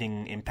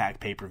disappointing Impact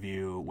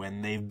pay-per-view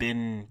when they've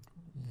been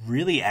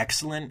really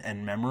excellent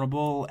and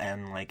memorable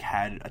and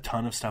had a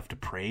ton of stuff to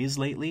praise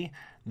lately.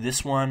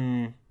 This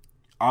one,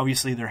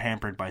 obviously they're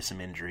hampered by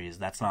some injuries.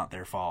 That's not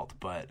their fault,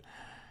 but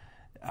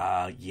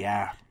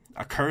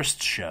a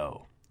cursed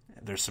show.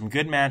 There's some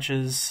good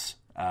matches,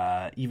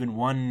 even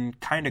one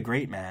kind of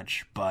great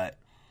match, but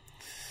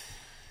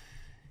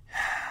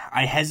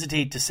I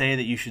hesitate to say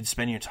that you should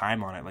spend your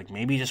time on it.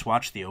 Maybe just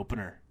watch the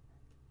opener,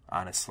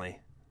 honestly.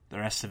 The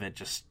rest of it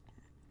just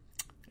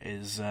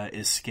is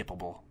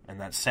skippable,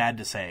 and that's sad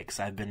to say because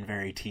I've been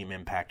very Team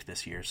Impact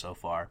this year so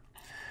far.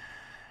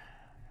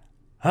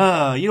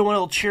 You know what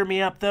will cheer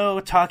me up, though?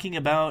 Talking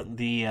about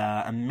the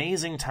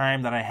amazing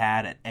time that I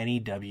had at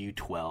NEW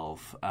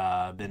 12.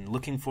 Been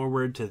looking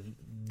forward to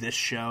this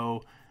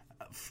show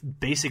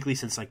basically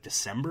since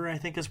December, I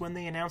think is when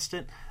they announced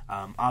it.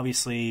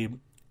 Obviously,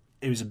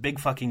 it was a big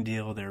fucking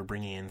deal. They were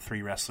bringing in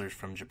 3 wrestlers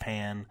from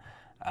Japan,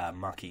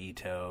 Maki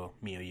Ito,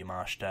 Miyu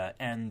Yamashita,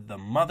 and the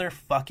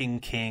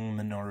motherfucking king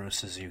Minoru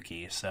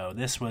Suzuki. So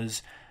this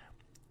was,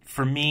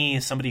 for me,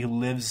 somebody who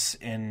lives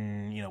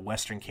in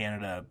Western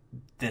Canada,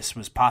 this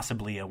was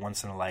possibly a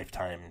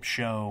once-in-a-lifetime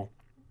show.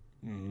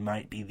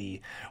 Might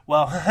be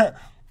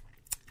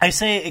I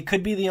say it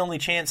could be the only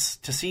chance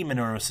to see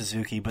Minoru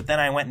Suzuki, but then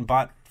I went and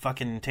bought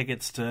fucking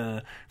tickets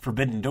to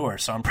Forbidden Door,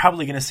 so I'm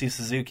probably going to see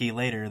Suzuki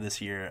later this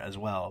year as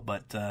well.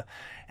 But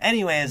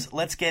anyways,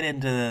 let's get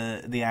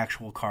into the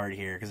actual card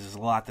here, because there's a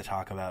lot to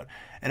talk about.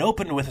 It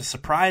opened with a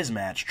surprise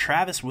match,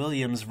 Travis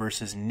Williams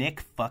versus Nick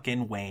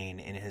fucking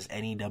Wayne in his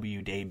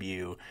NEW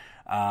debut.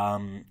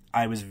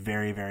 I was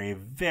very, very,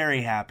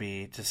 very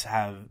happy to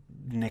have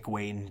Nick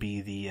Wayne be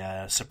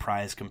the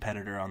surprise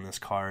competitor on this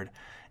card.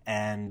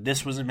 And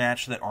this was a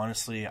match that,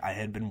 honestly, I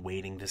had been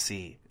waiting to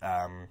see.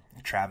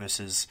 Travis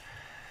is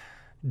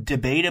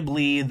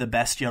debatably the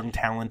best young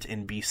talent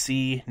in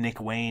BC.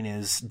 Nick Wayne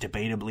is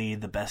debatably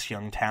the best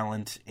young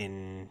talent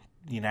in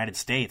the United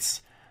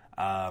States.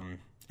 And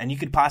you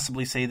could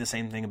possibly say the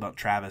same thing about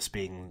Travis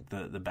being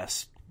the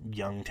best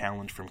young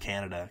talent from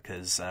Canada,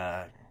 because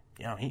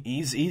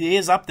he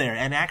is up there.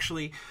 And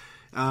actually,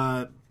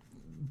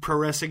 Pro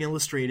Wrestling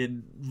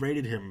Illustrated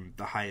rated him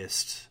the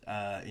highest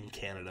in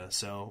Canada.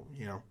 So,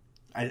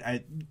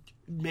 I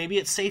maybe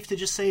it's safe to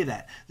just say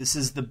that. This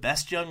is the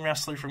best young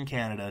wrestler from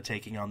Canada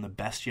taking on the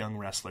best young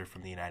wrestler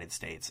from the United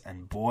States.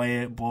 And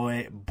boy,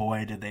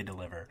 did they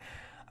deliver.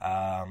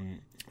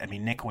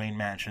 Nick Wayne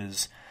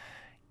matches,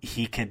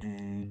 he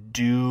can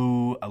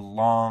do a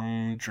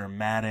long,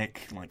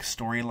 dramatic,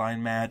 storyline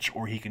match,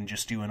 or he can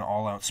just do an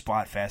all-out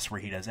spot fest where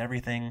he does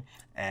everything.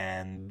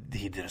 And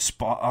he did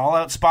a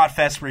all-out spot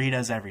fest where he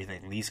does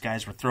everything. These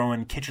guys were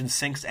throwing kitchen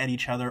sinks at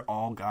each other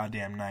all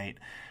goddamn night.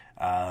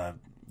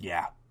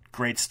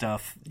 Great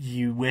stuff.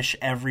 You wish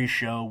every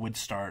show would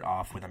start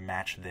off with a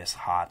match this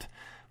hot.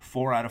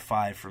 4 out of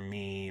 5 for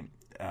me.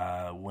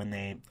 When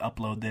they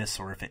upload this,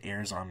 or if it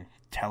airs on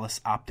Telus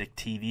Optic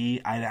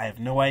TV, I have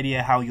no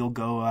idea how you'll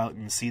go out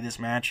and see this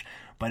match,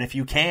 but if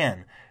you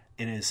can,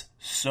 it is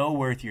so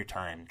worth your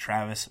time.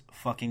 Travis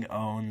fucking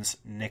owns.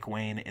 Nick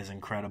Wayne is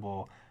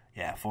incredible.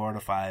 4 out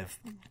of 5.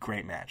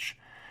 Great match.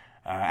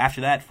 After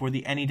that, for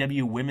the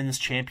NEW Women's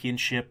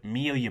Championship,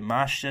 Miyu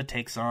Yamashita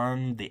takes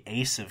on the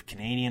ace of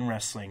Canadian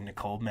wrestling,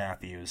 Nicole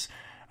Matthews.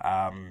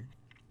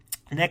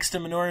 Next to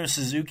Minoru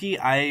Suzuki,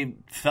 I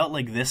felt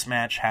like this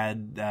match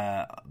had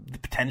the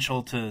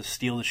potential to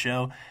steal the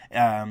show.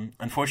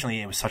 Unfortunately,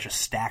 it was such a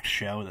stacked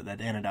show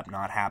that ended up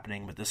not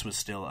happening, but this was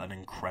still an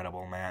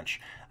incredible match.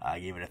 I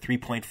gave it a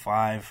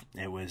 3.5.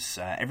 It was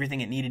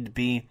everything it needed to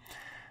be.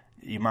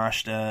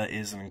 Yamashita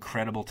is an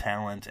incredible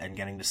talent, and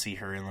getting to see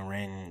her in the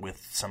ring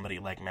with somebody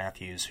like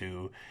Matthews,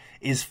 who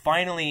is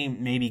finally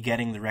maybe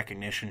getting the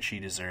recognition she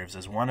deserves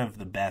as one of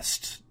the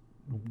best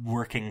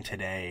working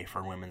today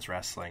for women's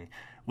wrestling,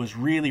 was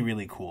really,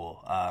 really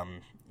cool.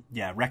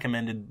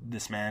 Recommended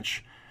this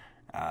match.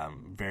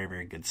 Very,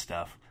 very good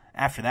stuff.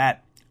 After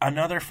that,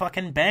 another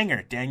fucking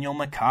banger. Daniel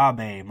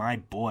Makabe, my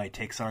boy,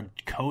 takes on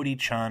Cody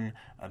Chun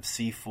of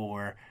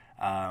C4.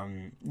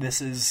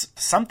 This is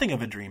something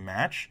of a dream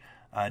match.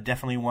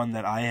 Definitely one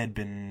that I had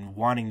been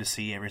wanting to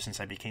see ever since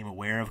I became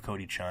aware of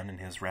Cody Chun and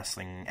his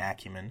wrestling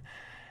acumen.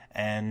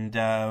 And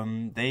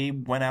they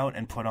went out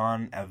and put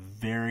on a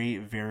very,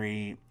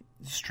 very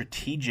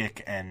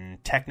strategic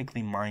and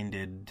technically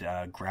minded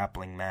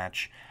grappling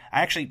match.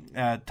 I actually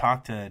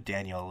talked to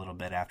Daniel a little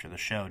bit after the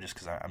show just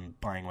because I'm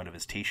buying one of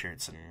his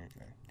t-shirts and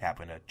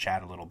happened to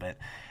chat a little bit.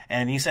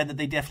 And he said that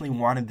they definitely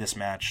wanted this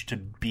match to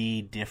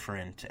be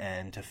different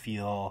and to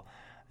feel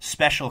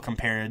special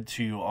compared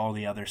to all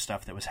the other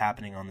stuff that was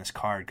happening on this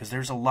card, because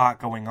there's a lot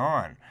going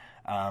on.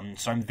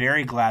 So I'm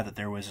very glad that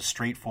there was a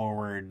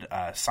straightforward,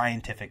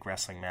 scientific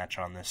wrestling match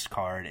on this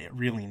card. It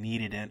really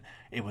needed it.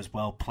 It was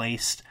well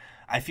placed.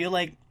 I feel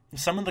like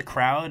some of the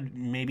crowd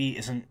maybe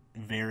isn't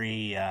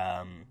very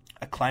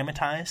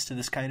acclimatized to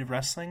this kind of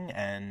wrestling,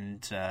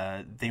 and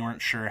they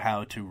weren't sure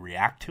how to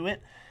react to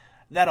it.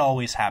 That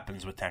always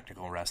happens with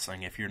technical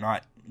wrestling. If you're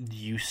not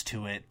used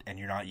to it and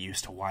you're not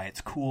used to why it's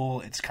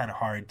cool, it's kind of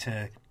hard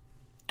to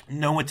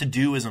know what to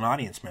do as an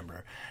audience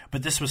member.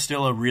 But this was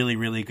still a really,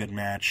 really good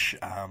match.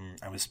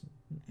 I was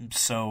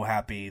so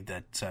happy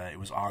that it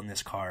was on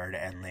this card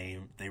and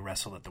they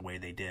wrestled it the way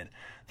they did.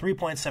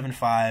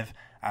 3.75,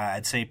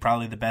 I'd say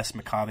probably the best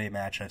Makabe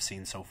match I've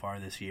seen so far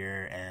this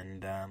year.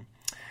 And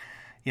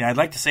I'd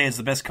like to say it's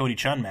the best Cody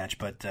Chun match,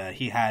 but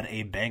he had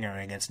a banger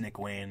against Nick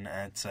Wayne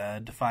at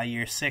Defy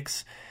Year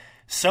 6.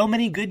 So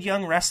many good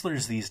young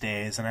wrestlers these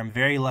days, and I'm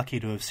very lucky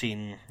to have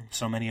seen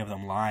so many of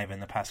them live in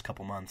the past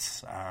couple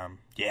months.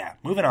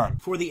 Moving on.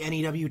 For the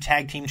NEW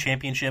Tag Team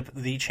Championship,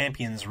 the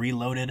champions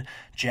Reloaded,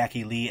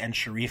 Jackie Lee and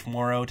Sharif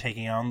Morrow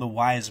taking on the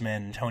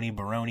Wisemen, Tony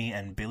Baroni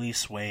and Billy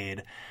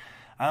Swade.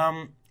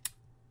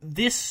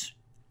 This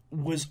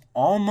was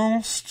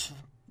almost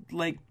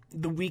like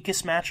the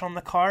weakest match on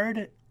the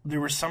card. There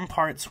were some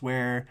parts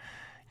where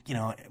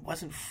it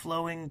wasn't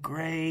flowing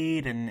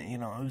great and, it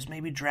was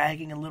maybe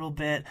dragging a little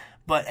bit.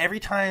 But every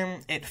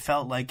time it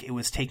felt like it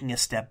was taking a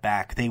step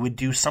back, they would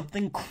do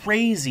something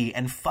crazy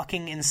and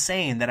fucking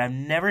insane that I've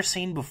never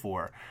seen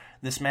before.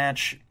 This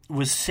match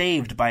was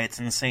saved by its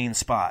insane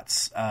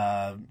spots.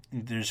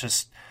 There's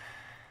just...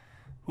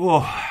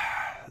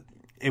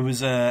 It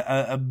was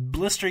a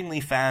blisteringly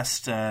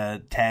fast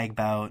tag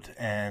bout,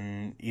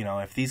 and,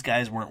 if these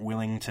guys weren't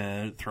willing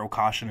to throw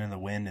caution in the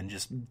wind and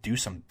just do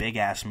some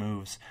big-ass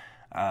moves...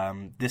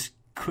 this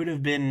could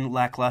have been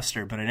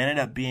lackluster, but it ended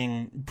up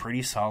being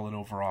pretty solid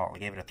overall. I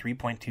gave it a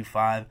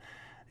 3.25.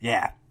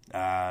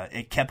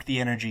 It kept the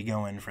energy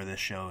going for this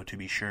show, to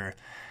be sure.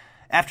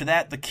 After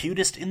that, the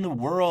cutest in the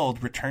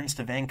world returns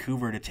to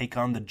Vancouver to take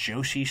on the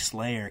Joshi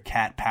Slayer,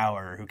 Cat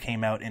Power, who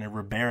came out in a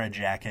Ribera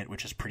jacket,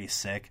 which is pretty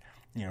sick.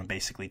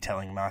 Basically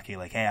telling Maki,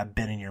 like, hey, I've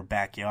been in your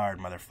backyard,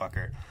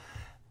 motherfucker.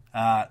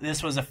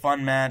 This was a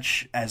fun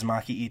match, as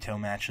Maki Ito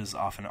matches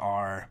often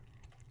are.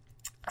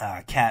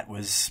 Cat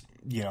was...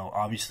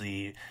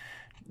 obviously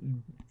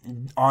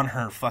on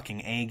her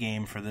fucking A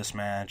game for this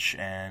match,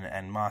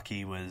 and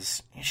Maki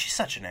was... she's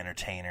such an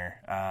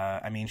entertainer.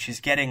 She's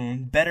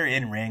getting better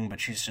in ring, but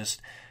she's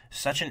just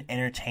such an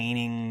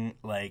entertaining,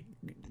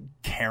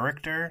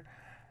 character.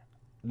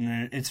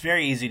 It's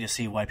very easy to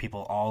see why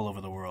people all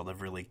over the world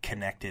have really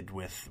connected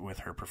with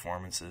her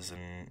performances,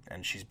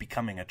 and she's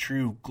becoming a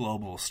true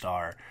global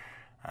star.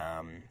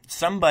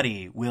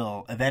 Somebody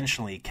will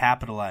eventually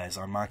capitalize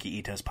on Maki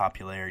Ito's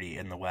popularity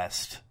in the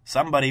West.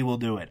 Somebody will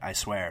do it, I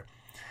swear.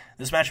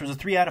 This match was a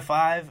 3 out of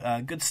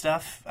 5. Good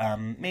stuff.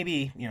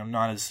 Maybe,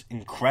 not as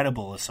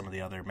incredible as some of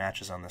the other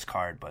matches on this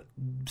card, but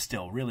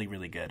still really,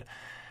 really good.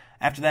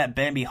 After that,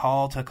 Bambi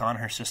Hall took on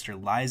her sister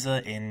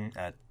Liza in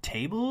a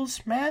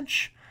tables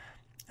match.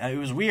 It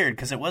was weird,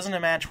 because it wasn't a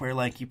match where,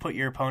 you put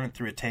your opponent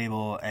through a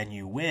table and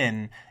you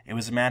win. It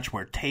was a match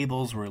where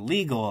tables were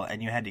legal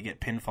and you had to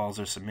get pinfalls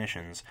or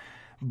submissions.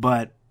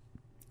 But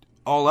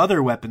all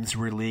other weapons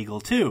were legal,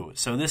 too.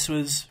 So this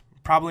was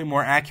probably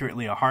more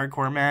accurately a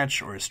hardcore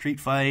match or a street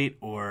fight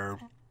or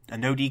a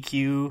no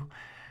DQ.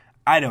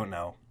 I don't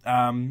know.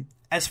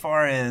 As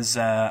far as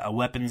a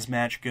weapons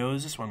match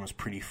goes, this one was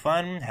pretty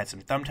fun. Had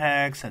some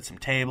thumbtacks, had some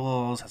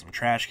tables, had some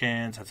trash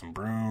cans, had some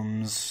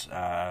brooms.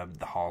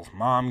 The Hall's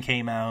mom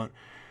came out.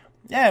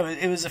 Yeah,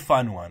 it was a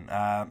fun one.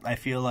 I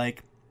feel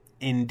like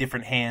in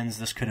different hands,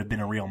 this could have been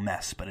a real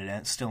mess, but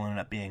it still ended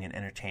up being an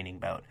entertaining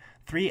bout.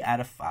 3 out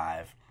of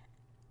 5.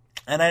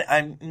 And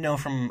I know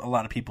from a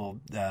lot of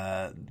people,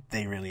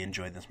 they really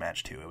enjoyed this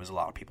match too. It was a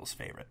lot of people's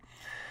favorite.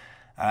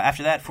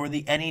 After that, for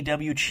the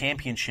NEW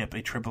Championship,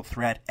 a triple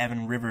threat,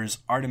 Evan Rivers,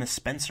 Artemis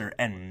Spencer,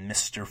 and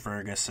Mr.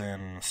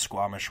 Ferguson,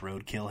 Squamish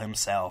Roadkill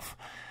himself.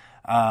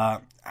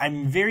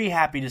 I'm very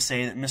happy to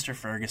say that Mr.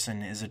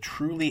 Ferguson is a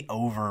truly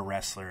over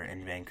wrestler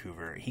in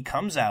Vancouver. He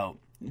comes out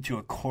to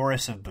a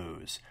chorus of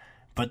boos,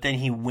 but then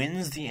he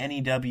wins the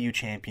NEW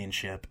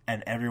Championship,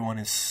 and everyone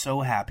is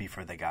so happy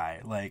for the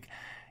guy.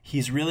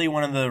 He's really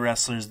one of the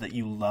wrestlers that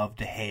you love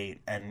to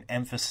hate, and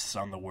emphasis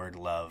on the word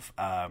love.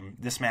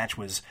 This match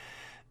was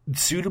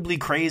suitably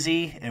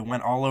crazy. It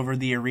went all over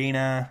the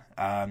arena.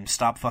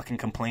 Stop fucking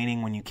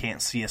complaining when you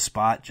can't see a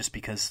spot just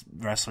because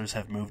wrestlers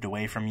have moved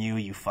away from you,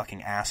 you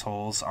fucking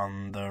assholes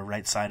on the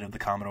right side of the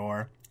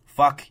Commodore.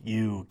 Fuck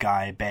you,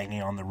 guy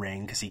banging on the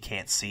ring because he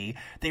can't see.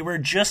 They were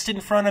just in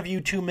front of you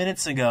 2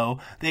 minutes ago.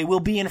 They will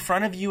be in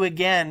front of you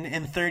again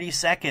in 30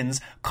 seconds.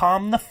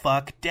 Calm the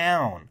fuck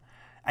down.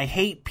 I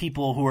hate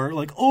people who are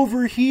like,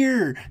 over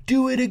here,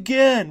 do it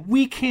again,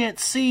 we can't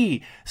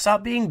see.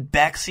 Stop being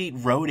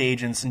backseat road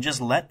agents and just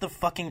let the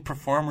fucking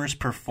performers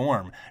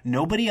perform.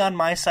 Nobody on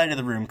my side of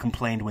the room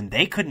complained when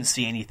they couldn't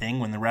see anything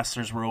when the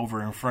wrestlers were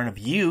over in front of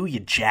you, you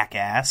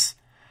jackass.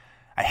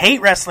 I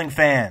hate wrestling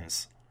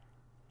fans.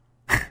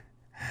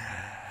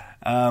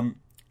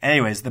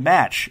 Anyways, the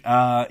match.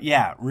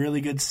 Yeah, really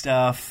good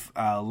stuff.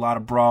 A lot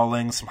of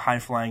brawling, some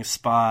high-flying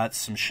spots,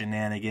 some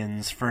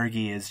shenanigans.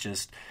 Fergie is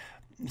just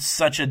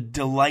such a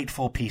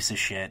delightful piece of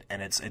shit,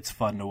 and it's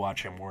fun to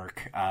watch him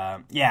work.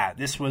 Yeah,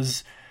 this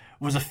was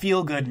a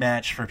feel-good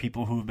match for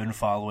people who've been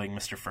following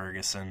Mr.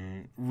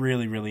 Ferguson.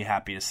 Really, really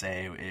happy to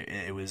say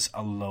it was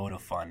a load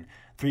of fun.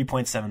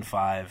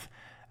 3.75.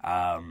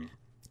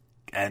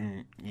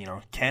 And,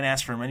 can't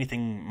ask for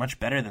anything much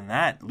better than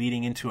that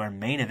leading into our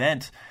main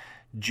event.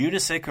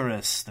 Judas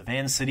Icarus, the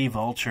Van City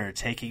Vulture,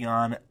 taking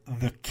on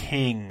the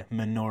King,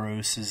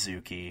 Minoru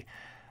Suzuki.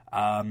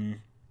 I'll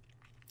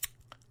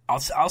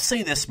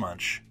say this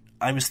much.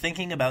 I was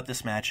thinking about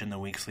this match in the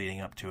weeks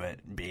leading up to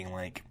it, being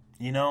like,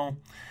 Minoru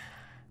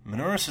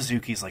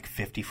Suzuki's like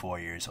 54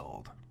 years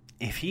old.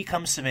 If he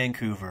comes to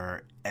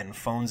Vancouver and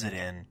phones it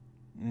in,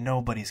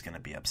 nobody's going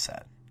to be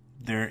upset.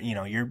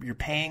 You're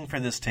paying for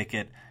this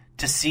ticket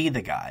to see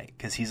the guy,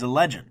 because he's a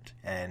legend,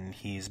 and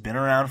he's been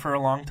around for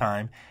a long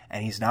time,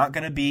 and he's not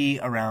going to be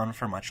around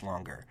for much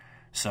longer.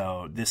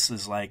 So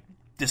this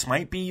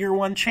might be your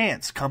one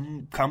chance.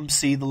 Come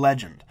see the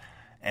legend.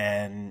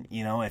 And,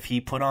 if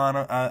he put on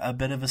a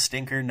bit of a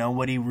stinker,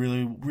 nobody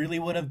really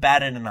would have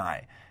batted an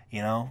eye.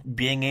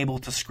 Being able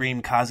to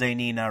scream Kaze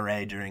ni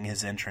Nare during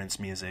his entrance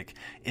music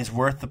is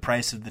worth the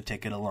price of the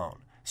ticket alone.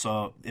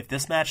 So if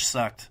this match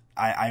sucked,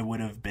 I would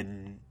have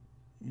been...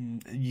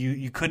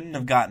 You couldn't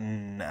have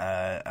gotten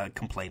a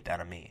complaint out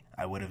of me.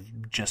 I would have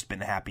just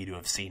been happy to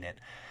have seen it.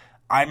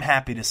 I'm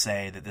happy to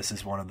say that this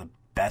is one of the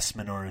best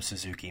Minoru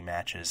Suzuki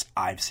matches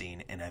I've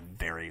seen in a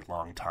very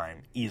long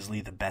time.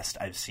 Easily the best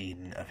I've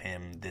seen of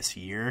him this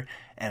year,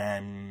 and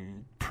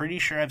I'm pretty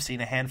sure I've seen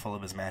a handful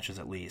of his matches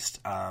at least.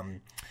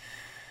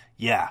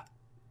 Yeah,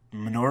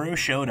 Minoru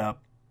showed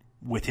up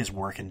with his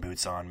working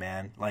boots on,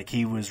 man. Like,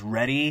 he was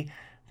ready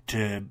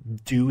to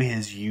do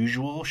his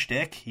usual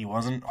shtick. He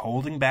wasn't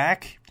holding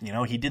back.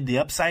 He did the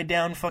upside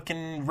down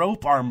fucking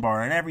rope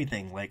armbar and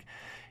everything. Like,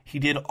 he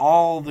did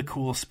all the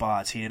cool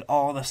spots. He did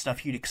all the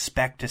stuff you'd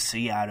expect to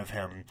see out of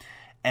him.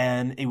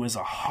 And it was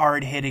a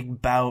hard-hitting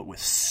bout with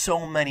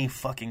so many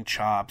fucking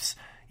chops.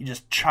 He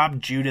just chopped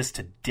Judas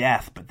to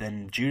death, but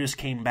then Judas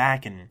came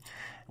back and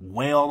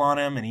wailed on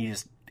him, and he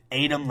just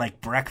ate him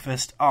like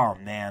breakfast. Oh,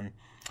 man.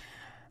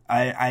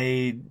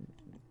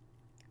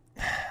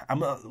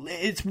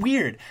 It's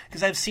weird,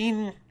 because I've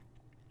seen,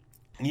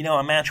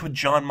 a match with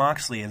Jon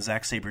Moxley and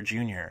Zack Sabre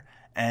Jr.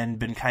 and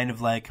been kind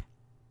of like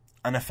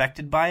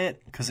unaffected by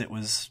it, because it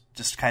was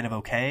just kind of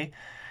okay.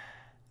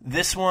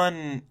 This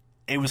one,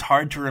 it was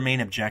hard to remain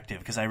objective,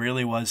 because I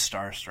really was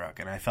starstruck,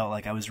 and I felt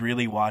like I was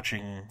really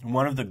watching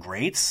one of the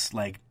greats,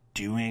 like,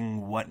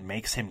 doing what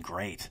makes him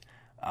great.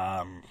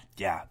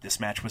 Yeah, this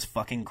match was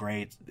fucking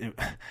great.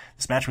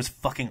 This match was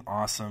fucking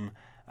awesome.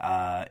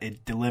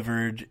 It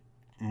delivered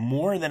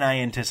more than I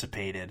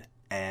anticipated,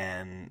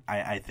 and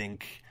I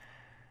think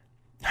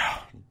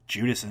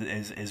Judas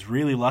is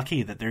really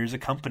lucky that there's a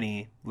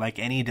company like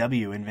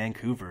NEW in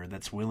Vancouver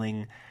that's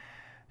willing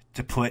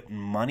to put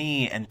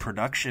money and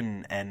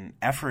production and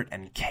effort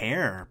and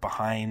care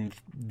behind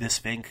this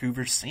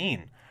Vancouver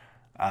scene.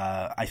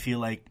 I feel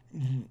like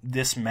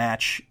this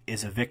match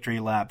is a victory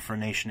lap for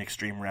Nation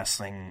Extreme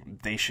Wrestling.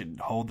 They should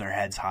hold their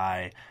heads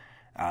high.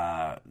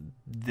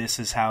 This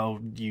is how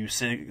you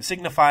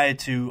signify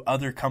to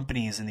other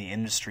companies in the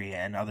industry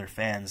and other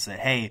fans that,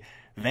 hey,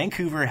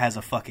 Vancouver has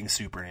a fucking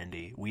super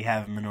indie. We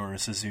have Minoru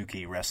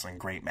Suzuki wrestling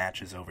great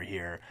matches over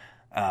here.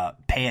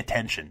 Pay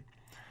attention.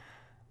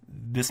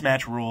 This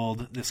match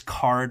ruled. This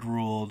card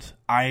ruled.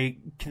 I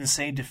can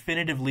say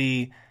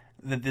definitively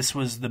that this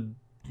was the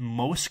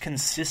most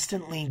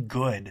consistently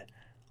good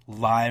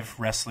live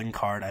wrestling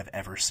card I've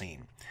ever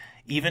seen.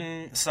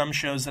 Even some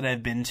shows that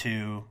I've been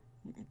to,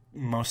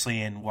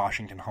 mostly in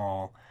Washington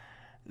Hall,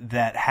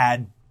 that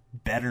had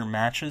better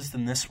matches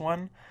than this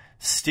one,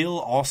 still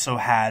also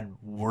had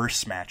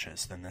worse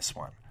matches than this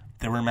one.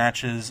 There were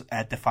matches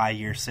at Defy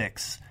Year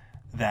 6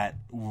 that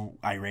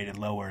I rated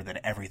lower than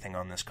everything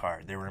on this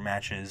card. There were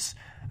matches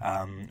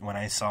when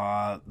I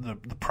saw the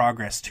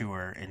Progress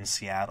Tour in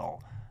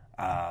Seattle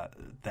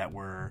that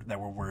were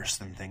worse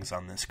than things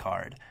on this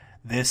card.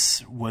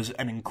 This was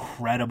an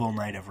incredible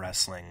night of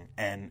wrestling,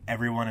 and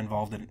everyone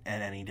involved at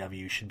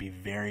NEW should be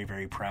very,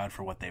 very proud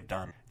for what they've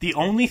done. The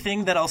only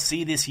thing that I'll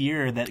see this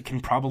year that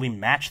can probably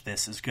match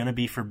this is going to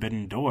be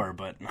Forbidden Door,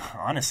 but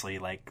honestly,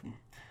 like,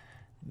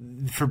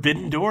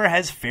 Forbidden Door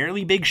has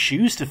fairly big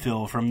shoes to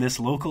fill from this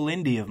local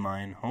indie of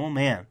mine. Oh,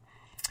 man.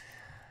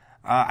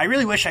 I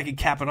really wish I could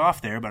cap it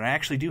off there, but I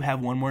actually do have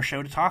one more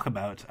show to talk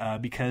about,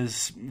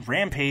 because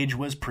Rampage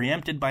was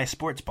preempted by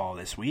Sports Ball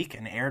this week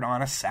and aired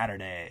on a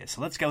Saturday. So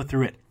let's go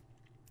through it.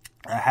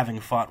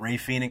 Having fought Ray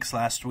Phoenix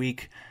last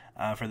week,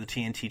 for the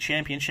TNT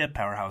Championship.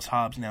 Powerhouse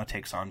Hobbs now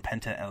takes on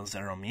Penta El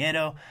Zero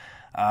Miedo.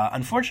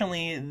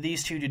 Unfortunately,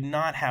 these two did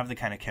not have the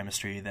kind of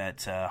chemistry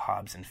that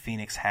Hobbs and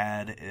Phoenix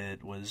had.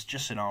 It was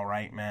just an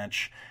alright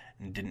match.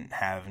 Didn't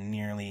have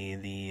nearly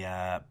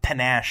the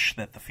panache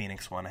that the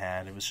Phoenix one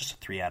had. It was just a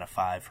 3 out of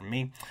 5 from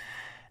me.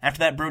 After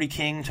that, Brody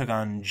King took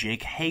on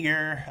Jake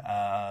Hager.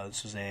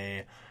 This was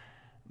a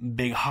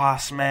big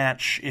hoss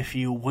match, if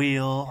you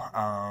will.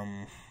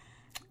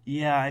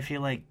 Yeah, I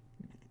feel like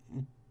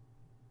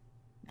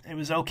it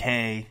was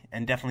okay,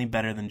 and definitely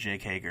better than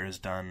Jake Hager has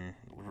done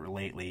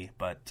lately,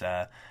 but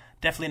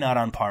definitely not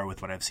on par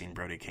with what I've seen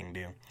Brody King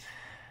do.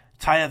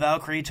 Taya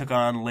Valkyrie took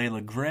on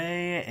Layla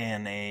Gray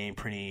in a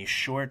pretty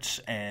short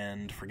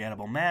and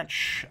forgettable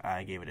match.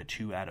 I gave it a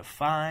 2 out of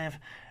 5.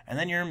 And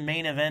then your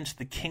main event,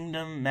 The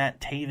Kingdom,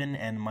 Matt Taven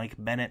and Mike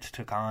Bennett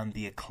took on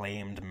the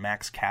acclaimed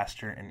Max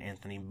Caster and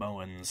Anthony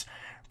Bowens.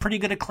 Pretty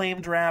good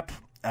acclaimed rap.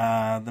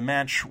 The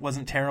match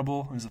wasn't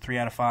terrible. It was a 3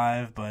 out of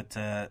 5, but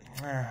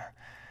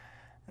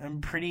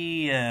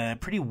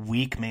pretty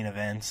weak main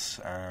events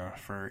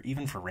for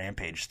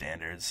Rampage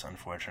standards.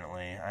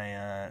 Unfortunately,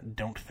 I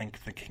don't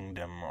think the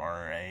Kingdom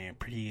are a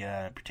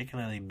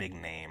particularly big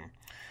name.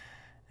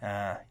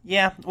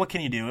 Yeah, what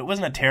can you do? It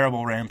wasn't a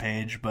terrible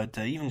Rampage, but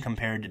even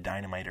compared to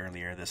Dynamite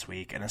earlier this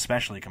week, and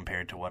especially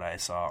compared to what I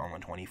saw on the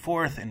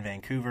 24th in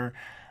Vancouver,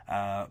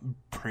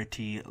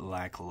 pretty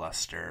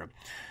lackluster.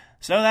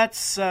 So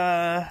that's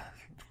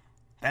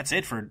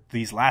it for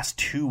these last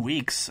 2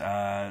 weeks.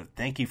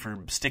 Thank you for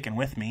sticking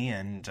with me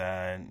and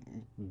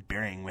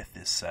bearing with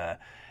this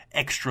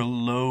extra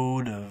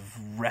load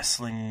of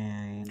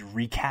wrestling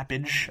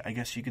recapage, I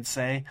guess you could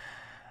say.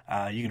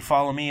 You can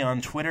follow me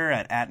on Twitter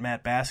at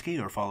 @MattBaskey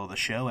or follow the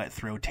show at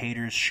Throw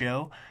Taters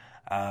Show.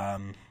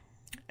 And,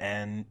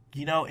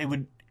 you know, it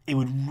would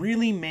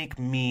really make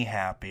me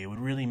happy. It would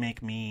really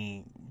make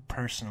me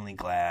personally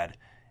glad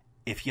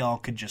if y'all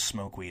could just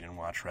smoke weed and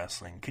watch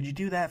wrestling. Could you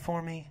do that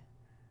for me?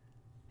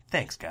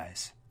 Thanks,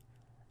 guys.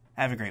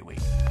 Have a great week.